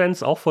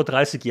Sportfans auch vor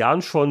 30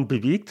 Jahren schon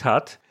bewegt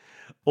hat.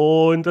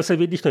 Und das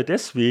erwähne ich nur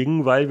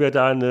deswegen, weil wir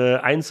da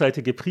eine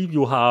einseitige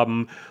Preview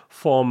haben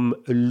vom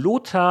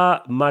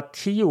Lothar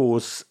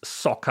Matthäus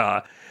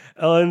Soccer.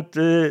 Und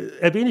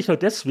erwähne ich nur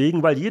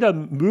deswegen, weil jeder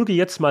möge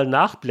jetzt mal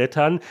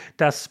nachblättern,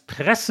 das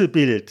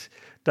Pressebild,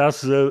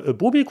 das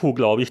Bobiko,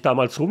 glaube ich,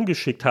 damals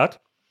rumgeschickt hat,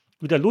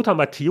 wie der Lothar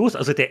Matthäus,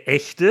 also der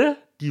echte,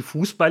 die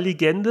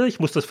Fußballlegende.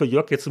 Ich muss das für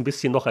Jörg jetzt ein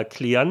bisschen noch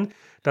erklären,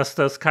 dass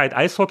das kein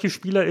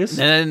Eishockeyspieler ist.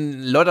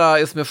 Nein, Lothar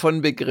ist mir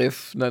von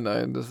Begriff.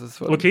 Nein, das ist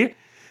von... Okay,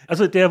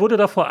 also der wurde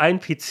da vor einen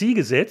PC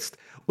gesetzt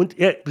und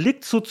er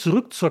blickt so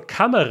zurück zur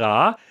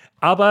Kamera,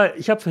 aber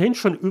ich habe vorhin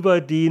schon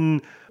über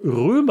den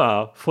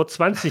Römer vor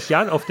 20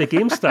 Jahren auf der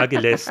GameStar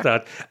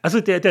gelästert. Also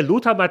der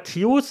Lothar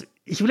Matthäus,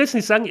 ich will jetzt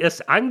nicht sagen, er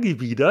ist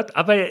angewidert,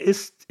 aber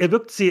er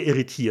wirkt sehr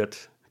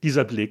irritiert,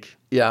 dieser Blick.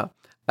 Ja.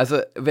 Also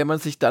wenn man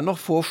sich dann noch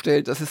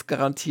vorstellt, das ist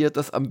garantiert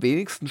das am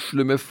wenigsten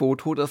schlimme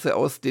Foto, dass er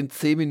aus den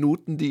 10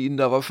 Minuten, die ihnen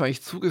da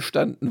wahrscheinlich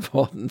zugestanden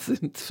worden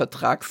sind,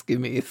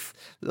 vertragsgemäß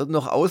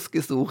noch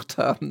ausgesucht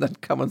haben, dann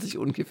kann man sich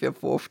ungefähr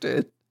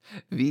vorstellen,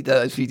 wie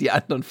die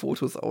anderen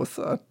Fotos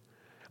aussahen.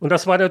 Und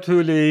das war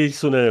natürlich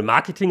so eine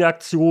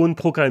Marketingaktion.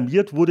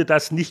 Programmiert wurde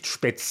das nicht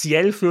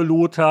speziell für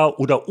Lothar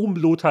oder um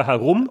Lothar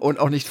herum. Und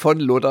auch nicht von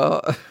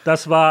Lothar.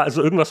 Das war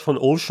also irgendwas von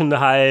Ocean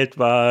halt,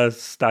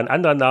 was da einen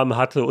anderen Namen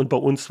hatte. Und bei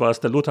uns war es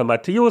der Lothar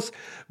Matthäus.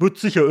 Wird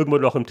sicher irgendwo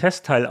noch im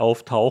Testteil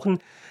auftauchen.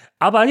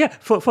 Aber ja,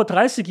 vor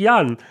 30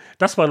 Jahren,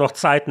 das waren noch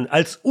Zeiten,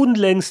 als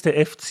unlängst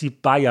der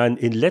FC Bayern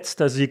in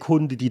letzter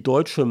Sekunde die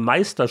deutsche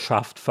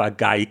Meisterschaft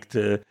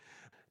vergeigte.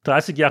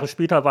 30 Jahre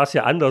später war es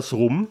ja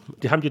andersrum.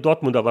 Die haben die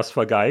Dortmunder was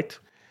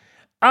vergeigt.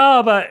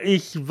 Aber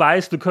ich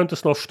weiß, du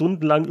könntest noch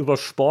stundenlang über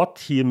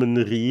Sportthemen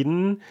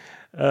reden.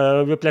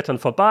 Wir blättern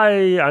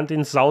vorbei an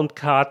den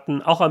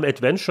Soundkarten, auch am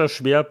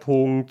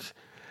Adventure-Schwerpunkt.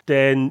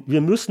 Denn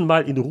wir müssen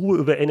mal in Ruhe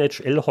über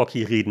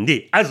NHL-Hockey reden.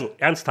 Nee, also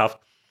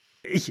ernsthaft.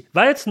 Ich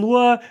war jetzt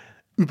nur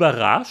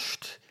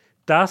überrascht,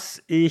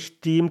 dass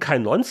ich dem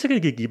kein 90er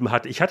gegeben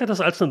hatte. Ich hatte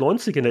das als eine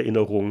 90er in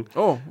Erinnerung.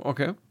 Oh,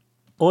 okay.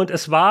 Und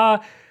es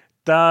war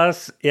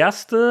das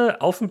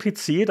erste auf dem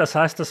PC, das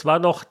heißt, das war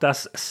noch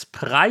das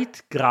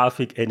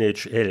Sprite-Grafik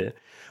NHL.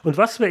 Und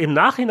was wir im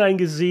Nachhinein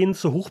gesehen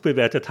zu hoch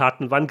bewertet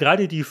hatten, waren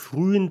gerade die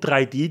frühen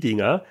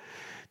 3D-Dinger.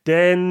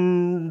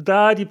 Denn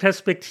da die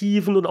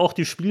Perspektiven und auch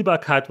die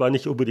Spielbarkeit war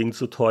nicht unbedingt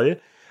so toll.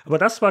 Aber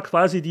das war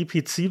quasi die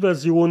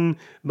PC-Version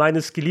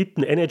meines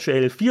geliebten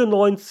NHL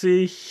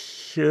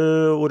 94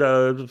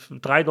 oder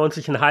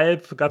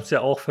 93,5. Gab es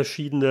ja auch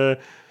verschiedene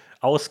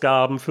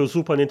Ausgaben für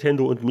Super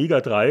Nintendo und Mega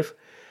Drive.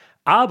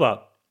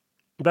 Aber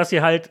was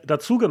sie halt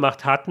dazu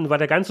gemacht hatten, war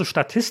der ganze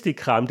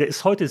Statistikkram, der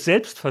ist heute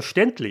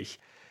selbstverständlich.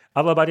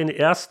 Aber bei den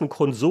ersten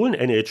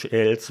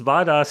Konsolen-NHLs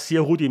war das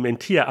sehr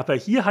rudimentär. Aber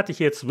hier hatte ich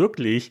jetzt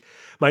wirklich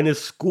meine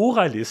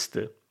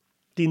Scorerliste,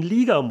 den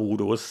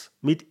Liga-Modus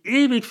mit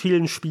ewig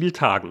vielen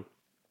Spieltagen,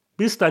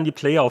 bis dann die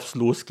Playoffs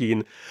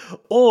losgehen.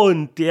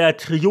 Und der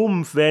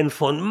Triumph, wenn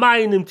von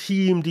meinem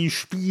Team die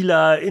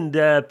Spieler in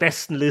der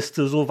besten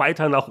Liste so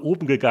weiter nach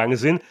oben gegangen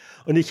sind.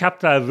 Und ich habe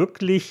da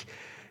wirklich,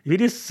 ich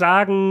will jetzt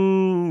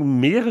sagen,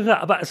 mehrere,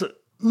 aber also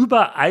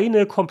über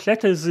eine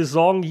komplette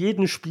Saison,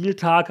 jeden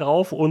Spieltag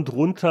rauf und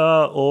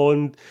runter.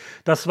 Und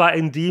das war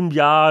in dem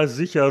Jahr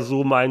sicher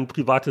so mein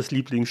privates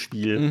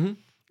Lieblingsspiel.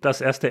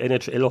 Das erste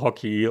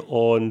NHL-Hockey.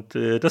 Und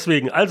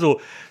deswegen,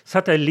 also, es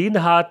hat der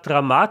Lenhardt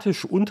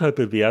dramatisch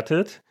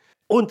unterbewertet.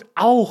 Und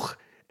auch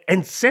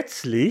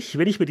entsetzlich,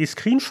 wenn ich mir die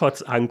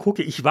Screenshots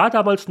angucke, ich war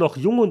damals noch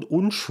jung und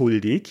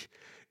unschuldig.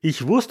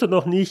 Ich wusste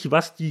noch nicht,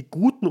 was die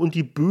guten und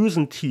die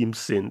bösen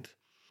Teams sind.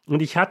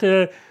 Und ich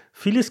hatte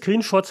viele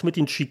Screenshots mit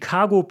den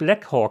Chicago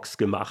Blackhawks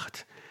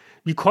gemacht.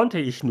 Wie konnte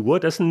ich nur?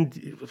 Das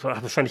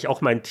war wahrscheinlich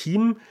auch mein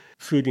Team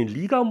für den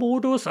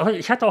Liga-Modus. Aber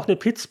ich hatte auch eine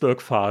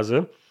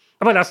Pittsburgh-Phase.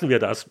 Aber lassen wir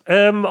das.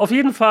 Auf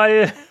jeden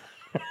Fall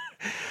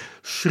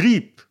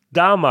schrieb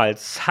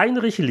damals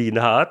Heinrich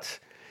Lenhardt,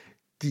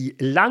 die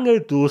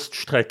lange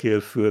Durststrecke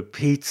für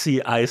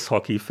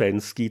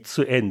PC-Eishockey-Fans geht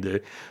zu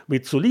Ende.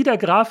 Mit solider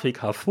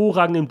Grafik,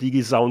 hervorragendem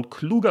Digisound,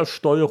 kluger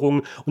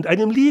Steuerung und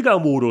einem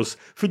Liga-Modus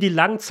für die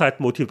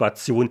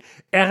Langzeitmotivation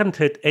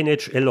erntet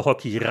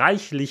NHL-Hockey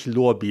reichlich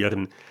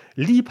Lorbeeren.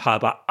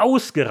 Liebhaber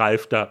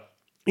ausgereifter,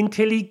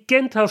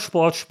 intelligenter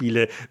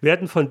Sportspiele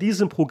werden von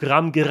diesem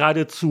Programm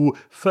geradezu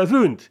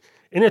verwöhnt.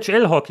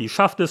 NHL-Hockey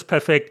schafft es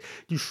perfekt,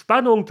 die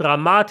Spannung,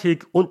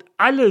 Dramatik und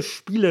alle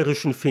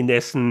spielerischen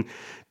Finessen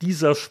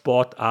dieser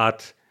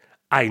Sportart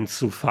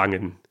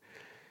einzufangen.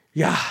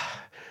 Ja,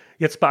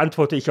 jetzt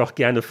beantworte ich auch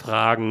gerne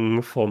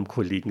Fragen vom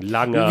Kollegen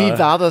Langer. Wie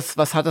war das?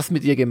 Was hat das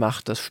mit dir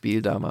gemacht, das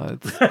Spiel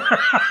damals?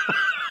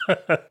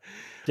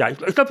 Ja, ich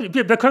glaube,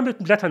 wir können mit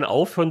den Blättern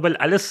aufhören, weil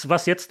alles,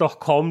 was jetzt noch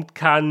kommt,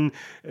 kann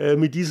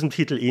mit diesem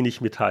Titel eh nicht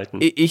mithalten.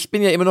 Ich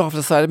bin ja immer noch auf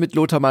der Seite mit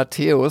Lothar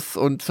Matthäus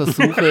und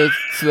versuche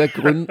zu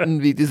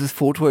ergründen, wie dieses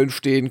Foto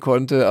entstehen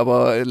konnte,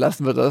 aber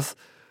lassen wir das.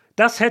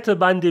 Das hätte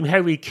man dem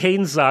Harry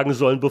Kane sagen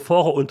sollen,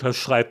 bevor er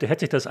unterschreibt. Der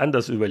hätte sich das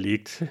anders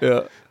überlegt.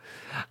 Ja.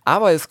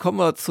 Aber jetzt kommen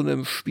wir zu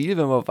einem Spiel,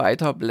 wenn wir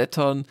weiter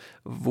blättern,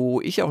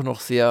 wo ich auch noch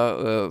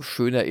sehr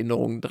schöne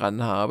Erinnerungen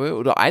dran habe.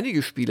 Oder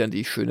einige Spiele, an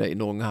die ich schöne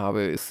Erinnerungen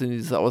habe, ist in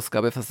dieser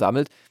Ausgabe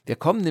versammelt. Wir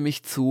kommen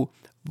nämlich zu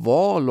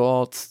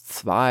Warlords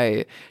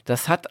 2.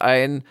 Das hat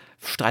ein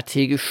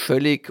strategisch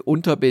völlig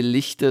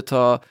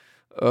unterbelichteter,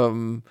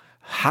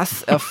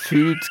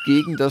 hasserfüllt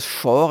gegen das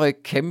Genre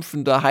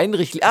kämpfender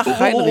Heinrich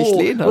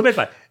Lenhardt. Moment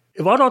mal.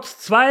 Warlords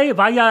 2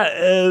 war ja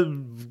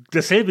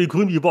dasselbe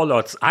Grün wie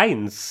Warlords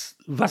 1,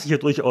 was ich ja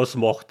durchaus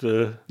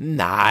mochte.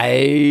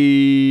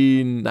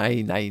 Nein.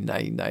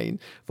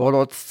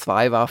 Warlords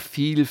 2 war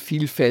viel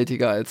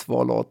vielfältiger als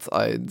Warlords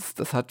 1.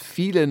 Das hat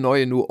viele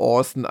neue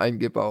Nuancen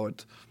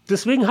eingebaut.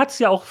 Deswegen hat es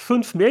ja auch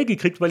 5 mehr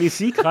gekriegt, weil ich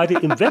sehe gerade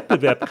im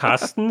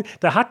Wettbewerbkasten,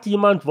 da hat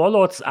jemand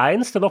Warlords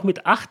 1 dann noch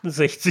mit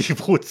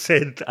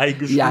 68%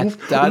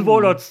 eingestuft und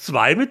Warlords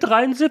 2 mit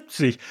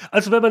 73.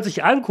 Also wenn man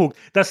sich anguckt,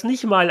 dass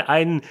nicht mal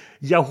ein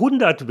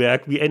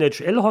Jahrhundertwerk wie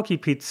NHL Hockey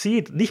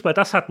PC, nicht mal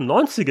das hat einen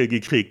 90er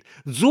gekriegt.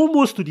 So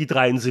musst du die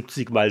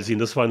 73 mal sehen,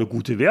 das war eine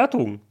gute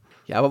Wertung.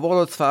 Ja, aber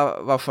Warlords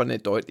war schon eine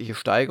deutliche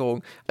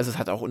Steigerung. Also es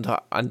hat auch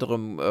unter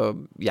anderem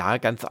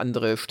ganz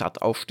andere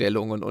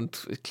Startaufstellungen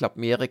und ich glaube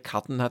mehrere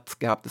Karten hat es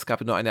gehabt. Es gab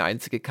nur eine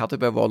einzige Karte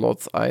bei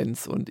Warlords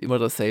 1 und immer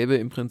dasselbe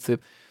im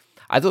Prinzip.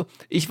 Also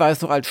ich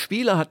weiß noch, als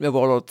Spieler hat mir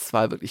Warlords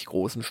 2 wirklich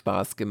großen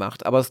Spaß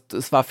gemacht, aber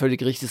es war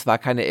völlig richtig, es war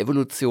keine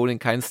Evolution in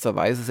keinster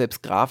Weise.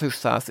 Selbst grafisch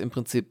sah es im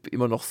Prinzip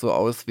immer noch so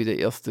aus wie der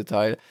erste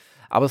Teil.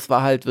 Aber es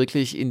war halt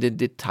wirklich in den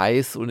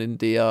Details und in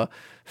der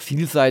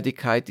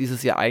Vielseitigkeit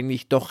dieses ja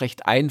eigentlich doch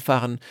recht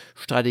einfachen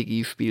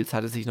Strategiespiels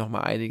hatte sich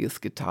nochmal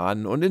einiges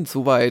getan. Und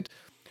insoweit,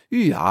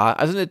 ja,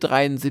 also eine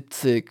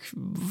 73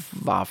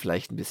 war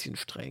vielleicht ein bisschen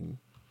streng.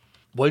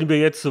 Wollen wir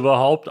jetzt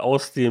überhaupt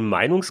aus dem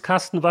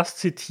Meinungskasten was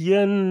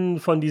zitieren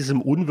von diesem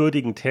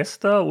unwürdigen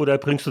Tester oder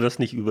bringst du das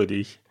nicht über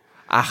dich?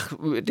 Ach,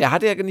 der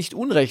hatte ja nicht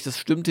Unrecht, das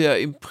stimmte ja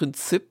im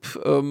Prinzip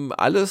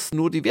alles,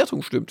 nur die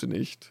Wertung stimmte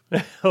nicht.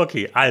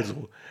 Okay,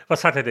 also,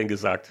 was hat er denn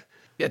gesagt?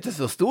 Ja, das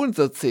wirst du uns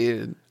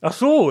erzählen. Ach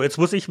so, jetzt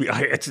muss ich mir,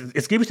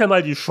 jetzt gebe ich da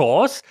mal die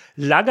Chance.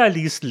 Langer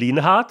liest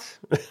Lenhardt.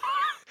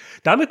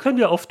 Damit können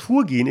wir auf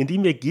Tour gehen,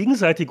 indem wir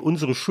gegenseitig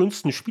unsere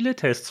schönsten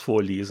Spieletests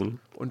vorlesen.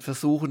 Und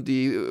versuchen,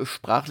 die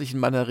sprachlichen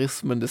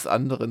Mannerismen des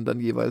anderen dann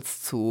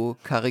jeweils zu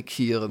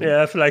karikieren.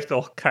 Ja, vielleicht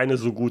auch keine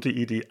so gute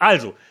Idee.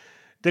 Also,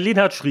 der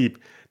Lenhardt schrieb,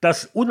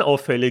 das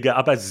unauffällige,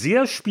 aber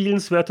sehr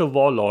spielenswerte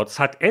Warlords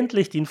hat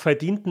endlich den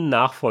verdienten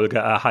Nachfolger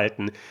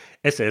erhalten.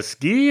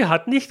 SSG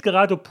hat nicht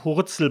gerade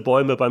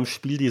Purzelbäume beim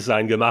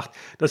Spieldesign gemacht.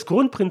 Das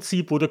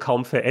Grundprinzip wurde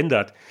kaum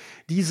verändert.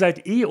 Die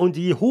seit eh und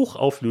je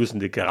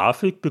hochauflösende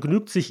Grafik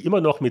begnügt sich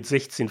immer noch mit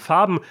 16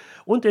 Farben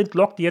und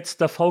entlockt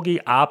jetzt der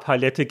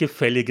VGA-Palette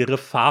gefälligere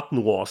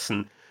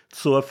Farbnuancen.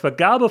 Zur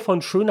Vergabe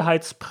von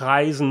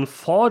Schönheitspreisen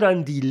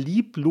fordern die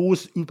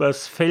lieblos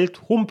übers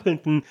Feld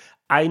humpelnden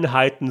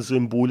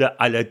Einheitensymbole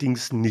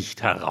allerdings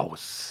nicht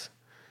heraus.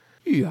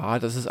 Ja,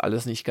 das ist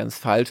alles nicht ganz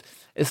falsch.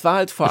 Es war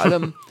halt vor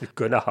allem,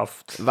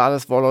 gönnerhaft. War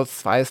das Warlords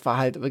 2, es war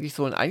halt wirklich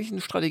so eigentlich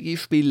ein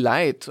Strategiespiel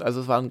light.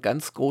 Also es war ein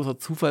ganz großer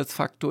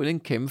Zufallsfaktor in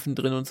den Kämpfen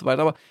drin und so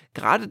weiter. Aber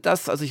gerade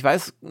das, also ich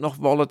weiß noch,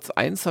 Warlords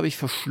 1 habe ich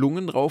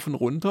verschlungen rauf und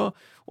runter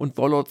und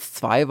Warlords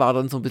 2 war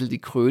dann so ein bisschen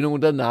die Krönung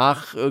und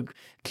danach,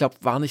 ich glaube,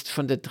 war nicht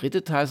schon der 3.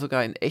 Teil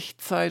sogar in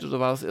Echtzeit oder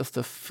war das erst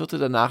der 4.?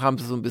 Danach haben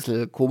sie so ein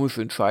bisschen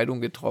komische Entscheidungen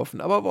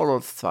getroffen. Aber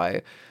Warlords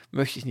 2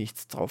 möchte ich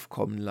nichts drauf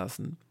kommen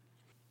lassen.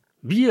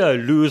 Wir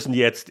lösen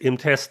jetzt im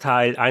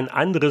Testteil ein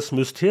anderes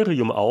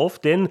Mysterium auf,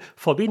 denn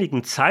vor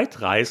wenigen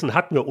Zeitreisen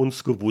hatten wir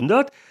uns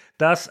gewundert,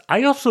 dass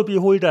Eye of the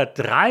Beholder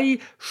 3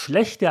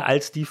 schlechter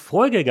als die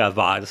Vorgänger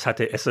war. Das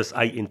hatte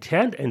SSI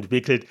intern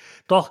entwickelt.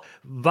 Doch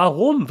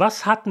warum?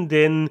 Was hatten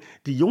denn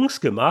die Jungs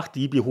gemacht,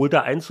 die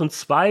Beholder 1 und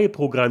 2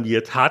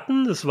 programmiert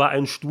hatten? Das war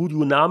ein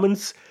Studio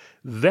namens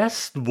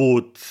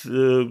Westwood,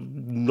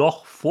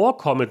 noch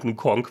vorkommenden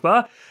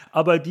Conquer,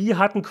 aber die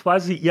hatten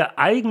quasi ihr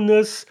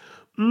eigenes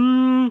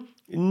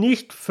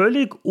nicht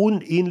völlig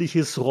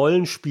unähnliches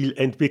Rollenspiel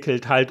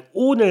entwickelt, halt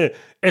ohne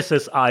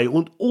SSI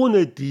und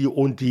ohne die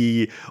und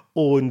die.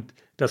 Und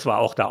das war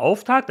auch der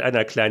Auftakt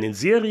einer kleinen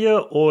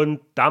Serie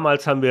und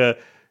damals haben wir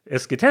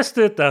es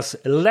getestet, das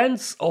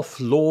Lens of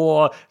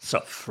Lore, The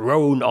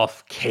Throne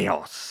of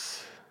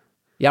Chaos.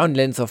 Ja, und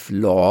Lens of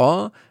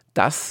Lore,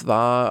 das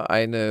war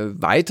eine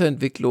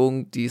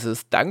Weiterentwicklung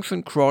dieses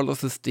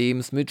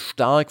Dungeon-Crawler-Systems mit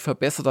stark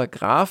verbesserter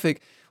Grafik.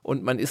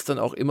 Und man ist dann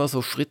auch immer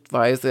so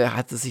schrittweise,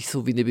 hat es sich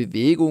so wie eine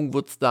Bewegung,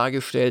 wurde es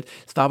dargestellt.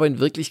 Es war aber in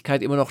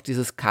Wirklichkeit immer noch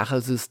dieses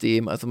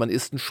Kachelsystem. Also man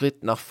ist einen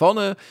Schritt nach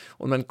vorne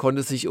und man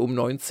konnte sich um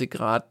 90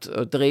 Grad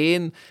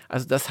drehen.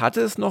 Also das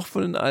hatte es noch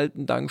von den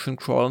alten Dungeon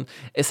Crawlern.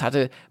 Es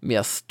hatte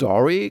mehr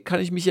Story,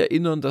 kann ich mich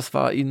erinnern. Das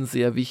war ihnen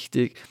sehr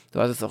wichtig. Du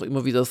hattest auch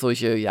immer wieder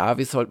solche, ja,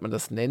 wie sollte man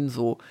das nennen,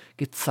 so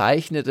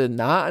gezeichnete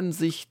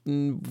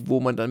Nahansichten,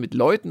 wo man dann mit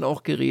Leuten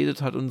auch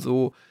geredet hat und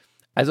so.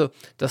 Also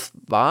das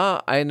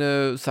war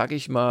eine, sag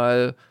ich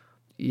mal,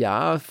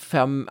 ja,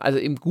 also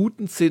im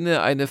guten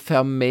Sinne eine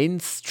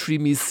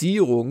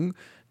Vermainstreamisierung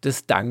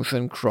des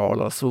Dungeon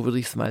Crawlers, so würde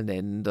ich es mal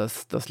nennen,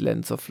 das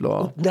Lens of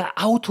Lore. Und eine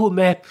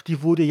Automap,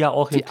 die wurde ja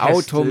auch im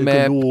Test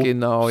gelobt.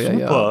 Genau,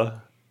 super.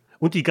 Ja.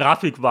 Und die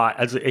Grafik war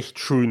also echt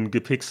schön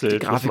gepixelt, die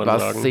Grafik muss man war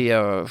sagen.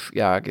 Sehr,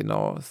 ja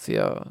genau,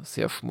 sehr,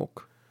 sehr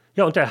schmuck.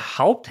 Ja, und der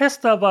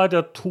Haupttester war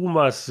der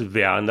Thomas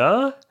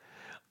Werner.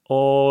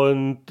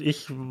 Und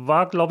ich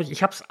war, glaube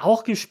ich habe es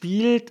auch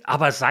gespielt,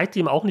 aber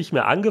seitdem auch nicht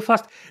mehr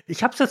angefasst.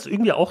 Ich habe es jetzt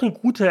irgendwie auch in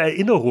guter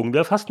Erinnerung.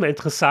 Wäre fast mal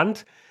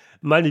interessant,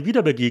 mal eine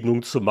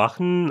Wiederbegegnung zu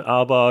machen.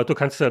 Aber du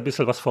kannst ja ein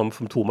bisschen was vom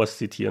Thomas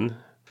zitieren.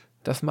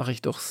 Das mache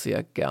ich doch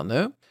sehr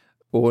gerne.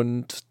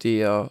 Und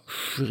der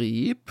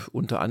schrieb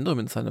unter anderem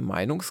in seinem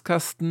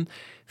Meinungskasten: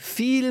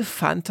 Viel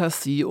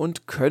Fantasie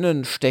und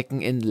Können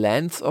stecken in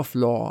Lands of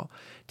Lore.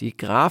 Die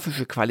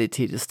grafische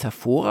Qualität ist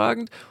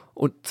hervorragend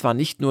und zwar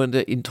nicht nur in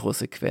der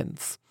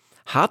Intro-Sequenz.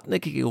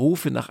 Hartnäckige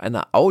Rufe nach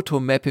einer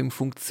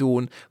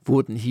Automapping-Funktion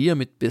wurden hier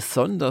mit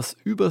besonders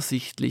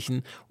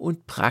übersichtlichen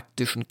und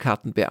praktischen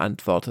Karten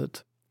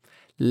beantwortet.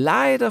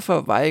 Leider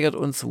verweigert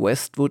uns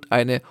Westwood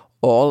eine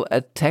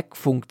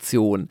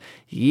All-Attack-Funktion.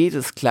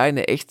 Jedes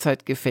kleine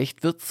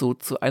Echtzeitgefecht wird so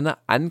zu einer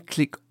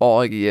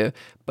Anklick-Orgie,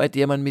 bei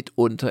der man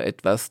mitunter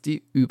etwas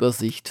die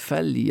Übersicht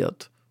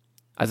verliert.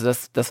 Also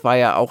das war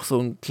ja auch so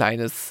ein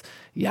kleines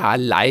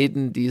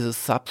Leiden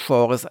dieses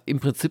Subgenres, im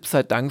Prinzip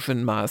seit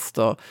Dungeon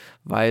Master,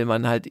 weil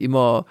man halt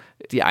immer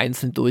die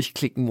einzeln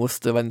durchklicken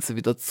musste, wenn sie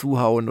wieder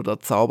zuhauen oder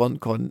zaubern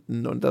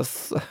konnten. Und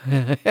das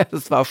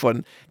war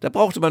schon, da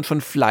brauchte man schon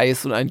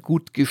Fleiß und einen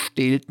gut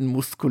gestählten,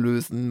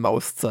 muskulösen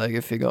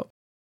Mauszeigefinger.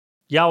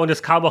 Ja, und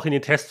es kam auch in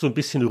den Tests so ein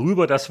bisschen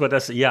rüber, dass wir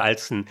das eher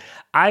als ein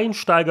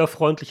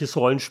einsteigerfreundliches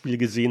Rollenspiel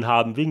gesehen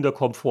haben, wegen der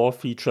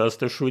Komfort-Features,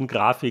 der schönen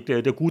Grafik,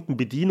 der guten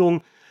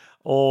Bedienung.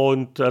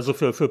 Und also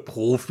für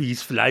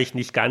Profis vielleicht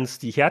nicht ganz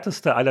die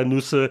härteste aller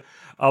Nüsse,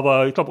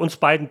 aber ich glaube, uns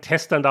beiden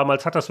Testern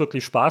damals hat das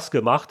wirklich Spaß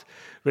gemacht,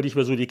 wenn ich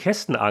mir so die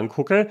Kästen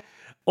angucke.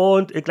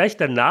 Und gleich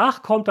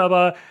danach kommt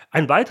aber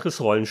ein weiteres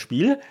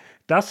Rollenspiel,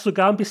 das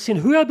sogar ein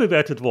bisschen höher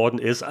bewertet worden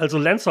ist. Also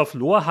Lands of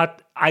Lore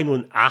hat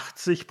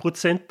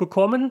 81%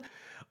 bekommen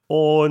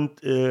und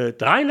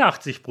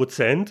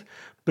 83%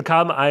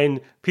 bekam ein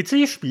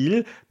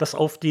PC-Spiel, das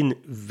auf den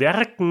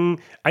Werken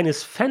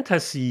eines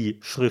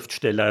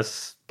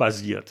Fantasy-Schriftstellers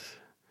basiert.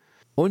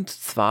 Und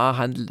zwar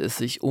handelt es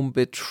sich um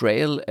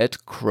Betrayal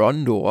at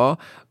Krondor,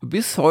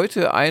 bis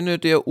heute eine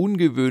der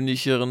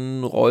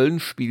ungewöhnlicheren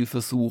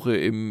Rollenspielversuche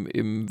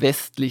im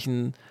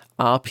westlichen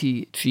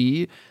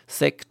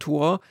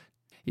RPG-Sektor.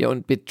 Ja,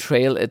 und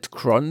Betrayal at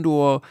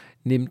Krondor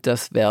nimmt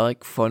das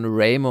Werk von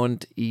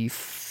Raymond E.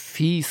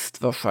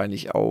 Feast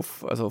wahrscheinlich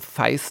auf, also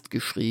Feist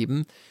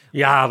geschrieben.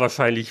 Ja,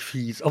 wahrscheinlich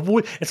fies.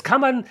 Obwohl, jetzt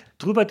kann man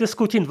drüber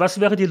diskutieren,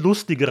 was wäre die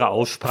lustigere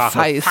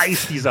Aussprache?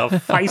 Feist, dieser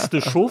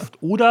feiste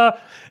Schuft. Oder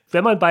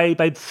wenn man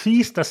bei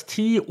fies das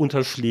T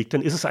unterschlägt,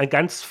 dann ist es ein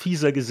ganz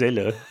fieser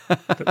Geselle.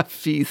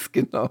 Fies,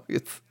 genau.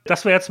 Jetzt.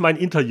 Das wäre jetzt mein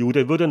Interview.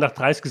 Der würde nach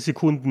 30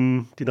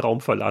 Sekunden den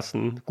Raum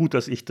verlassen. Gut,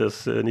 dass ich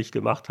das nicht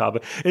gemacht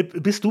habe.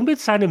 Bist du mit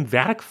seinem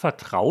Werk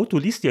vertraut? Du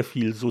liest ja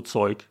viel so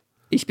Zeug.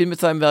 Ich bin mit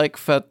seinem Werk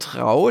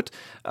vertraut.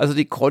 Also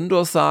die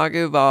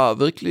Krondor-Sage war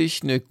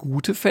wirklich eine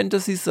gute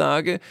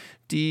Fantasy-Sage,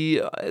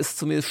 die es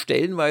zumindest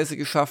stellenweise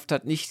geschafft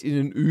hat, nicht in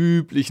den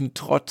üblichen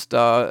Trott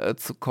da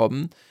zu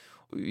kommen.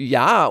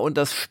 Ja, und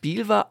das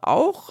Spiel war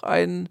auch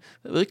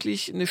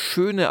wirklich eine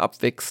schöne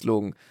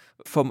Abwechslung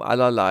vom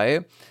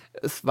Allerlei.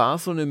 Es war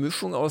so eine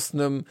Mischung aus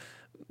einem,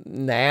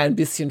 ein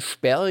bisschen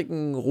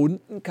sperrigen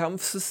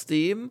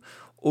Rundenkampfsystem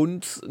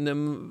und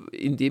einem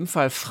in dem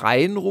Fall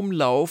freien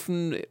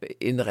Rumlaufen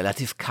in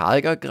relativ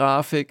karger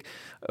Grafik.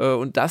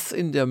 Und das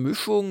in der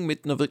Mischung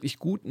mit einer wirklich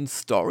guten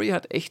Story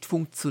hat echt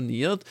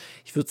funktioniert.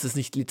 Ich würde es jetzt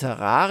nicht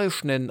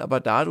literarisch nennen, aber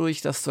dadurch,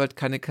 dass du halt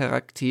keine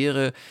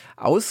Charaktere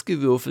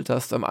ausgewürfelt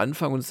hast am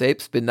Anfang und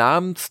selbst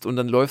benamst und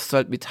dann läufst du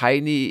halt mit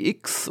Heini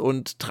X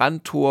und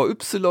Trantor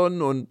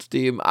Y und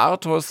dem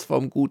Arthos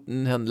vom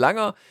guten Herrn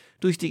Langer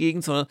durch die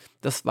Gegend, sondern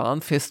das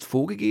waren fest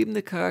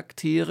vorgegebene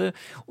Charaktere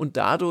und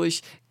dadurch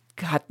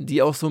hatten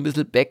die auch so ein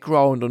bisschen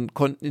Background und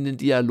konnten in den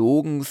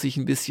Dialogen sich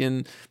ein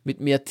bisschen mit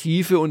mehr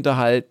Tiefe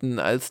unterhalten,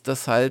 als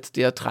das halt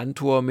der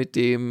Trantor mit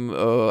dem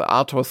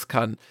Arthos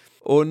kann.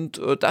 Und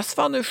das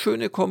war eine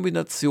schöne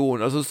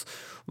Kombination. Also es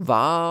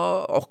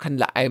war auch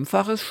kein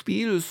einfaches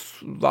Spiel. Es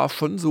war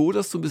schon so,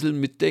 dass du ein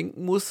bisschen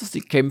mitdenken musstest.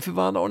 Die Kämpfe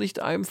waren auch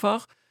nicht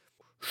einfach.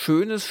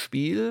 Schönes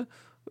Spiel.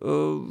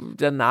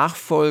 Der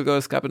Nachfolger,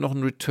 es gab ja noch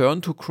ein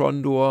Return to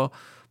Krondor,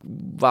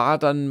 war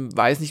dann,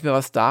 weiß nicht mehr,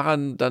 was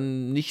daran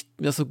dann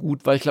nicht mehr so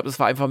gut war. Ich glaube, das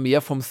war einfach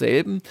mehr vom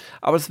selben.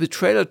 Aber das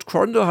Betrayal at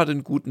Krondor hat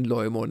einen guten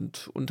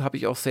Leumund und habe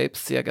ich auch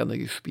selbst sehr gerne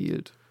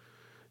gespielt.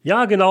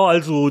 Ja, genau,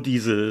 also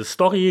diese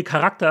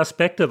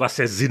Story-Charakteraspekte, was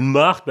ja Sinn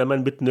macht, wenn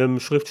man mit einem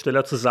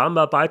Schriftsteller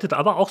zusammenarbeitet,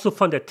 aber auch so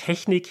von der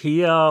Technik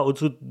her und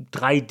so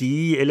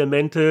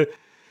 3D-Elemente.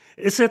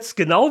 Ist jetzt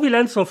genau wie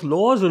Lands of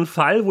Lore so ein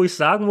Fall, wo ich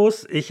sagen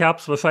muss, ich habe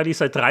es wahrscheinlich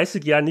seit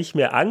 30 Jahren nicht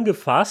mehr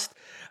angefasst,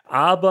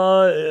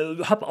 aber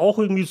habe auch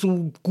irgendwie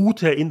so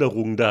gute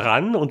Erinnerungen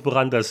daran. Und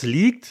woran das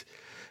liegt,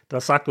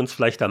 das sagt uns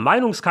vielleicht der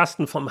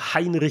Meinungskasten vom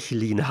Heinrich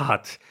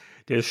Lienhardt.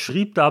 Der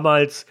schrieb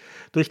damals,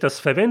 durch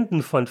das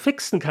Verwenden von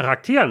fixen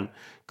Charakteren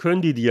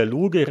können die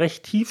Dialoge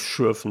recht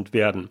tiefschürfend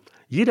werden.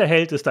 Jeder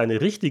Held ist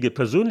eine richtige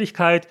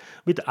Persönlichkeit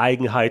mit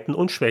Eigenheiten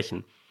und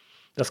Schwächen.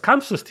 Das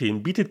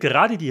Kampfsystem bietet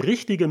gerade die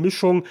richtige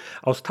Mischung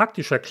aus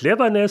taktischer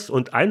Cleverness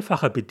und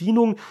einfacher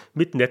Bedienung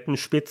mit netten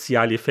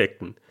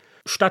Spezialeffekten.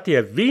 Statt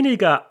der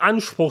weniger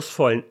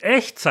anspruchsvollen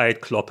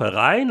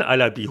Echtzeitkloppereien à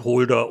la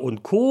Beholder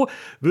und Co.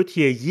 wird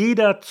hier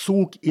jeder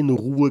Zug in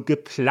Ruhe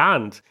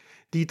geplant.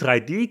 Die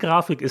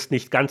 3D-Grafik ist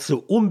nicht ganz so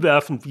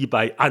umwerfend wie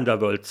bei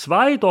Underworld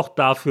 2, doch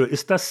dafür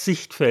ist das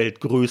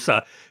Sichtfeld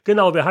größer.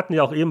 Genau, wir hatten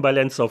ja auch eben bei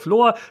Lands of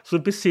Lore so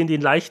ein bisschen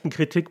den leichten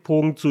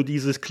Kritikpunkt, so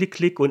dieses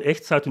Klick-Klick und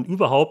Echtzeit und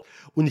überhaupt.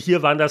 Und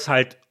hier waren das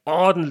halt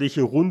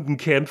ordentliche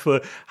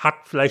Rundenkämpfe, hat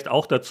vielleicht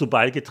auch dazu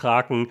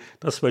beigetragen,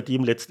 dass wir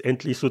dem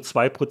letztendlich so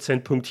 2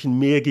 Prozentpünktchen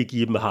mehr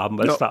gegeben haben,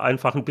 weil es da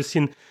einfach ein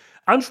bisschen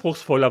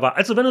anspruchsvoller war.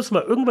 Also wenn uns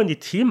mal irgendwann die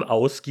Themen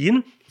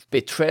ausgehen.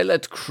 Betrayal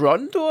at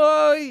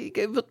Krondor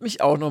wird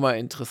mich auch nochmal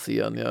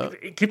interessieren, ja.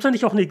 Gibt es da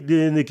nicht auch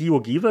eine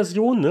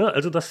GOG-Version? Ne?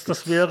 Also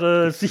das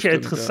wäre sicher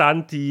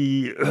interessant,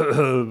 die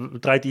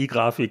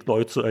 3D-Grafik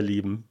neu zu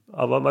erleben.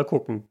 Aber mal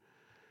gucken.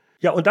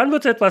 Ja, und dann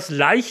wird es etwas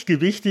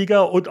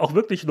leichtgewichtiger und auch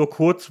wirklich nur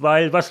kurz,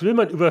 weil was will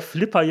man über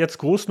Flipper jetzt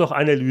groß noch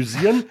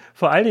analysieren?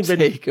 Vor allen Dingen,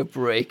 Take a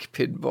break,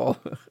 Pinball.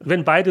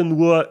 Wenn beide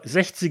nur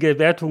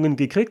 60er-Wertungen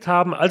gekriegt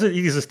haben. Also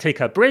dieses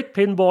Take a break,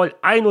 Pinball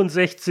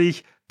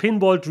 61,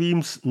 Pinball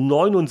Dreams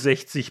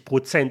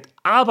 69%.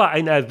 Aber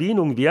eine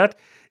Erwähnung wert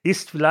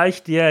ist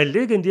vielleicht der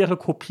legendäre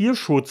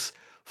Kopierschutz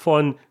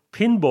von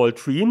Pinball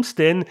Dreams,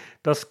 denn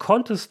das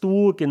konntest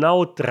du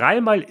genau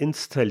 3-mal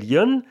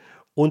installieren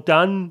und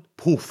dann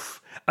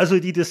puff. Also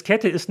die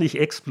Diskette ist nicht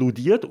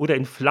explodiert oder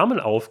in Flammen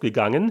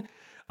aufgegangen,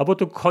 aber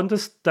du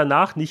konntest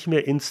danach nicht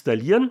mehr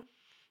installieren.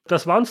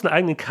 Das war uns einen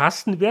eigenen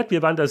Kasten wert,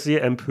 wir waren da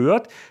sehr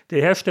empört.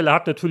 Der Hersteller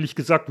hat natürlich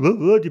gesagt,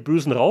 die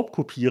bösen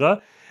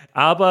Raubkopierer,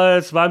 aber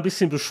es war ein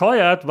bisschen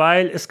bescheuert,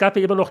 weil es gab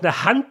ja immer noch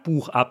eine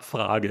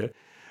Handbuchabfrage.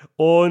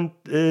 Und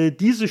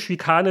diese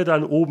Schikane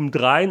dann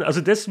obendrein, also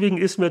deswegen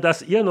ist mir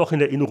das eher noch in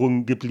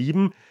Erinnerung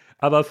geblieben,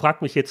 aber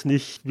frag mich jetzt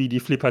nicht, wie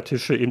die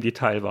Flippertische im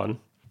Detail waren.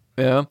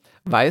 Ja.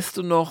 Weißt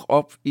du noch,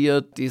 ob ihr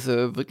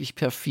diese wirklich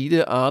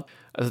perfide Art,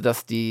 also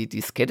dass die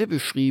Diskette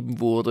beschrieben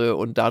wurde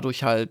und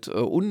dadurch halt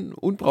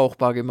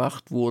unbrauchbar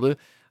gemacht wurde,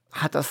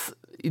 hat das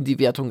in die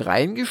Wertung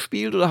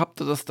reingespielt oder habt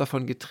ihr das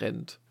davon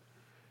getrennt?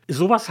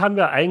 Sowas haben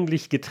wir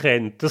eigentlich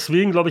getrennt.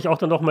 Deswegen glaube ich auch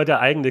dann nochmal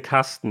der eigene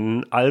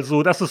Kasten.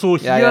 Also das ist so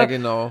hier. Ja,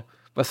 genau.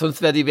 Weil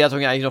sonst wäre die Wertung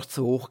ja eigentlich noch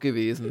zu hoch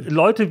gewesen.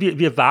 Leute,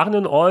 wir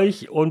warnen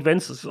euch und wenn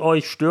es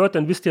euch stört,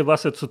 dann wisst ihr,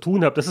 was ihr zu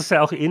tun habt. Das ist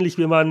ja auch ähnlich,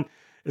 wie man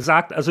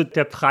sagt, also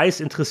der Preis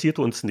interessiert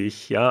uns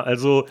nicht. Ja,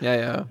 also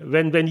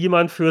Wenn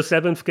jemand für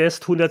Seventh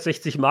Guest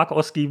 160 Mark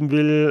ausgeben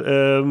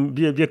will,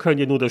 wir können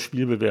ja nur das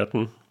Spiel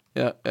bewerten.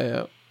 Ja,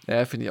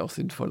 finde ich auch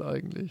sinnvoll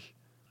eigentlich.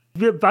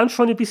 Wir waren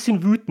schon ein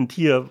bisschen wütend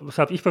hier, das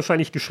habe ich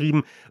wahrscheinlich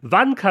geschrieben.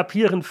 Wann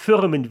kapieren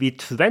Firmen wie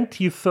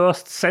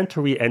 21st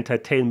Century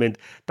Entertainment,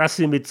 dass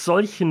sie mit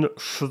solchen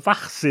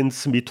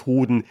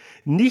Schwachsinnsmethoden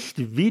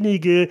nicht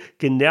wenige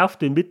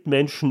genervte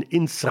Mitmenschen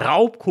ins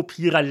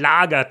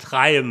Raubkopiererlager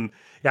treiben?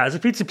 Ja, also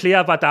PC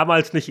Player war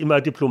damals nicht immer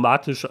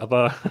diplomatisch,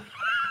 aber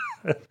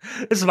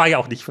es war ja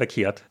auch nicht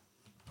verkehrt.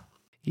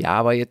 Ja,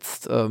 aber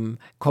jetzt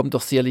kommt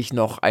doch sicherlich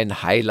noch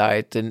ein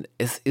Highlight, denn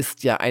es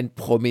ist ja ein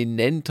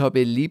prominenter,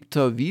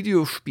 beliebter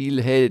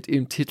Videospielheld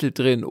im Titel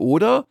drin,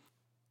 oder?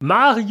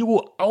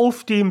 Mario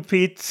auf dem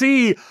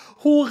PC.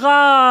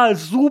 Hurra,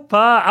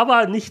 super,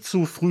 aber nicht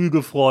zu früh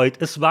gefreut.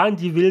 Es waren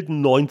die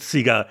wilden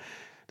 90er.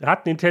 Da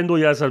hat Nintendo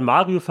ja sein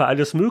Mario für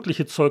alles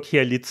mögliche Zeug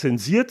her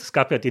lizenziert. Es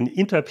gab ja den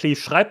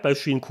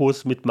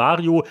Interplay-Schreibmaschinenkurs mit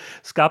Mario.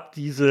 Es gab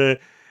diese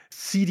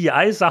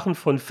CDI-Sachen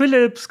von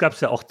Philips, gab es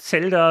ja auch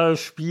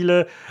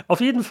Zelda-Spiele. Auf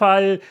jeden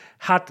Fall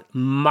hat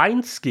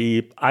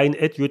Mindscape ein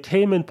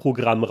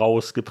Edutainment-Programm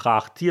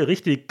rausgebracht. Hier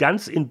richtig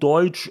ganz in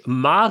Deutsch,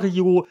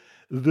 Mario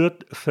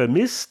wird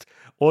vermisst.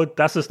 Und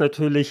das ist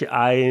natürlich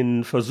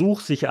ein Versuch,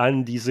 sich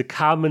an diese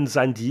Carmen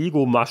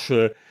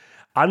Sandiego-Masche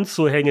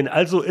anzuhängen.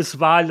 Also es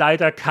war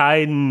leider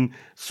kein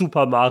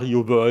Super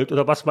Mario World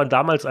oder was man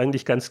damals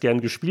eigentlich ganz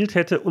gern gespielt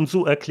hätte. Und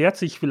so erklärt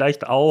sich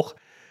vielleicht auch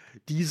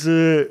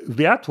diese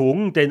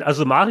Wertung, denn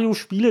also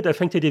Mario-Spiele, da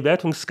fängt ja die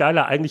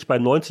Wertungsskala eigentlich bei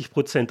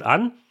 90%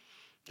 an,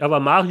 aber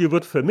Mario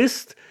wird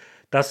vermisst,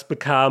 das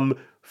bekam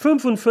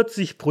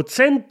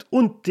 45%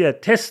 und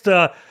der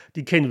Tester,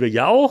 die kennen wir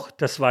ja auch,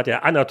 das war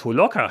der Anatol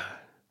Locker.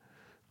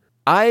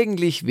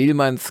 Eigentlich will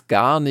man's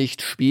gar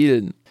nicht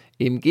spielen.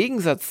 Im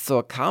Gegensatz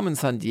zur Carmen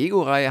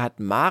Sandiego-Reihe hat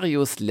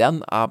Marios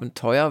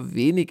Lernabenteuer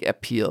wenig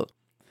Appeal.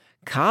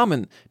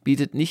 Carmen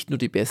bietet nicht nur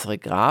die bessere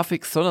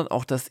Grafik, sondern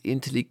auch das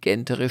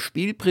intelligentere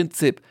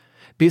Spielprinzip.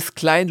 Bis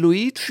Klein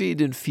Luigi in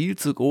den viel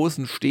zu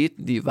großen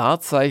Städten die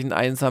Wahrzeichen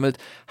einsammelt,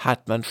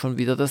 hat man schon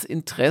wieder das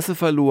Interesse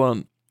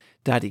verloren.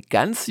 Da die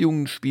ganz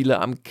jungen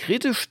Spieler am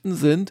kritischsten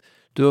sind,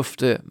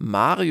 dürfte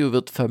Mario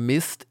wird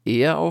vermisst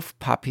eher auf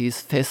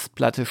Papis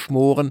Festplatte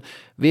schmoren,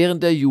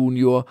 während der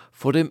Junior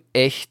vor dem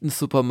echten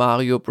Super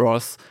Mario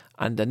Bros.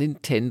 An der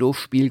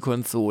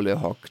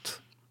Nintendo-Spielkonsole hockt.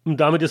 Und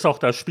damit ist auch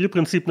das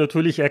Spielprinzip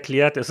natürlich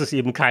erklärt. Es ist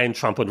eben kein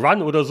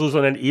Jump-and-Run oder so,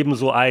 sondern eben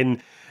so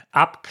ein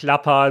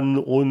Abklappern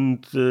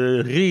und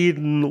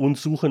Reden und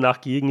Suche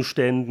nach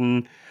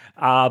Gegenständen.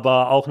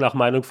 Aber auch nach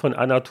Meinung von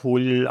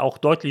Anatol auch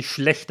deutlich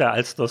schlechter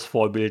als das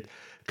Vorbild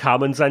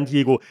Carmen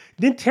Sandiego.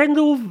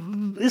 Nintendo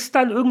ist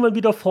dann irgendwann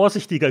wieder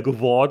vorsichtiger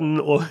geworden.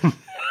 Und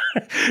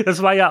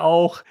das war ja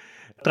auch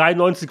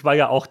 93 war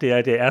ja auch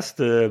der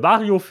erste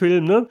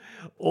Mario-Film, ne?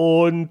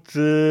 Und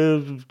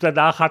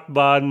danach hat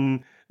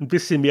man ein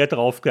bisschen mehr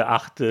drauf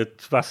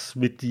geachtet, was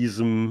mit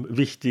diesem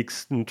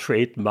wichtigsten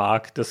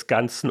Trademark des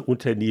ganzen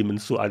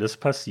Unternehmens so alles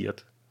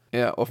passiert.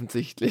 Ja,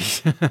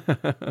 offensichtlich.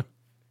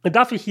 Dann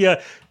darf ich hier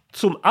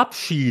zum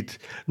Abschied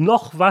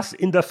noch was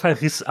in der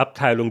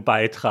Verrissabteilung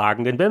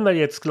beitragen. Denn wenn man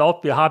jetzt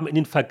glaubt, wir haben in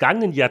den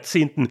vergangenen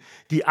Jahrzehnten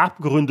die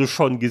Abgründe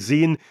schon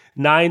gesehen,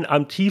 nein,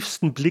 am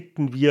tiefsten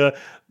blickten wir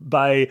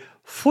bei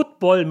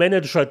Football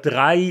Manager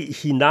 3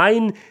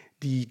 hinein.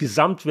 Die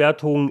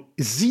Gesamtwertung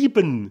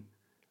 7%.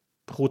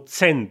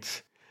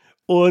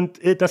 Und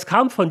das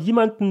kam von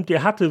jemandem,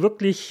 der hatte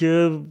wirklich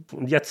ein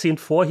Jahrzehnt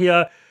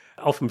vorher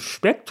auf dem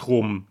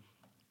Spektrum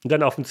und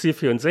dann auf dem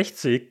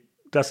C64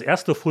 das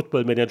erste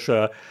Football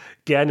Manager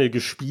gerne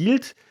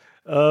gespielt.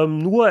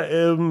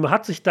 Nur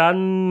hat sich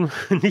dann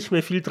nicht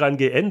mehr viel dran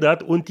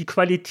geändert und die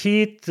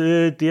Qualität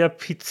der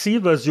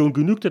PC-Version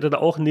genügte dann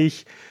auch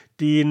nicht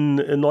den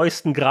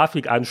neuesten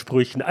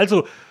Grafikansprüchen.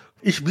 Also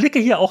ich blicke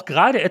hier auch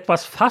gerade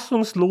etwas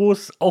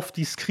fassungslos auf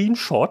die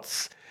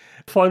Screenshots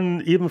von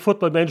eben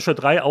Football Manager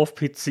 3 auf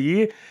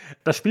PC.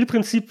 Das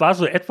Spielprinzip war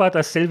so etwa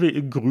dasselbe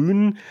in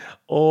Grün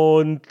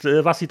und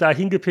was sie da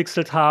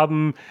hingepixelt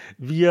haben,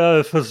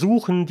 wir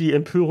versuchen die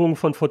Empörung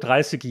von vor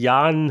 30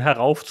 Jahren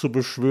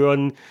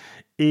heraufzubeschwören.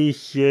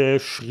 Ich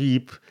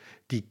schrieb,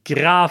 die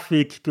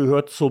Grafik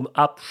gehört zum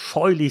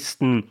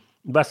abscheulichsten,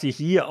 was ich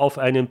je auf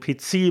einem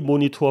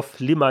PC-Monitor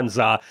flimmern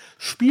sah.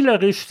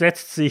 Spielerisch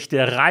setzt sich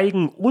der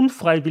Reigen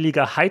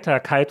unfreiwilliger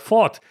Heiterkeit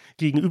fort.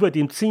 Gegenüber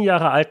dem 10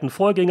 Jahre alten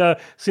Vorgänger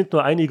sind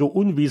nur einige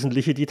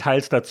unwesentliche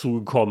Details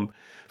dazugekommen.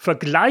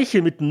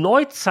 Vergleiche mit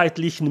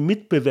neuzeitlichen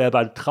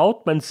Mitbewerbern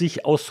traut man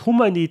sich aus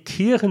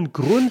humanitären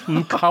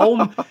Gründen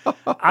kaum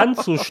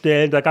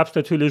anzustellen. Da gab es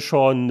natürlich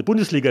schon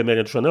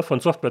Bundesliga-Manager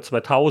von Software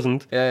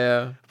 2000,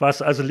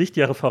 was also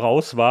Lichtjahre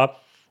voraus war.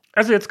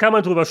 Also jetzt kann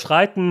man drüber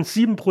streiten,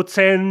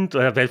 7%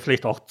 oder wäre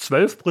vielleicht auch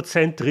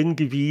 12% drin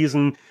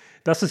gewesen.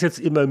 Das ist jetzt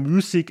immer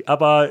müßig,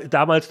 aber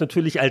damals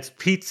natürlich als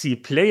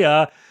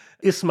PC-Player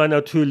ist man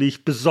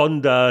natürlich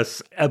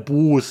besonders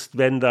erbost,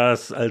 wenn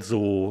das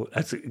also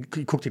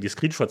guck dir die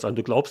Screenshots an,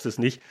 du glaubst es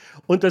nicht.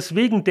 Und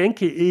deswegen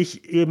denke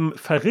ich, im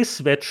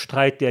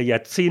Verrisswettstreit der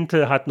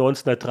Jahrzehnte hat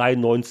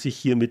 1993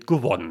 hiermit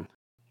gewonnen.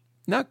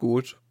 Na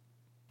gut.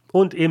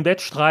 Und im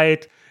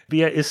Wettstreit,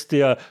 wer ist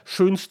der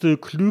schönste,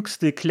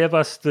 klügste,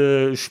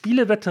 cleverste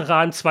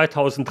Spieleveteran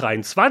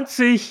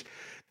 2023? Ich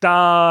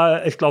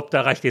glaube,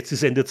 da reicht jetzt die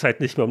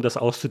Sendezeit nicht mehr, um das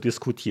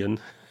auszudiskutieren.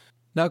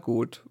 Na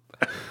gut.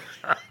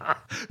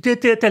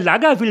 Der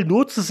Langer will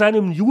nur zu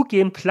seinem New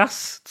Game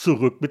Plus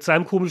zurück mit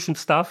seinem komischen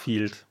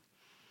Starfield.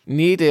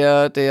 Nee,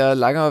 der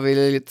Langer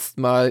will jetzt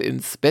mal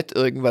ins Bett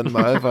irgendwann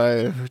mal,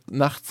 weil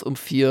nachts um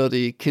 4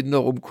 die Kinder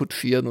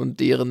rumkutschieren und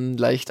deren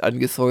leicht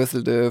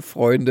angesäuselte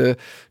Freunde,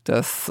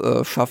 das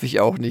schaffe ich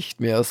auch nicht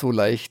mehr so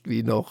leicht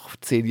wie noch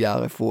 10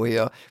 Jahre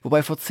vorher.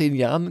 Wobei vor 10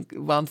 Jahren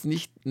waren es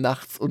nicht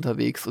nachts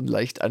unterwegs und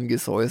leicht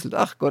angesäuselt.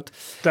 Ach Gott.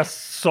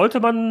 Das sollte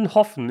man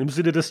hoffen im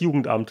Sinne des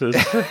Jugendamtes.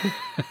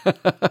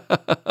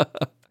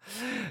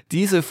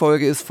 Diese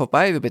Folge ist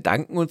vorbei. Wir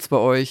bedanken uns bei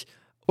euch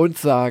und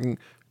sagen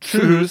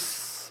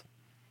Tschüss.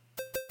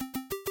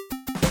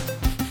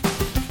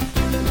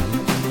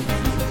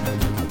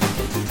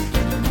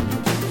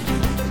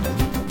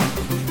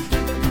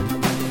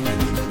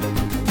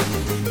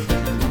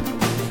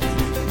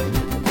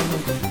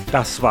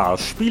 Das war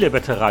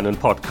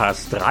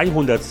Spieleveteranen-Podcast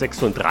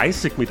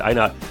 336 mit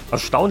einer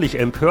erstaunlich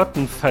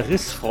empörten,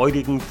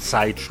 verrissfreudigen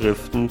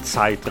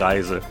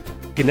Zeitschriften-Zeitreise.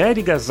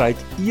 Gnädiger seid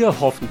ihr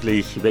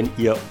hoffentlich, wenn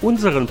ihr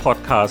unseren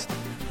Podcast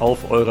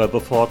auf eurer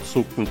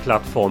bevorzugten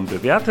Plattform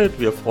bewertet.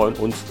 Wir freuen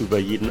uns über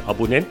jeden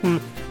Abonnenten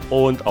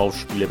und auf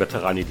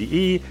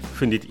spieleveteranen.de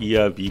findet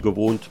ihr wie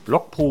gewohnt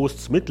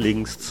Blogposts mit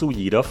Links zu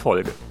jeder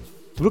Folge.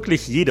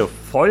 Wirklich jede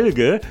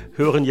Folge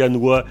hören ja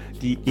nur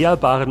die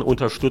ehrbaren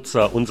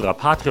Unterstützer unserer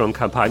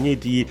Patreon-Kampagne,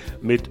 die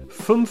mit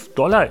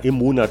 $5 im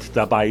Monat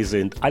dabei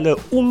sind. Alle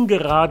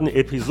ungeraden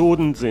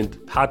Episoden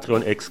sind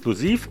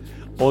Patreon-exklusiv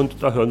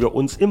und da hören wir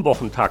uns im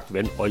Wochentakt.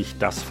 Wenn euch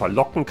das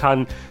verlocken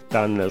kann,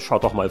 dann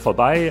schaut doch mal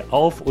vorbei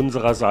auf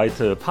unserer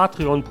Seite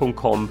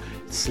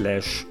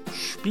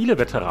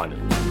patreon.com/Spieleveteranen.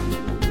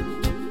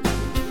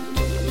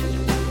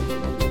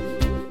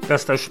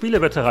 Dass der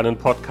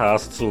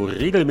Spieleveteranen-Podcast so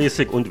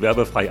regelmäßig und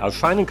werbefrei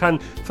erscheinen kann,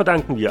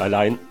 verdanken wir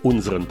allein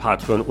unseren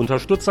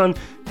Patreon-Unterstützern.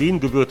 Denen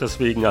gebührt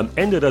deswegen am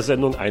Ende der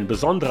Sendung ein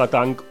besonderer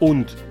Dank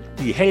und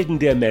die Helden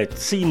der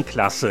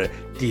Mäzen-Klasse,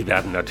 die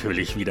werden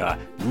natürlich wieder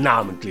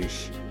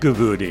namentlich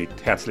gewürdigt.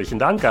 Herzlichen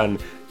Dank an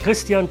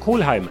Christian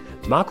Kohlheim,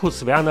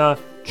 Markus Werner,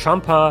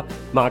 Champa,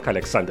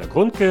 Marc-Alexander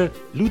Grundke,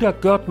 Lüder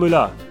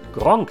Görtmüller,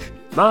 Gronk,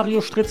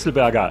 Mario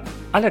Stritzelberger,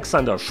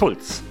 Alexander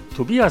Schulz,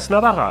 Tobias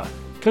Navarra,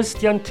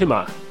 Christian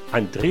Timmer,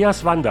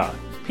 Andreas Wander,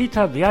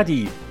 Peter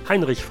Verdi,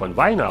 Heinrich von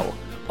Weinau,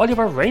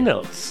 Oliver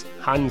Reynolds,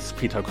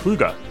 Hans-Peter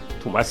Krüger,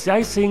 Thomas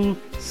Jeissing,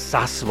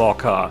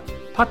 Sasswalker,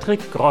 Patrick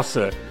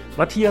Grosse,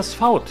 Matthias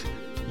Faut,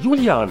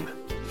 Julian,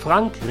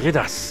 Frank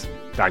Ridders,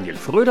 Daniel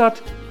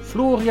Frödert,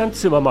 Florian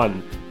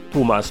Zimmermann,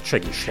 Thomas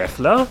Jackie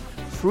Scheffler,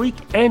 Freak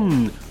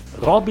N,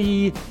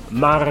 Robby,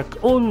 Marc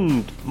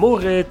und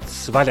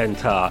Moritz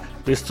Valenta.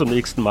 Bis zum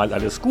nächsten Mal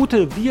alles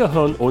Gute. Wir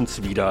hören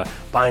uns wieder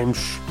beim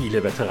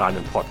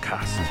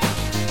Spieleveteranen-Podcast.